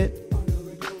what you said?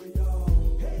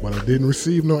 But I didn't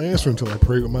receive no answer until I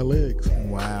prayed with my legs.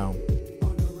 Wow.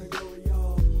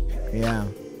 Yeah.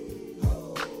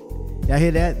 Y'all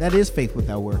hear that? That is faith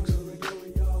without works.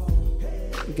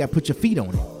 You got to put your feet on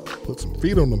it. Put some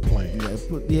feet on the plane.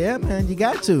 Yeah, man, you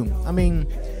got to. I mean,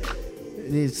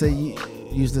 they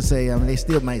used to say, they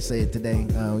still might say it today.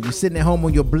 You're sitting at home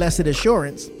on your blessed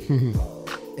assurance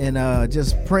and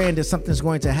just praying that something's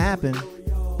going to happen.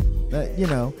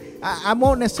 I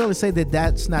won't necessarily say that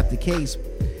that's not the case,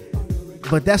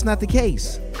 but that's not the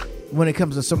case when it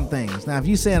comes to some things. Now, if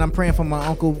you're saying I'm praying for my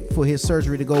uncle for his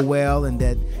surgery to go well and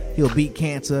that he'll beat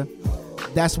cancer,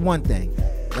 that's one thing.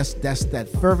 That's that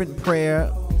fervent prayer.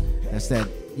 That's that,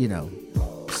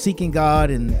 seeking God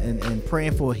and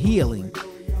praying for healing.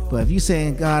 But if you're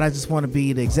saying, God, I just want to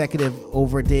be the executive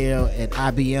over there at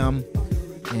IBM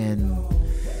and,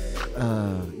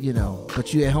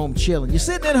 but you're at home chilling. You're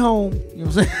sitting at home, you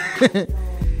know what I'm saying?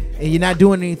 And you're not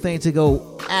doing anything to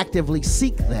go actively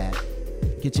seek that.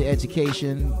 Get your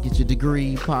education, get your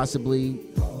degree, possibly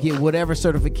get whatever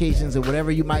certifications or whatever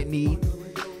you might need.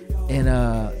 And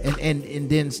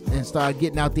then start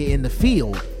getting out there in the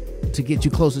field to get you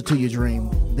closer to your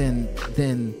dream, then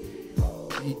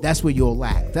that's where you'll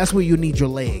lack. That's where you need your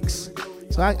legs.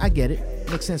 So I get it.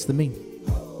 Makes sense to me.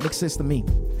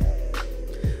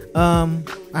 All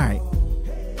right.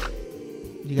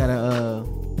 You gotta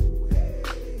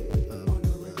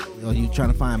are you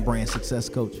trying to find brand success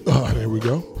coach? Oh, there we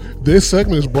go. This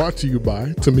segment is brought to you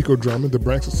by Tamiko Drummond, the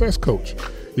brand success coach.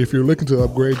 If you're looking to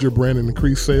upgrade your brand and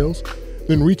increase sales,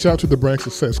 then reach out to the brand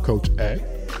success coach at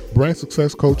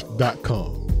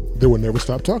brandsuccesscoach.com. They will never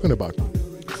stop talking about you.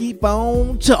 Keep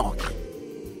on talking.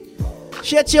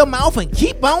 Shut your mouth and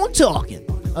keep on talking.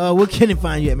 Where can they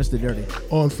find you at, Mr. Dirty?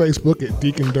 On Facebook at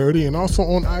Deacon Dirty and also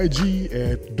on IG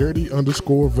at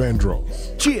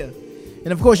Dirty_Vandross. Cheer.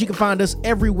 And of course, you can find us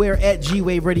everywhere at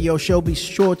G-Wade Radio Show. Be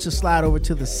sure to slide over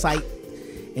to the site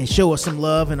and show us some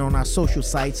love, and on our social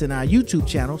sites and our YouTube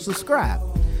channel, subscribe.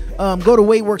 Go to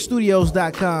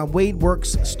WadeWorksStudios.com,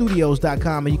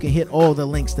 WadeWorksStudios.com, and you can hit all the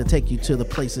links that take you to the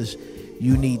places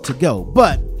you need to go.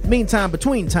 But meantime,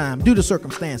 between time, due to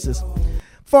circumstances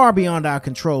far beyond our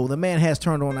control, the man has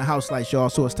turned on the house lights, y'all,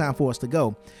 so it's time for us to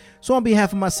go. So on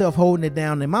behalf of myself holding it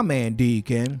down and my man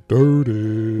Deacon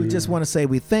Dirty, we just want to say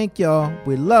we thank y'all,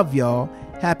 we love y'all,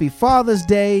 happy Father's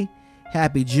Day,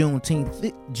 happy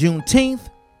Juneteenth.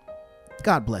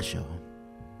 God bless y'all.